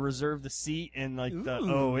Towson of the reserve the seat and like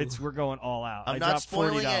we're going all out. I'm I not dropped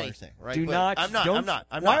spoiling $40. anything, right? Do But not. I'm not. don't- I'm not.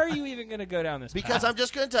 I'm why not. are you even going to go down this? Because path? I'm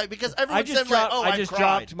just going to tell you. Because I everyone's just saying like, dropped. "Oh, I just cried.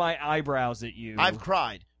 dropped my eyebrows at you. I've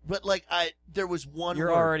cried, but like there was one. You're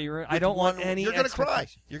word. already. I don't want One- any. You're gonna cry.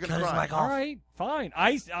 expectation. You're gonna cry. All right, fine.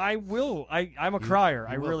 I will. I'm a crier.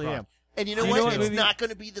 I You will really cry. am. And you know Do you what? know what It's movie- not going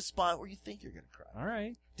to be the spot where you think you're going to cry. All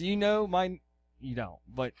right. Do you know my? You don't.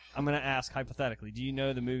 But I'm gonna ask hypothetically. Do you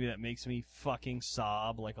know the movie that makes me fucking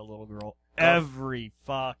sob like a little girl every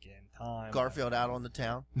fucking time? Garfield Out on the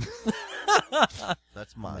Town.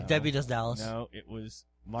 That's mine. Debbie Does Dallas. No, it was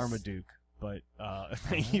Marmaduke. But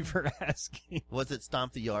thank you for asking. Was it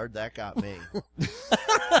Stomp the Yard? That got me.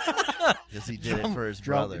 Because he did it for his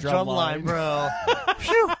brother. Drumline, bro.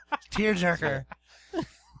 Phew. Tearjerker.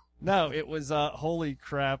 No, it was holy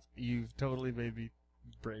crap. You've totally made me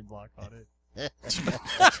brain block on it.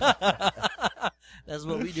 That's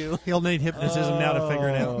what we do. He'll need hypnotism now to figure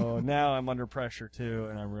it out. Oh, now I'm under pressure too,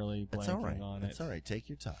 and I'm really That's all right. blanking on it. That's all right. Take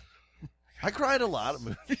your time. I cried a lot of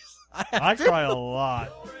movies. I cry a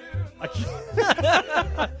lot. I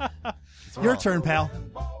can't. Your turn, pal.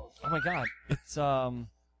 Oh my god, it's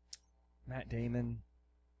Matt Damon.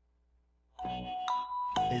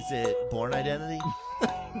 Is it Born Identity?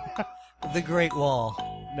 The Great Wall.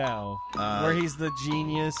 No, where he's the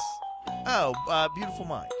genius. Oh, Beautiful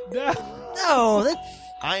Mind. No, that's.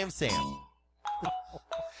 I Am Sam.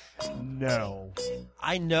 No.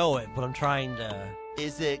 I know it, but I'm trying to.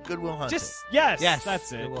 Is it Good Will Hunting? Yes, Yes,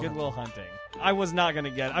 that's it. Good Good Will Will Hunting. I was not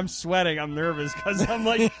gonna get it. I'm sweating. I'm nervous because I'm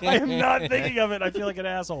like I am not thinking of it. I feel like an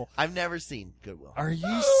asshole. I've never seen Good Will. Are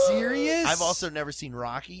you serious? I've also never seen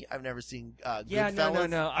Rocky. I've never seen Yeah, Goodfellas.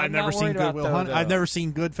 no. I've never seen Good Will Hunting. I've never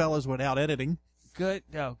seen Goodfellas without editing. Good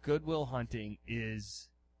Will Hunting is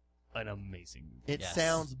an amazing movie. It Yes.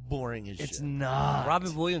 sounds boring as It's shit. not.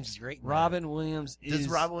 Is great. in that. Robin Williams is. Does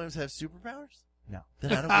Robin Williams have superpowers? No.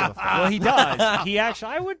 Then I don't give a fuck. Well, he does. He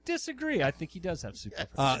actually. I would disagree. I think he does have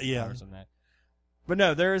superpowers Yeah. on that. But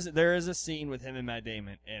no, there is a scene with him and Matt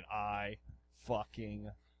Damon, and I fucking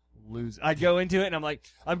lose. I go into it and I'm like,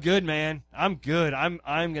 I'm good, man. I'm good. I'm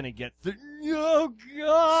gonna get the. Oh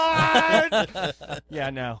God. Yeah,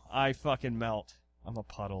 no, I fucking melt. I'm a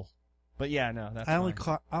puddle. But yeah, no, that's. I only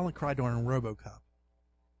mine. cried during RoboCop.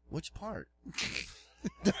 Which part?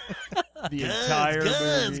 The entire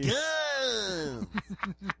movie. Guns.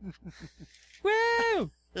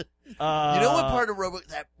 Woo! You know what part of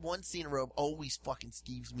that one scene of Robo always fucking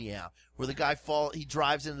skeeves me out, where the guy he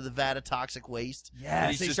drives into the vat of toxic waste.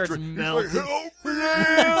 Yes, and he starts he's melting. like,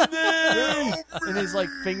 "Help me!" And his like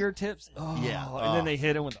fingertips. Oh, Yeah. and then they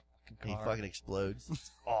hit him with a fucking He car. fucking explodes.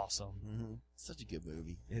 It's awesome. Mm-hmm. Such a good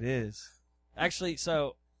movie. It is. Actually,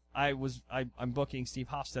 so I'm booking Steve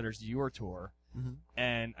Hofstadter's Your Tour, Mhm.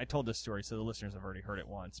 and I told this story, so the listeners have already heard it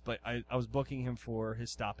once. But I was booking him for his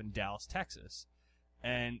stop in Dallas, Texas,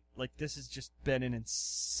 and like this has just been an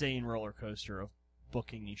insane roller coaster of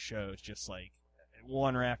booking these shows, just like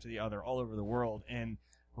one or after the other, all over the world, and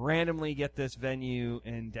randomly get this venue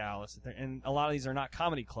in Dallas. And a lot of these are not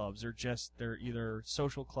comedy clubs; they're either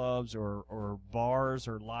social clubs or bars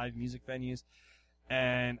or live music venues.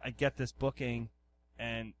 And I get this booking,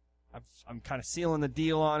 and I'm kind of sealing the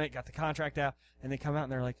deal on it, got the contract out, and they come out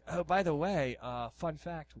and they're like, oh, by the way, fun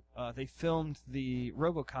fact, they filmed the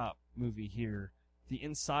RoboCop movie here. The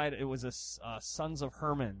inside, it was a Sons of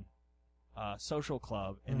Herman social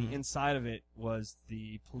club, and the inside of it was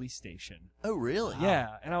the police station. Oh, really?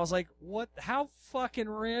 Yeah, and I was like, what? How fucking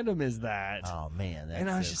random is that? Oh, man, that's and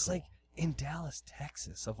I was so just cool. like, in Dallas,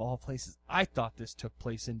 Texas, of all places. I thought this took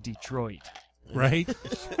place in Detroit. Right?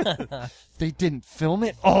 They didn't film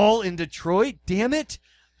it all in Detroit. Damn it!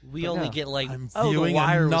 We But only no. get like I'm The viewing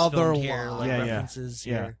Wire was another filmed here, one. like Yeah, yeah. references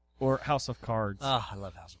Yeah, here. or House of Cards. Oh, I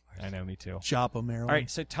love House of Cards. I know, me too. Choppa, Maryland. All right,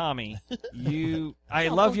 so Tommy, I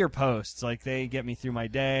love your posts. Like, they get me through my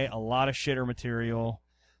day. A lot of shitter material,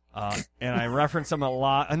 and I reference them a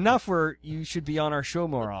lot. Enough where you should be on our show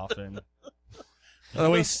more often. The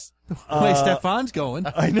way Stefan's going.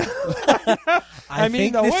 I know. I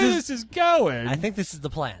mean, the way this is going. I think this is the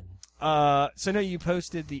plan. So no, you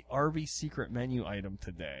posted the Arby's secret menu item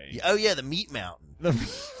today. Oh, yeah, the Meat Mountain.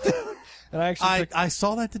 And I actually I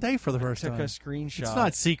saw that today for the first took time. a screenshot. It's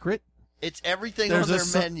not secret. It's everything on their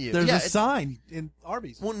menu. There's Yeah, a it's- sign in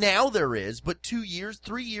Arby's. Well, now there is, but 3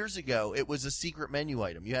 years ago, it was a secret menu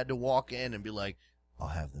item. You had to walk in and be like, I'll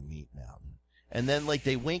have the Meat Mountain. And then, like,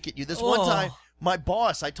 they wink at you. This one time, my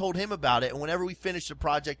boss, I told him about it, and whenever we finished a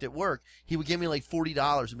project at work, he would give me, like,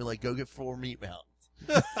 $40 and be like, go get 4 Meat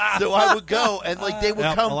Mountains. So I would go, and, like, they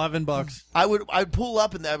would come. $11. I'd pull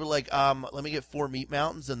up, and I would, like, let me get 4 Meat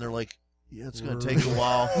Mountains, and they're like, yeah, it's going to take a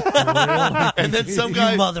while. And then some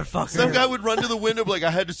guy would run to the window, like, I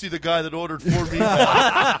had to see the guy that ordered 4 Meat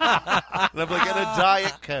Mountains. And I'm like, and a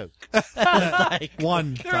Diet Coke.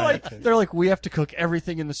 One. They're like, we have to cook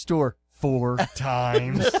everything in the store 4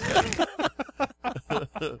 times.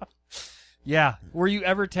 Yeah. Were you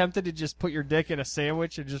ever tempted to just put your dick in a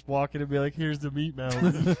sandwich and just walk in and be like, here's the Meat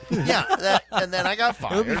Mountain? Yeah, and then I got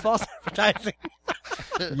It would be fired. false advertising.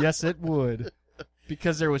 Yes, it would.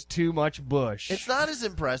 Because there was too much bush. It's not as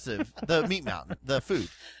impressive, the Meat Mountain, the food.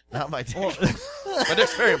 Not my dick. But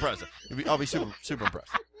it's very impressive. I'll be super, super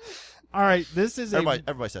impressed. All right, this is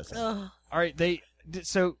Everybody says that. All right,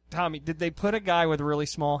 so Tommy, did they put a guy with really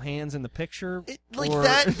small hands in the picture?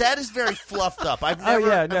 That is very fluffed up. I've never. Oh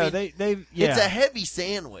yeah, no, I mean, they yeah. It's a heavy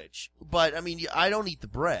sandwich, but I mean, I don't eat the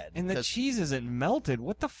bread. And the cheese isn't melted.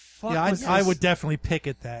 What the fuck? Yeah, was I this? would definitely pick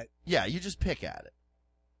at that. Yeah, you just pick at it.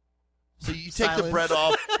 So you take the bread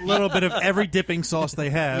off. A little bit of every dipping sauce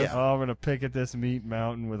they have. Yeah. Oh, I'm gonna pick at this Meat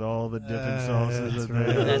Mountain with all the dipping sauces. that's that right.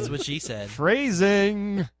 they have. That's what she said.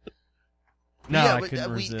 Phrasing. No, yeah, I but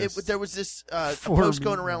couldn't resist. there was this a Four post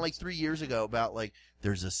going Meat around like 3 years ago about like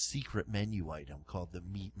there's a secret menu item called the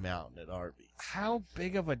Meat Mountain at Arby's. How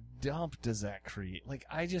big of a dump does that create? Like,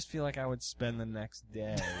 I just feel like I would spend the next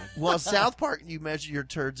day. Well, South Park, you measure your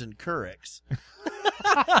turds in Courics.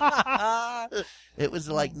 It was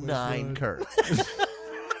like 9 Courics.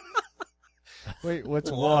 Wait,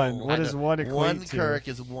 what's one? What does one equate One to? Couric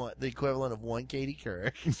is the equivalent of 1 Katie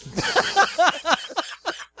Couric.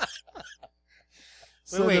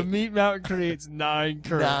 So the Meat Mountain creates 9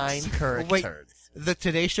 Courics. 9 Couric Wait. turds. The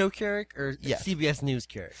Today Show Keurig or Yes. CBS News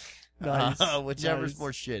Keurig? Nice. Whichever's Nice.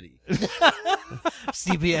 more shitty.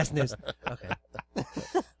 CBS News. Okay.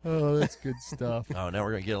 Oh, that's good stuff. Oh, now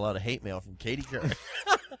we're going to get a lot of hate mail from Katie Couric.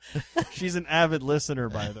 She's an avid listener,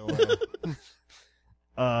 by the way.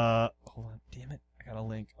 Hold on. Damn it. I got a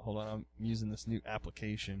link. Hold on. I'm using this new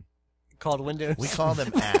application. Called Windows. We call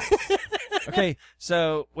them apps. Okay.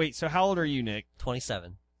 So, wait. So how old are you, Nick?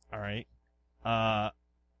 27. All right.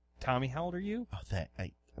 Tommy, how old are you? Oh,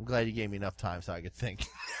 I'm glad you gave me enough time so I could think.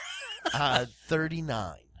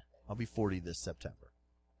 39. I'll be 40 this September.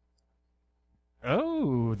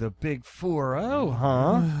 Oh, the big 4-0,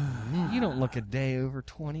 huh? You don't look a day over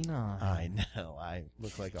 29. I know. I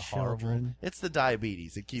look like a horrible. Children. It's the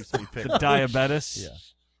diabetes. It keeps me picked. The diabetes? Yeah.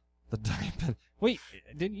 The diabetes. Wait,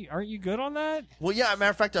 aren't you good on that? Well, yeah. As a matter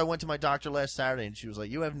of fact, I went to my doctor last Saturday, and she was like,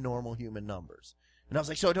 "You have normal human numbers." And I was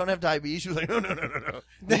like, "So I don't have diabetes?" She was like, "No.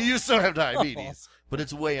 You still have diabetes, but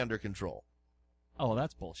it's way under control." Oh,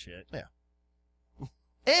 that's bullshit. Yeah.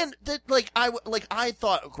 And that, I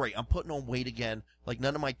thought, great, I'm putting on weight again. Like,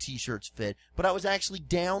 none of my T-shirts fit. But I was actually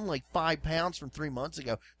down, 5 pounds from 3 months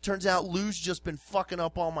ago. Turns out Lou's just been fucking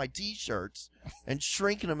up all my T-shirts and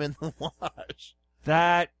shrinking them in the wash.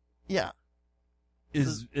 That Yeah.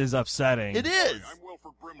 is upsetting. It is. I'm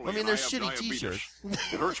Wilford Brimley. I mean, and they're have shitty diabetes.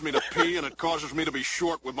 T-shirts. It hurts me to pee, and it causes me to be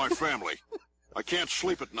short with my family. I can't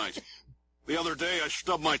sleep at night. The other day, I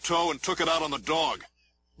stubbed my toe and took it out on the dog.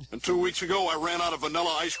 And 2 weeks ago, I ran out of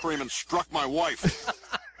vanilla ice cream and struck my wife.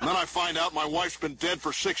 And then I find out my wife's been dead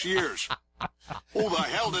for 6 years. Who the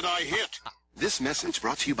hell did I hit? This message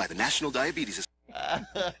brought to you by the National Diabetes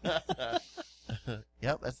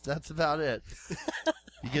Yep, that's about it.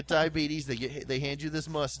 You get diabetes, they hand you this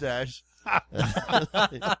mustache.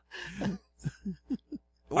 The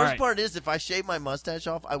worst part is, if I shave my mustache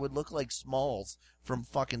off, I would look like Smalls from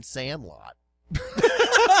fucking Sandlot.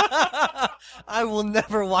 I will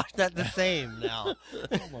never watch that the same now.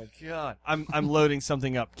 Oh my god! I'm loading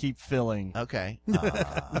something up. Keep filling. Okay.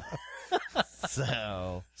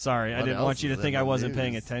 So sorry, I didn't want you to think I wasn't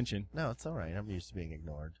paying attention. No, it's all right. I'm used to being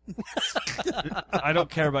ignored. I don't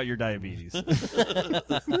care about your diabetes.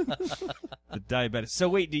 The diabetes. So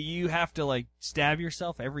wait, do you have to like stab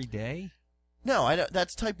yourself every day? No, I don't.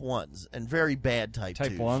 That's type 1s and very bad type 2s.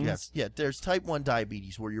 Type 1s? Yes. Yeah, there's type 1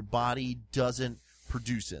 diabetes where your body doesn't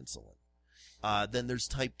produce insulin. Then there's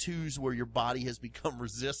type 2s where your body has become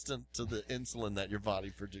resistant to the insulin that your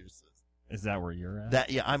body produces. Is that where you're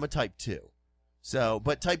at? Yeah, I'm a type 2. So,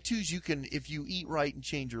 but type 2s, you can, if you eat right and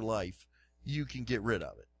change your life, you can get rid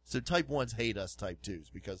of it. So type 1s hate us type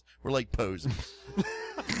 2s because we're like posers.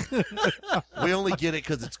 We only get it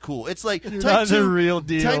because it's cool. It's like You're type not 2. the real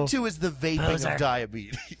deal. Type 2 is the vaping of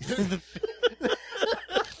diabetes.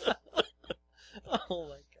 Oh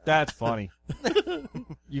my god. That's funny.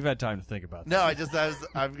 You've had time to think about that. No,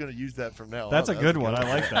 I'm going to use that from now on. That's a good one. I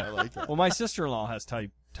like that. I like that. Well, my sister-in-law has type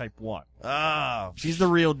 1. Oh, she's the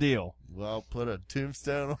real deal. Well, put a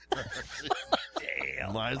tombstone on her.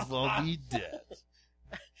 Damn. Might as well be dead.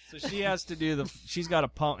 So she has to do she's got a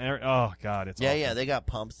pump. Oh God, it's awful. Yeah, they got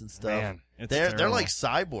pumps and stuff. Man, it's they're terrible. like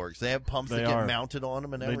cyborgs. They have pumps that get mounted on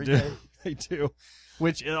them and They everything. They do.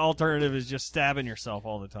 Which alternative is just stabbing yourself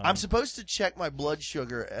all the time. I'm supposed to check my blood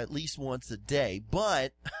sugar at least once a day,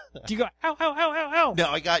 but do you go ow ow ow ow ow? No,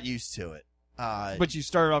 I got used to it. But you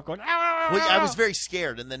started off going ow ow ow. Well, I ow. was very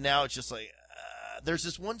scared, and then now it's just like there's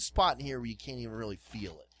this one spot in here where you can't even really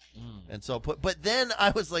feel it. And so but then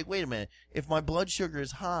I was like, wait a minute, if my blood sugar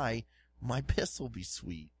is high, my piss will be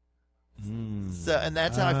sweet. So, and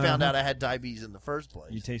that's how I found out I had diabetes in the first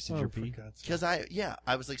place. You tasted your pee? Because I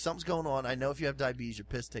was like, something's going on. I know if you have diabetes, your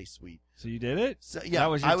piss tastes sweet. So you did it? So yeah, I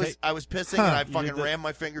was pissing and I fucking ran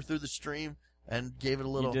my finger through the stream and gave it a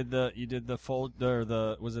little. You did the fold or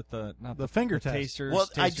the was it the not the finger test? Tasters, well,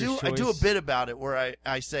 Taster's I do a Choice? bit about it where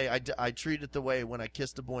I say I treat it the way when I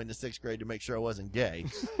kissed a boy in the 6th grade to make sure I wasn't gay.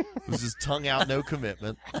 It was just tongue out, no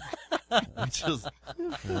commitment. Just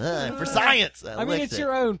for science. I mean, it's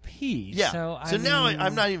your own pee. Yeah. So now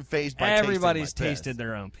I'm not even phased by everybody's tasting my tasted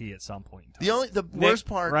their own pee at some point in time. The worst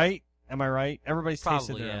part, right? Am I right? Everybody's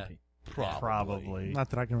tasted Probably, their yeah. own pee. Probably.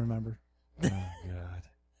 Not that I can remember. Oh God.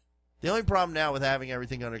 The only problem now with having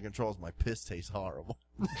everything under control is my piss tastes horrible.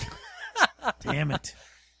 Damn it.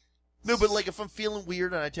 No, but like if I'm feeling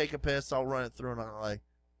weird and I take a piss, I'll run it through and I'm like,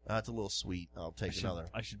 that's a little sweet. I'll take another.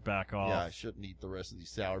 I should back off. Yeah, I shouldn't eat the rest of these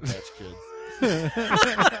Sour Patch Kids.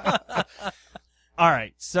 All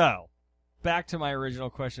right, so back to my original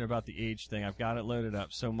question about the age thing. I've got it loaded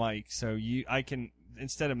up. So Mike, I can,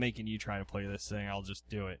 instead of making you try to play this thing, I'll just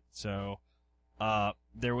do it. So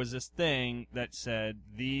there was this thing that said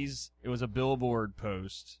it was a billboard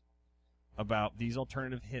post about these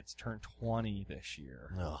alternative hits turned 20 this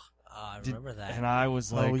year. Ugh. I remember that. And I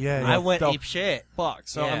was like, oh, yeah. I went ape shit. Fuck.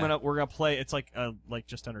 So Yeah. we're gonna play. It's like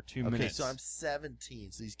just under 2 minutes. Okay, so I'm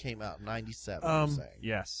 17. So these came out in 97. I'm saying.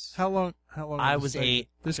 Yes. How long? I was 8.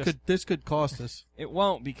 This could cost us. It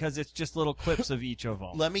won't because it's just little clips of each of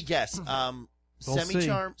them. Let me guess.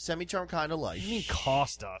 Semi-charm kind of life. What do you mean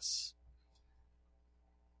cost us?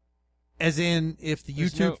 As in, if the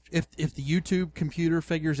There's YouTube if the YouTube computer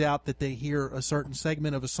figures out that they hear a certain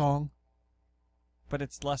segment of a song, But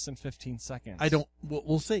it's less than 15 seconds.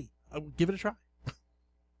 We'll see. Give it a try.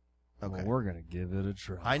 Okay. Well, we're gonna give it a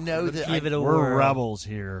try. I know that we're rebels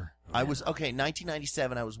here. I was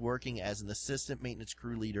 1997. I was working as an assistant maintenance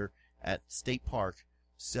crew leader at State Park.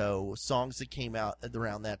 So songs that came out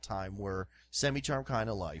around that time were "Semi-Charm Kind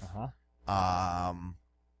of Life,"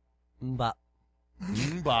 Mbop.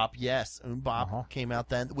 Mbop, yes, Mbop came out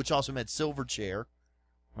then, which also meant Silverchair.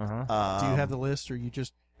 Do you have the list, or you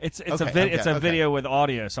just? It's a video with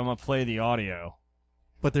audio, so I'm gonna play the audio.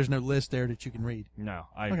 But there's no list there that you can read. No,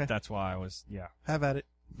 Okay. That's why I was Have at it.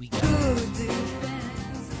 We got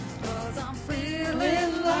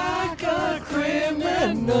feeling like a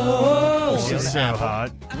criminal. She's so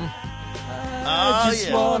hot. I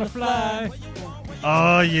just wanna fly.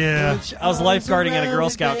 Oh yeah. I was lifeguarding at a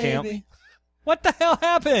Girl Scout camp. What the hell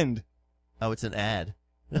happened? Oh, it's an ad.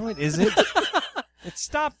 No, it isn't. It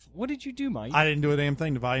stopped. What did you do, Mike? I didn't do a damn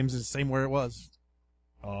thing. The volume's the same where it was.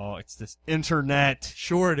 Oh, it's this internet.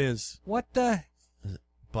 Sure it is. What the?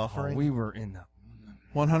 Buffering. Oh, we were in the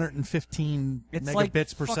 115 It's megabits like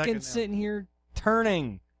per fucking second. Now. sitting here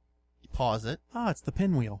turning. Pause it. It's the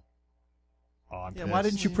pinwheel. Oh, I'm Yeah, why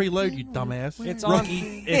didn't you preload, you dumbass? It's on.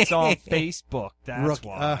 It's on Facebook. That's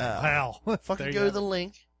why. Hell, Fucking go to the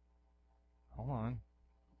link. Hold on.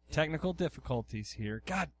 Technical difficulties here.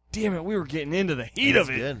 God damn it, we were getting into the heat of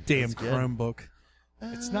it. Good. Damn That's good. Chromebook.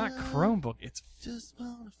 It's not Chromebook. It's Just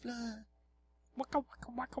wanna fly. waka,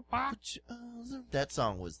 waka, waka, waka. That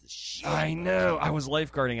song was the shit. I know. I was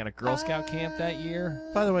lifeguarding at a Girl Scout camp that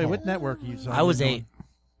year. By the way, what network are you on? I was 8.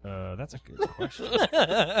 That's a good question.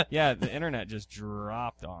 Yeah, the internet just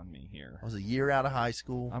dropped on me here. I was a year out of high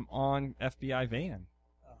school. I'm on FBI van.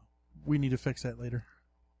 We need to fix that later.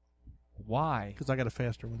 Why? Because I got a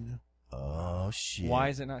faster one now. Oh, shit. Why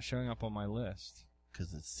is it not showing up on my list?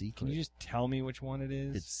 Because it's secret. Can you just tell me which one it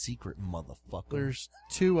is? It's secret, motherfucker. There's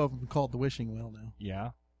 2 of them called the wishing well now.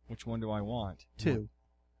 Yeah? Which one do I want? 2.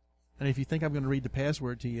 And if you think I'm going to read the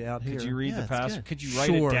password to you out here. Could you read the password? Could you write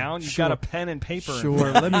Sure, it down? You've sure. got a pen and paper.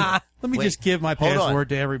 Sure. Let me Wait, just give my hold on. password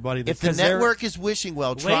to everybody. If the network is wishing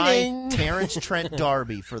well, try Terrence Trent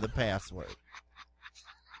D'Arby for the password.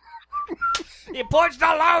 You puts the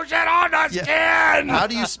lotion on the skin! How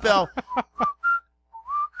do you spell?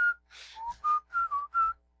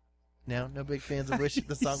 No big fans of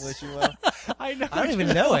the song Wishing Well? I know. I don't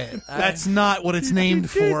even know it. That's not what it's named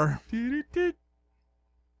for.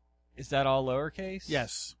 Is that all lowercase?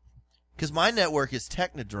 Yes. Because my network is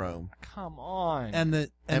Technodrome. Come on. And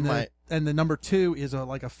the number 2 is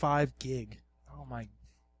like a 5 gig. Oh my.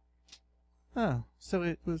 Oh, so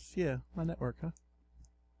it was my network, huh?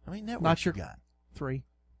 How many networks Not your you got? 3,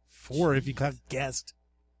 4 if you got guessed.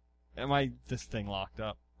 Am I this thing locked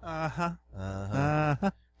up?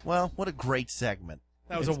 Well, what a great segment.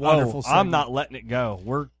 That was a wonderful segment. I'm not letting it go.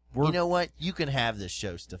 We're You know what? You can have this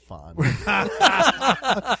show, Stefan.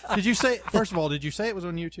 Did you say? First of all, did you say it was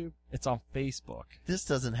on YouTube? It's on Facebook. This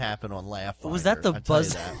doesn't happen on Laugh. Was that the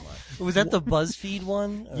Buzz? Was that the BuzzFeed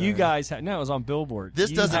one? You guys had no. It was on Billboard.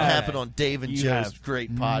 This doesn't happen on Dave and Joe's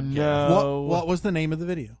great podcast. No. What was the name of the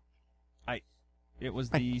video? It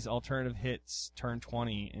was these alternative hits turned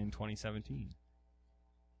 20 in 2017.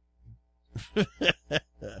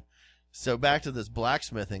 So back to this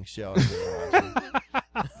blacksmithing show.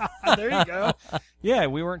 There you go. Yeah,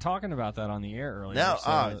 we weren't talking about that on the air earlier.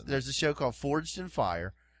 No, there's a show called Forged in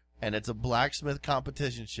Fire, and it's a blacksmith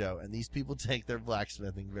competition show, and these people take their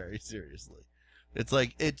blacksmithing very seriously. It's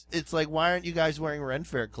like why aren't you guys wearing Ren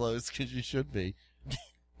Fair clothes? Because you should be.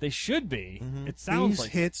 They should be. Mm-hmm. It sounds These like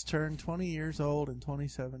hits turned 20 years old in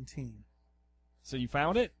 2017 So you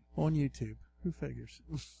found it on YouTube. Who figures?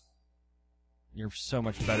 You're so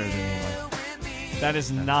much better than me, Mike. That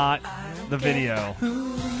is not the video.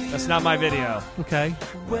 That's not my video. Okay.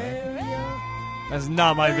 That's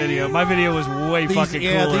not my video. My video was way fucking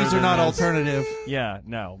cooler. Yeah, these are than not this. alternative. Yeah,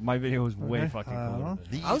 no. My video was way fucking cooler.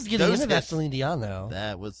 I was getting into that Celine Dion, though.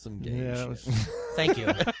 That was some gay shit. Thank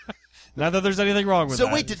you. Not that there's anything wrong with that.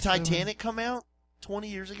 So wait, did Titanic come out 20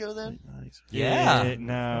 years ago then? Yeah.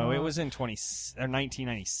 No, it was in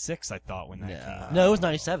 1996, I thought, when that came out. No, it was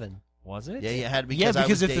 97. Was it? Yeah, you had because Yeah, I because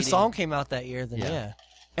was if the dating- song came out that year, then yeah.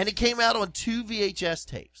 And it came out on 2 VHS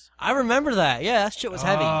tapes. I remember that. Yeah, that shit was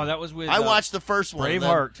heavy. Oh, that was with I watched the first one. and then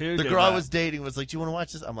Braveheart, too. The did girl I that. was dating was like, "Do you want to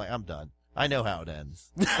watch this?" I'm like, "I'm done. I know how it ends."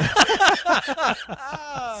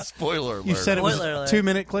 Spoiler alert. You said it was a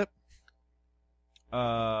 2-minute clip?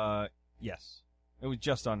 Yes. It was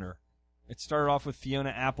just under. It started off with Fiona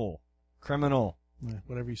Apple, criminal. Yeah,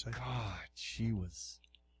 whatever you say. God, she was.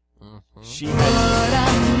 Mm-hmm. She had.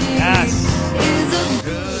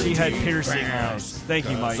 Yes. She had piercing eyes. Thank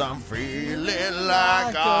you, Mike. I'm feeling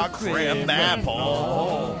like a crab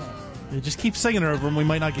apple. Yeah, just keep singing over them. We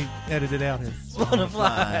might not get edited out here. Wanna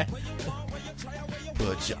fly.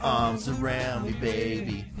 Put your arms around me,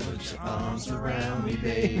 baby. Put your arms around me,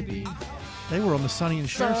 baby. They were on the Sonny and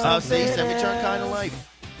Cher Oh, see, Semi-Charmed Kind of Life.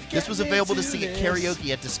 This was available to see at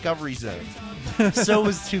karaoke at Discovery Zone. So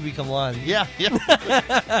was To Become One. Yeah, yeah.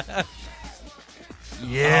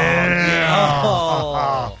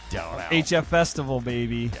 Oh. Down out. HF Festival,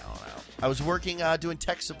 baby. Down out. I was working doing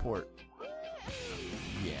tech support.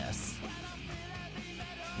 Yes.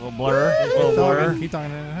 Little blur. Little blur. Keep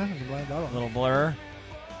talking. Little blur.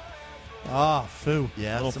 Ah, Foo.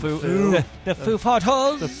 Yeah. Little some Foo. The Foo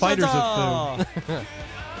Fighters. The fighters of Foo.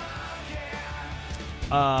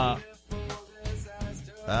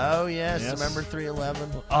 Oh, yes. Yes. Remember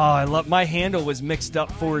 311? Oh, I love my handle was mixed up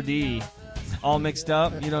 4D. All mixed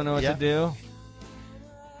up. You don't know what to do.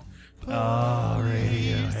 Oh,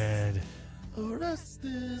 Radiohead.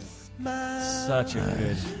 Such a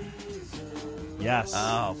good. Yes.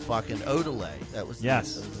 Oh, fucking Odelay. That was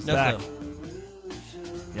yes. That was No Zach. clue.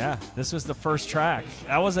 Yeah, this was the first track.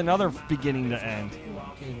 That was another beginning to end.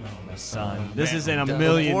 Son, this is in a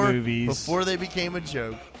million movies. Before they became a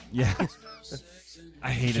joke. Yeah.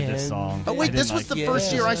 I hated this song. Oh, wait, this was the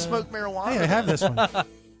first year I smoked marijuana. Hey, I have this one.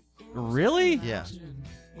 Really? Yeah.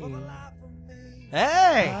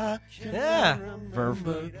 Hey! Yeah.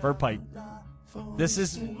 Verb pipe.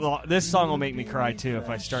 This song will make me cry too if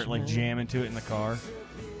I start like jamming to it in the car.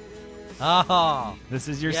 Oh. This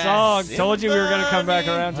is your Yes. song. Told you we were going to come back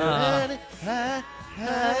around to it.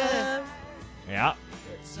 Yeah.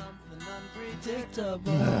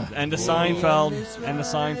 End of Seinfeld. End of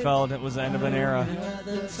Seinfeld. It was the end of an era.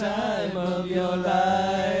 The time of your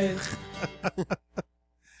life.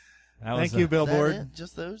 Thank you, Billboard. That it?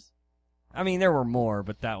 Just those? I mean, there were more,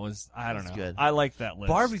 but that was, I don't know. Good. I like that list.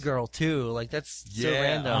 Barbie Girl, too. Like, that's so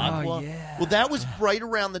random. Oh, yeah. Well, that was right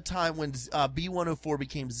around the time when B104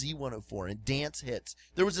 became Z104 and dance hits.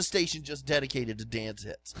 There was a station just dedicated to dance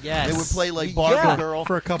hits. Yes. They would play like Barbie Girl.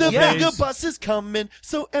 For a couple the days. mega bus is coming,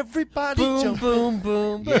 so everybody Boom, jump. boom,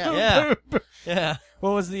 boom. Yeah. Yeah. Yeah.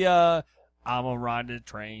 What was the, I'm a ride the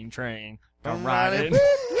train. I'm riding.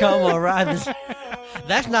 Come on, ride this.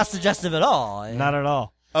 That's not suggestive at all. Not at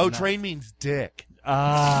all. Oh, train means dick.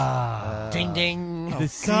 Ding, ding. Oh,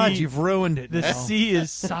 God, you've ruined it. The C is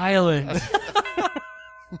silent.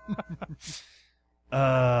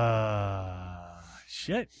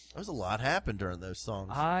 Shit. There was a lot happened during those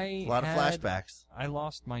songs. A lot of flashbacks. I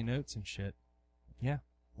lost my notes and shit. Yeah.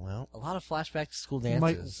 Well, A lot of flashback to school You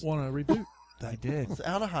might dances. want to reboot. I did. I was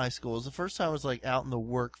out of high school. It was the first time I was like out in the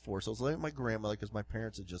workforce. I was living with my grandmother because my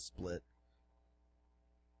parents had just split.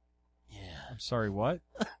 Yeah. I'm sorry, what?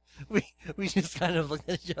 we just kind of looked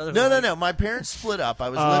at each other. No. My parents split up. I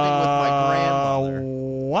was living with my grandmother.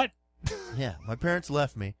 What? Yeah, my parents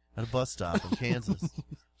left me at a bus stop in Kansas. I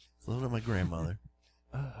was living with my grandmother.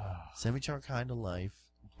 Semi-chart kind of life,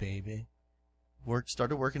 baby.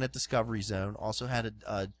 Started working at Discovery Zone. Also had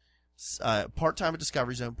a part-time at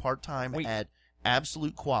Discovery Zone, part-time at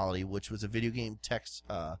Absolute Quality, which was a video game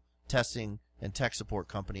testing and tech support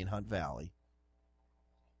company in Hunt Valley.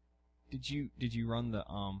 Did you run the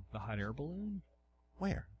hot air balloon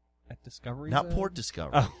Where? at Discovery? Not Zone? Port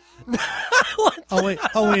Discovery. Oh. I'll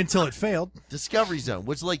wait until it failed. Discovery Zone,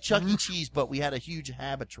 which is like Chuck E. Cheese, but we had a huge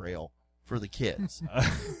habit trail for the kids.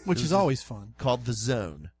 Which is always fun. Called The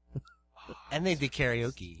Zone. And they did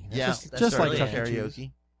karaoke. Yeah, just like really Chuck E.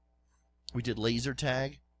 karaoke. We did laser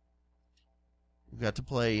tag. We got to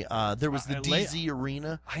play. There was the DZ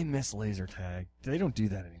Arena. I miss laser tag. They don't do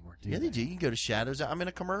that anymore, do Yeah, they? they do. You can go to Shadows. I'm in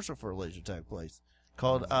a commercial for a laser tag place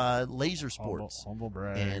called Laser Sports Humble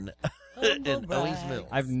brag. in Owings Mills.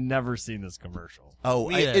 I've never seen this commercial. Oh,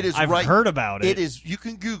 it is I've right. heard about it. It is. You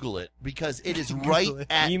can Google it because it is right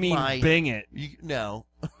at. You mean my, Bing it? No,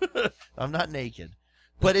 I'm not naked.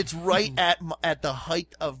 But it's right at the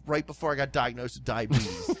height of right before I got diagnosed with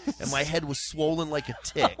diabetes, and my head was swollen like a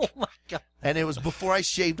tick. Oh my God! And it was before I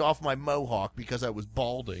shaved off my mohawk because I was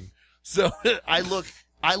balding. So I look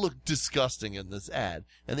disgusting in this ad.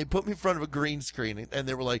 And they put me in front of a green screen, and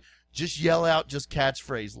they were like, "Just yell out, just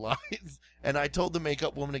catchphrase lines." And I told the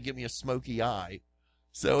makeup woman to give me a smoky eye.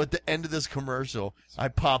 So at the end of this commercial, I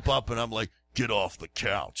pop up and I'm like, "Get off the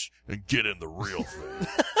couch and get in the real thing."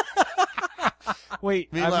 Wait,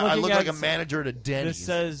 I look like a manager at a Denny's. This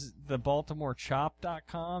says the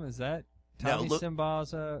BaltimoreChop.com. Is that Tommy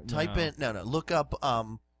Sinbazo? Type in look up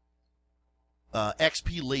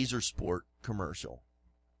XP Laser Sport commercial.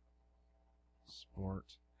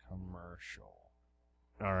 Sport commercial.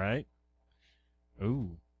 All right.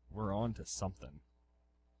 Ooh, we're on to something.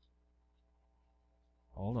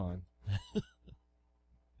 Hold on.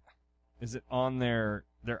 Is it on their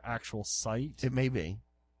actual site? It may be.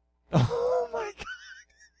 Oh my God.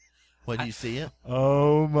 What, do you see it?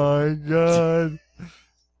 Oh my God.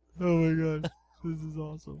 Oh my God. This is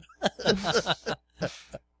awesome.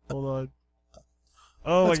 Hold on.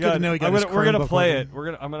 Oh That's my good to God. know he got his We're gonna Chromebook play with it.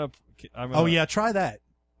 him. I'm gonna Oh yeah, try that.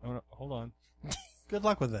 Hold on. Good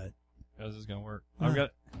luck with that. How's this gonna work? Huh.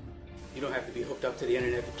 You don't have to be hooked up to the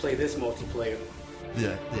internet to play this multiplayer.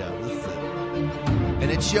 Yeah, this is it. And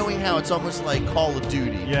it's showing how it's almost like Call of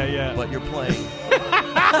Duty. Yeah. But you're playing.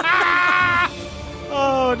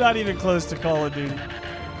 Oh, not even close to Call of Duty.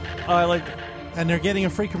 Oh, I like. And they're getting a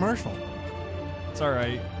free commercial. It's all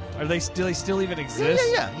right. Are they still even exist?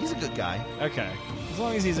 Yeah. He's a good guy. Okay, as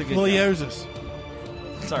long as he's a good Well, guy. he owes us.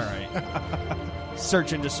 It's all right.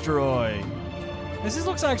 Search and destroy. This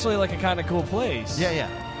looks actually like a kind of cool place. Yeah.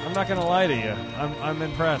 I'm not gonna lie to you. I'm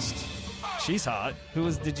impressed. She's hot.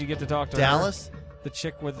 Did you get to talk to? Dallas? Her? The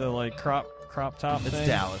chick with the like crop crop top It's thing?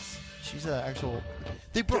 Dallas. She's an actual.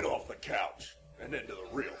 They Get off the couch and into the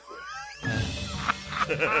real thing.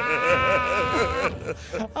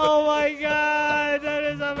 Oh my god, that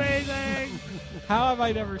is amazing! How have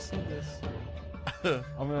I never seen this?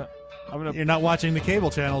 I'm gonna. You're not watching the cable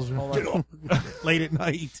channels late at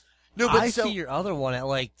night. No, but I see your other one at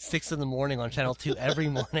like 6 in the morning on Channel 2 every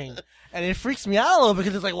morning, and it freaks me out a little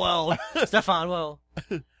because it's like, whoa, Stefan, whoa.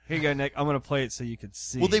 Here you go, Nick. I'm gonna play it so you can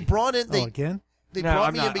see. Well, they brought in. They again? They No, brought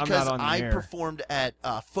I'm me not- in I'm because not on the I air. performed at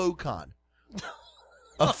FoCon.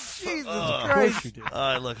 Jesus Christ.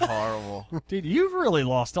 I look horrible. Dude, you've really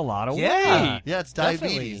lost a lot of Yeah. weight. Yeah, it's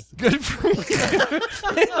diabetes. Good for you.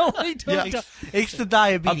 It's the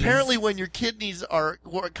diabetes. Apparently, when your kidneys are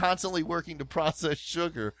constantly working to process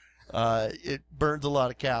sugar, it burns a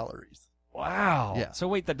lot of calories. Wow. Yeah. So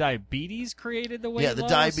wait, the diabetes created the weight Yeah, the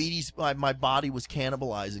loss? diabetes. My body was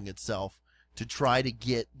cannibalizing itself to try to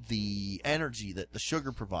get the energy that the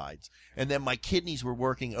sugar provides, and then my kidneys were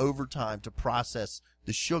working overtime to process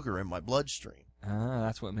the sugar in my bloodstream. Ah,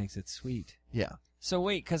 that's what makes it sweet. Yeah. So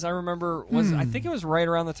wait, because I remember I think it was right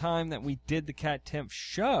around the time that we did the Cat Temp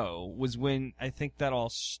show was when I think that all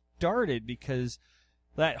started, because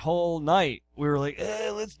that whole night we were like,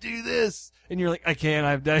 let's do this, and you're like, I can't,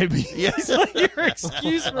 I have diabetes. Yes. Like, your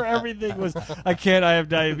excuse for everything was, I can't, I have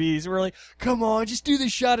diabetes. And we're like, come on, just do the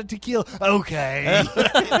shot of tequila. Okay.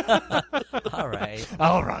 All right.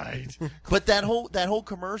 All right. But that whole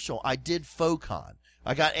commercial, I did FoCon.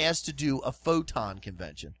 I got asked to do a photon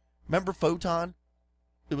convention. Remember Photon?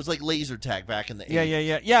 It was like laser tag back in the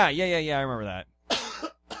 80s. Yeah. I remember that.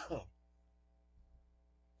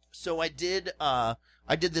 So I did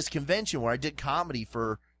this convention where I did comedy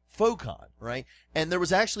for FoCon, right? And there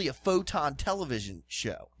was actually a photon television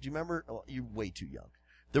show. Do you remember? Oh, you're way too young.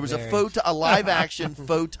 There was a live action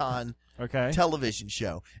photon television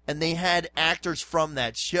show, and they had actors from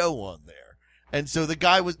that show on there. And so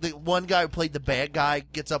the one guy who played the bad guy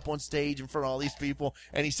gets up on stage in front of all these people,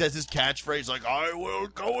 and he says his catchphrase like, "I will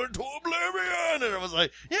go into oblivion," and I was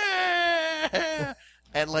like, "Yeah!"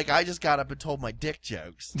 And like I just got up and told my dick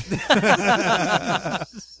jokes.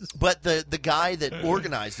 But the guy that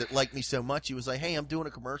organized it liked me so much, he was like, "Hey, I'm doing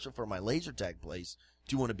a commercial for my laser tag place.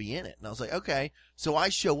 Do you want to be in it?" And I was like, "Okay." So I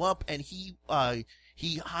show up, and he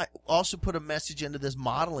also put a message into this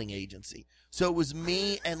modeling agency. So it was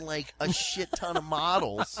me and like a shit ton of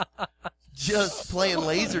models just playing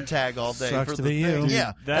laser tag all day. Sucks for to the be thing. you.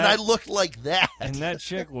 Yeah, and I looked like that. And that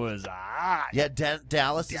chick was hot. Yeah,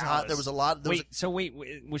 Dallas is hot. There was a lot.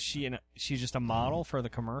 Was she's just a model for the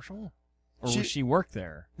commercial? Or was she work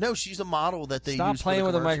there? No, she's a model that they Stop use playing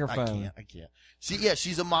for the with a commercial. microphone. I can't.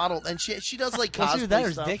 She's a model, and she does like What's cosplay that or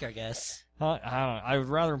his stuff. dick, I guess. I don't know. I would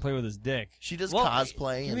rather him play with his dick. She does Well,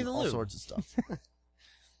 cosplay give me and the all lube. sorts of stuff.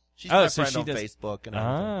 She's my so friend she on does- Facebook and everything.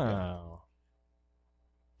 Yeah. Oh.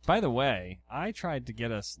 By the way, I tried to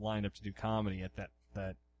get us lined up to do comedy at that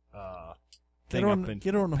thing up in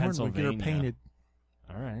get her on the horn, Pennsylvania. get her painted.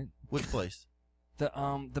 All right. Which place?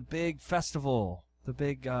 The big festival,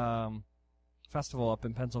 festival up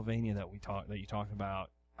in Pennsylvania that you talked about.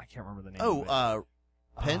 I can't remember the name. of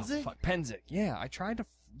it. Penzic? Penzic. Yeah, I tried to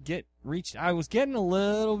reach. I was getting a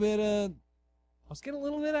little bit of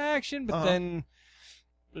action, but then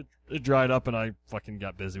it dried up, and I fucking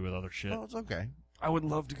got busy with other shit. Oh, it's okay. I would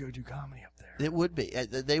love to go do comedy up there. It would be.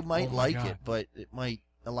 They might Oh my like God. it, but it might.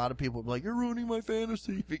 A lot of people would be like, "You're ruining my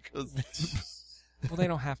fantasy," because Well, they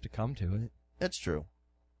don't have to come to it. that's true.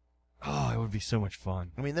 Oh, it would be so much fun.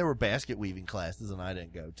 I mean, there were basket weaving classes, and I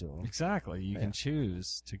didn't go to them. Exactly. You Yeah. can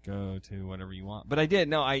choose to go to whatever you want. But I did.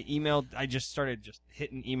 No, I just started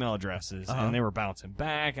hitting email addresses, and they were bouncing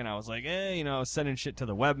back, and I was like, sending shit to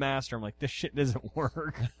the webmaster. I'm like, this shit doesn't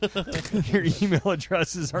work. Your email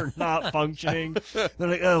addresses are not functioning. They're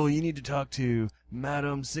like, oh, well, you need to talk to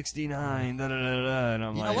Madam 69, da-da-da-da. And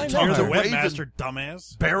I'm like, You're the Raven- webmaster,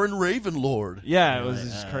 dumbass. Baron Ravenlord. yeah, it You're was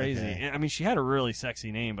like, just "Ah, crazy. okay." I mean, she had a really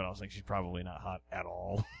sexy name, but I was like, she's probably not hot at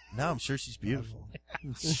all. No, I'm sure she's beautiful.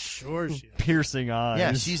 Sure she is. Piercing eyes.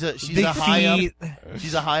 Yeah, she's Big a high feet. up.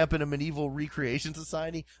 She's a high up in a medieval recreation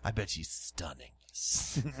society. I bet she's stunning.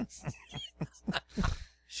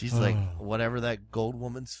 She's like whatever that gold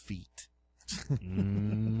woman's feet.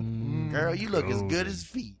 Girl, you look as good as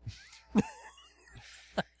feet.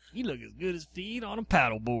 You look as good as feet on a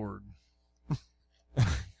paddleboard.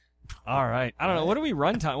 All right. I don't know. What do we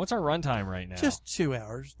run time? What's our run time right now? Just 2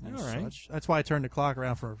 hours. All and right. such. That's why I turned the clock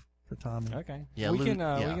around for Tommy. Okay. Yeah, we Lou- can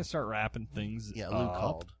yeah. we can start wrapping things. Yeah, Lou up.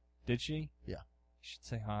 called. Did she? Yeah. You should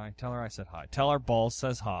say hi. Tell her I said hi. Tell her Balls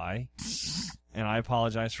says hi. And I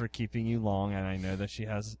apologize for keeping you long, and I know she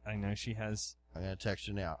has I'm going to text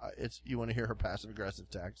her now. You want to hear her passive-aggressive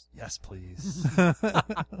text? Yes, please.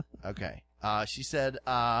 Okay. She said,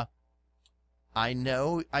 I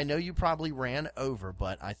know you probably ran over,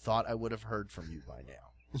 but I thought I would have heard from you by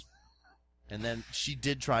now. And then she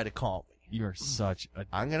did try to call me. You are such a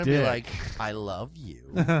I'm going to dick. be like, I love you.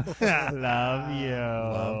 Love you. Love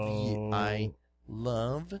you. I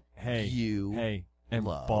love you. Hey, and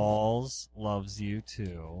love. Balls loves you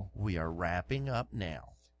too. We are wrapping up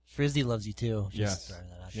now. Frizzy loves you too. Yes.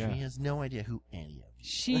 She has no idea who any of you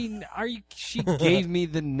She gave me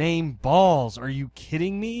the name Balls. Are you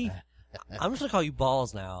kidding me? I'm just gonna call you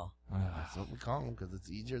Balls now. That's what we call him because it's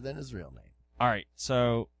easier than his real name. All right,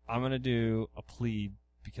 so I'm gonna do a plea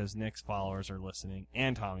because Nick's followers are listening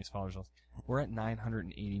and Tommy's followers are listening. We're at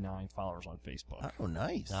 989 followers on Facebook. Oh,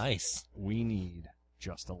 nice. Nice. We need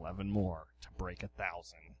just 11 more to break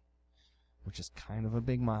 1,000, which is kind of a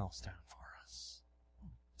big milestone for us.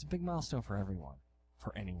 It's a big milestone for everyone,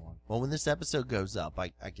 for anyone. Well, when this episode goes up, I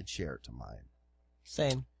could share it to my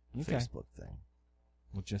Same Facebook thing.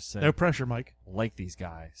 We'll just say, no pressure, Mike. Like these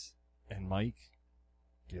guys. And Mike,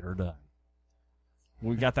 get her done.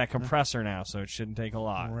 We got that compressor now, so it shouldn't take a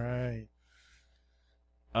lot. Right.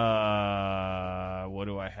 What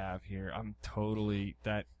do I have here?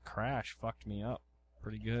 That crash fucked me up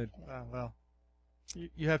pretty good. Well,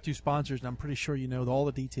 you have 2 sponsors, and I'm pretty sure you know all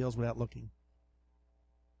the details without looking.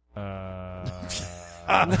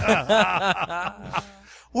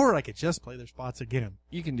 Or I could just play their spots again.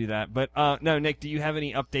 You can do that. But, no, Nick, do you have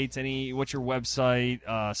any updates? What's your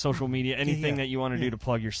website, social media, anything that you want to do to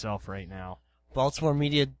plug yourself right now?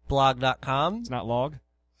 BaltimoreMediaBlog.com. It's not log?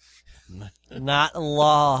 Not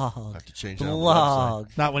log. I have to change blog.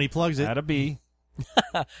 Not when he plugs it. That'll be.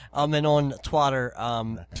 And on Twitter,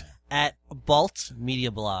 at Balt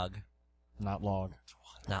Media Blog. Not log.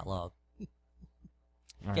 Not log.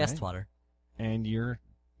 All Yes, right. Twitter. And you're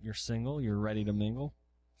single? You're ready to mingle?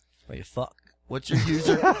 Ready to fuck. What's your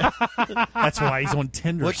user? That's why he's on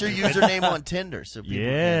Tinder. What's your username on Tinder? So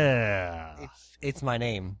people It's my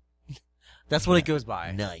name. That's what it goes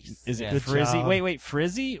by. Nice. Is it Frizzy? job. Wait,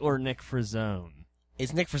 Frizzy or Nick Frisone?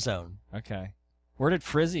 It's Nick Frisone. Okay. Where did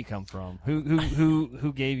Frizzy come from?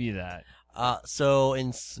 Who gave you that? So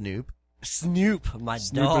in Snoop, my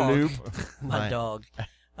Snoop-a-loop. dog, my dog.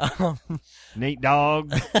 Nate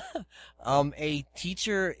Dogg. A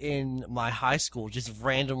teacher in my high school just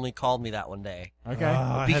randomly called me that one day.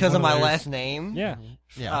 Okay. Because of my last name. Yeah.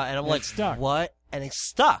 Yeah. And I'm And like, it stuck. what? And it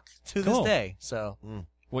stuck to this Cool. day. So,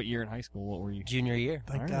 What year in high school? What were you? junior year.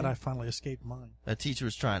 Thank All God right. I finally escaped mine. that teacher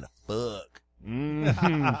was trying to fuck.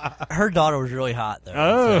 Mm-hmm. Her daughter was really hot though.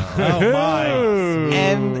 Oh. so- Oh, my.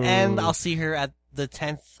 And I'll see her at the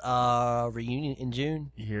 10th reunion in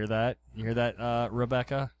June. You hear that? You hear that,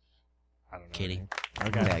 Rebecca? I don't know. Kitty.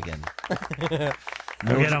 Okay. Megan.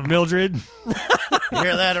 Mildred. You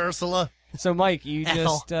hear that, Ursula? So, Mike, you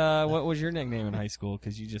Ethel. just, what was your nickname in high school?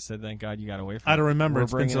 Because you just said, thank God you got away from it. I don't remember. We're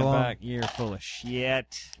It's been bringing so it long. back. You're full of shit.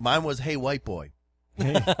 Mine was Hey White Boy.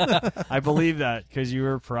 I believe that because you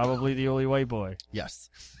were probably the only white boy Yes.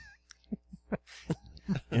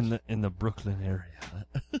 in the Brooklyn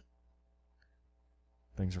area.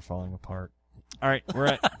 Things are falling apart. All right,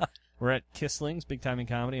 we're at Kissling's Big Time in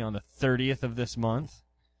Comedy on the 30th of this month,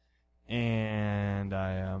 and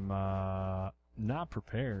I am not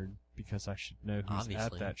prepared because I should know who's Obviously.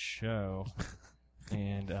 at that show,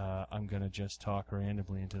 and I'm gonna just talk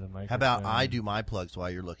randomly into the microphone. How about I do my plugs while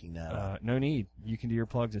you're looking that up? No need. You can do your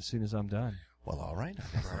plugs as soon as I'm done. Well, all right.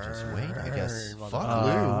 I guess I'll just wait. I guess. Burn, Fuck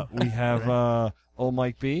Lou. We have old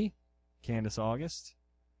Mike B, Candace August,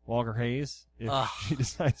 Walker Hayes, if she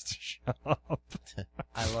decides to show up.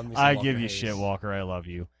 I love me some I Walker give you Hayes. shit, Walker. I love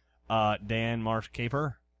you. Dan Marsh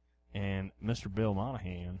Caper and Mr. Bill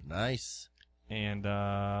Monahan. Nice. And,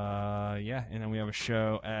 and then we have a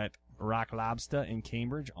show at Rock Lobster in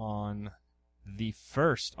Cambridge on the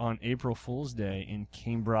 1st, on April Fool's Day in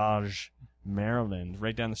Cambridge, Maryland,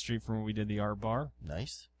 right down the street from where we did the art bar.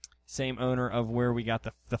 Nice. Same owner of where we got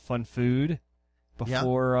the fun food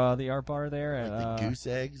before the art bar there. Like the goose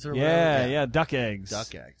eggs or yeah, whatever? yeah, duck eggs.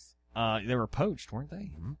 Duck eggs. They were poached, weren't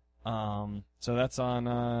they? Mm-hmm. So that's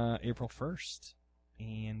on April 1st.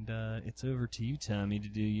 And it's over to you, Tommy, to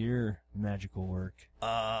do your magical work.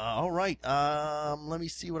 All right. Let me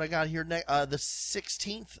see what I got here next. The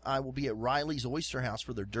 16th, I will be at Riley's Oyster House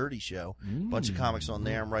for their Dirty Show. Bunch of comics on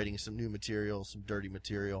there. I'm writing some new material, some dirty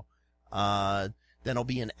material. Then I'll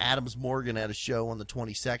be in Adams Morgan at a show on the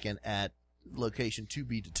 22nd at location to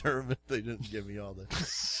be determined. They didn't give me all the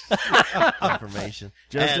information.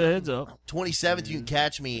 Just And a heads up. 27th, you can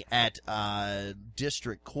catch me at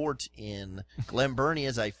District Court in Glen Burnie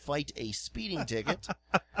as I fight a speeding ticket.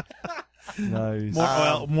 Nice.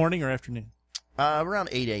 Morning or afternoon? Around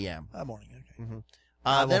 8 a.m. Morning, okay.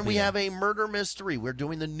 Mm-hmm. Then we have a murder mystery. We're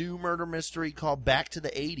doing the new murder mystery called Back to the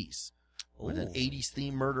 80s. With an 80s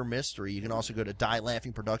themed murder mystery. You can also go to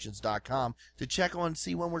dielaughingproductions.com to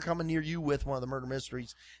see when we're coming near you with one of the murder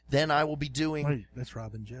mysteries. Then I will be doing... Wait, that's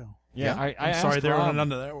Rob and Joe. Yeah, I'm sorry, they're on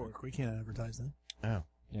under their work. We can't advertise them. Oh.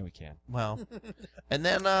 Yeah, we can. Well, and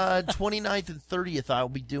then 29th and 30th, I will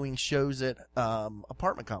be doing shows at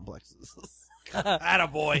apartment complexes.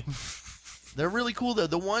 Attaboy. They're really cool, though.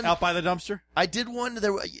 The one... Out by the dumpster? I did one.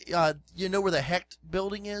 There, you know where the Hecht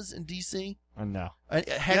building is in D.C.? No.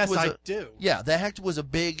 Yes, I do. Yeah, the Hecht was a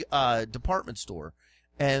big department store,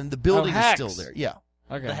 and the building is still there. Yeah.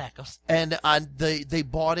 Okay. The Heckles. And they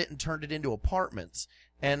bought it and turned it into apartments.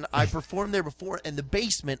 And I performed there before, and the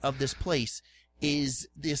basement of this place is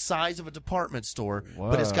the size of a department store,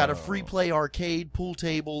 but it's got a free play arcade, pool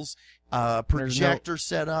tables, projector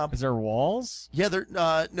set up. Is there walls? Yeah,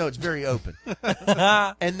 no, it's very open.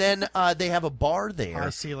 And then they have a bar there. High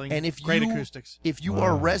ceiling, and great acoustics. If you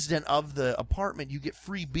are a resident of the apartment, you get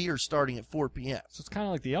free beer starting at 4 p.m. So it's kind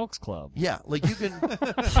of like the Elks Club. Yeah, like you can...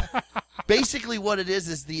 Basically what it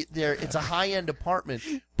is it's a high-end apartment,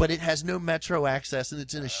 but it has no metro access, and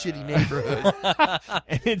it's in a shitty neighborhood.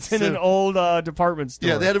 And it's in an old department store.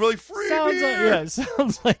 Yeah, they had a really free beer.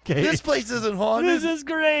 Sounds like This place isn't haunted. This is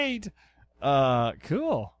great.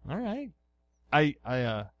 Cool. All right. I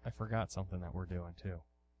forgot something that we're doing too.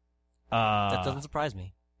 That doesn't surprise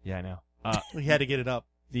me. Yeah, I know. We had to get it up.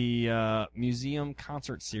 The museum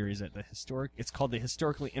concert series at it's called the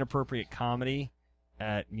Historically Inappropriate Comedy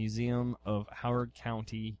at Museum of Howard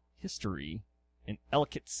County History in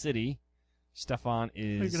Ellicott City. Stefan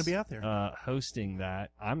is Are you going to be out there? Hosting that.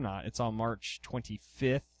 I'm not. It's on March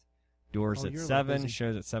 25th. Doors at you're 7, busy.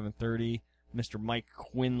 shows at 7:30. Mr. Mike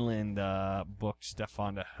Quinlan booked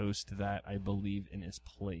Stefan to host that, I believe, in his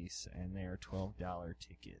place, and they are $12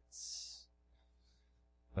 tickets.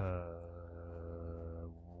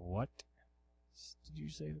 What did you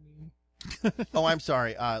say to me? Oh, I'm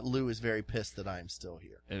sorry. Lou is very pissed that I'm still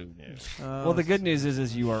here. Oh, no. Well, the good news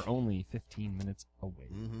is you are only 15 minutes away.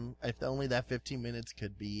 Mm-hmm. If only that 15 minutes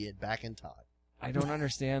could be back in time. I don't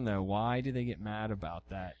understand, though. Why do they get mad about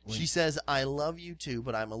that? She says, I love you too,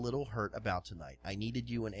 but I'm a little hurt about tonight. I needed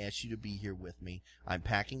you and asked you to be here with me. I'm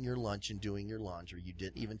packing your lunch and doing your laundry. You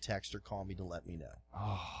didn't even text or call me to let me know.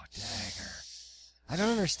 Oh, dagger. I don't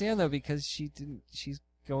understand, though, because she's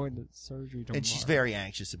going to surgery tomorrow. And she's very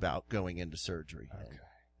anxious about going into surgery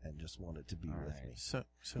and just wanted to be with me.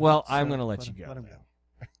 I'm going to let you go. Let him go.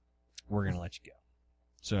 We're going to let you go.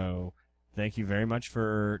 So, thank you very much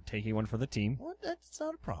for taking one for the team. Well, that's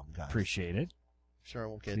not a problem, guys. Appreciate it. Sure I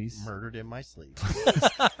won't get murdered in my sleep.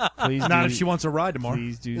 Please Not if she wants a ride tomorrow.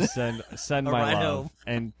 Please do send my ride love home.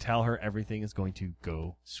 and tell her everything is going to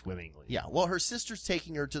go swimmingly. Yeah, well, her sister's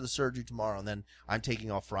taking her to the surgery tomorrow, and then I'm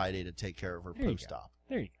taking off Friday to take care of her There you post-op.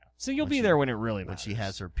 There you go. So you'll be there when it really matters. When she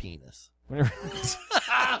has her penis.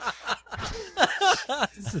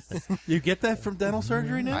 You get that from dental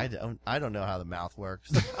surgery now? I don't know how the mouth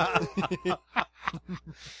works.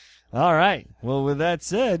 All right. Well, with that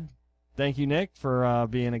said, thank you, Nick, for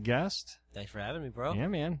being a guest. Thanks for having me, bro. Yeah,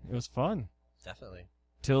 man. It was fun. Definitely.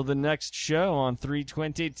 Till the next show on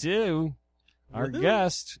 322, our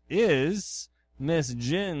guest is Miss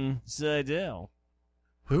Jen Seidel.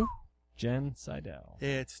 Who? Jen Seidel.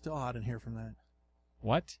 It's still hot in here from that.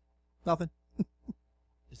 What? Nothing.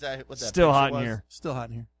 Is that what that Still picture hot in was? here. Still hot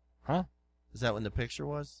in here. Huh? Is that when the picture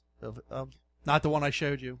was? Of? Not the one I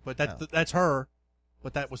showed you, but that's her.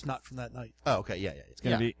 But that was not from that night. Oh, okay, yeah. It's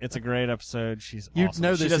gonna be. It's a great episode. She's You'd awesome.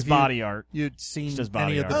 know She this does if body art. You'd seen She does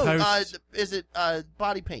body any of art. the posts. Is it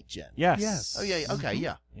body paint, Jen? Yes. Oh, yeah. Okay,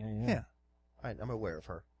 yeah. Yeah. All right, I'm aware of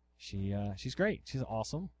her. She's great. She's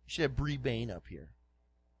awesome. You should have Bree Bain up here.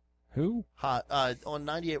 Who? Hot on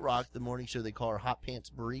 98 Rock, the morning show. They call her Hot Pants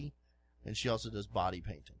Bree, and she also does body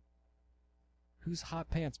painting. Who's Hot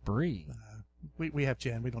Pants Bree? We have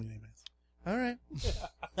Jen. We don't need names. All right.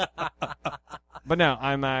 But no,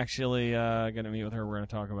 I'm actually going to meet with her. We're going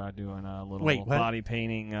to talk about doing a little body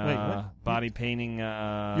painting. Body painting.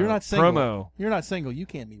 You're not single. Promo. You're not single. You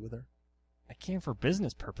can't meet with her. I can for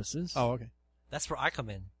business purposes. Oh, okay. That's where I come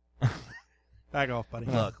in. Back off, buddy.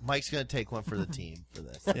 Look, Mike's going to take one for the team for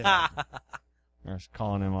this. Yeah. I was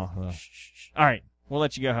calling him off. All right, we'll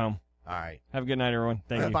let you go home. All right. Have a good night, everyone.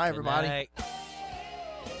 Thank you. Bye, everybody. Good night.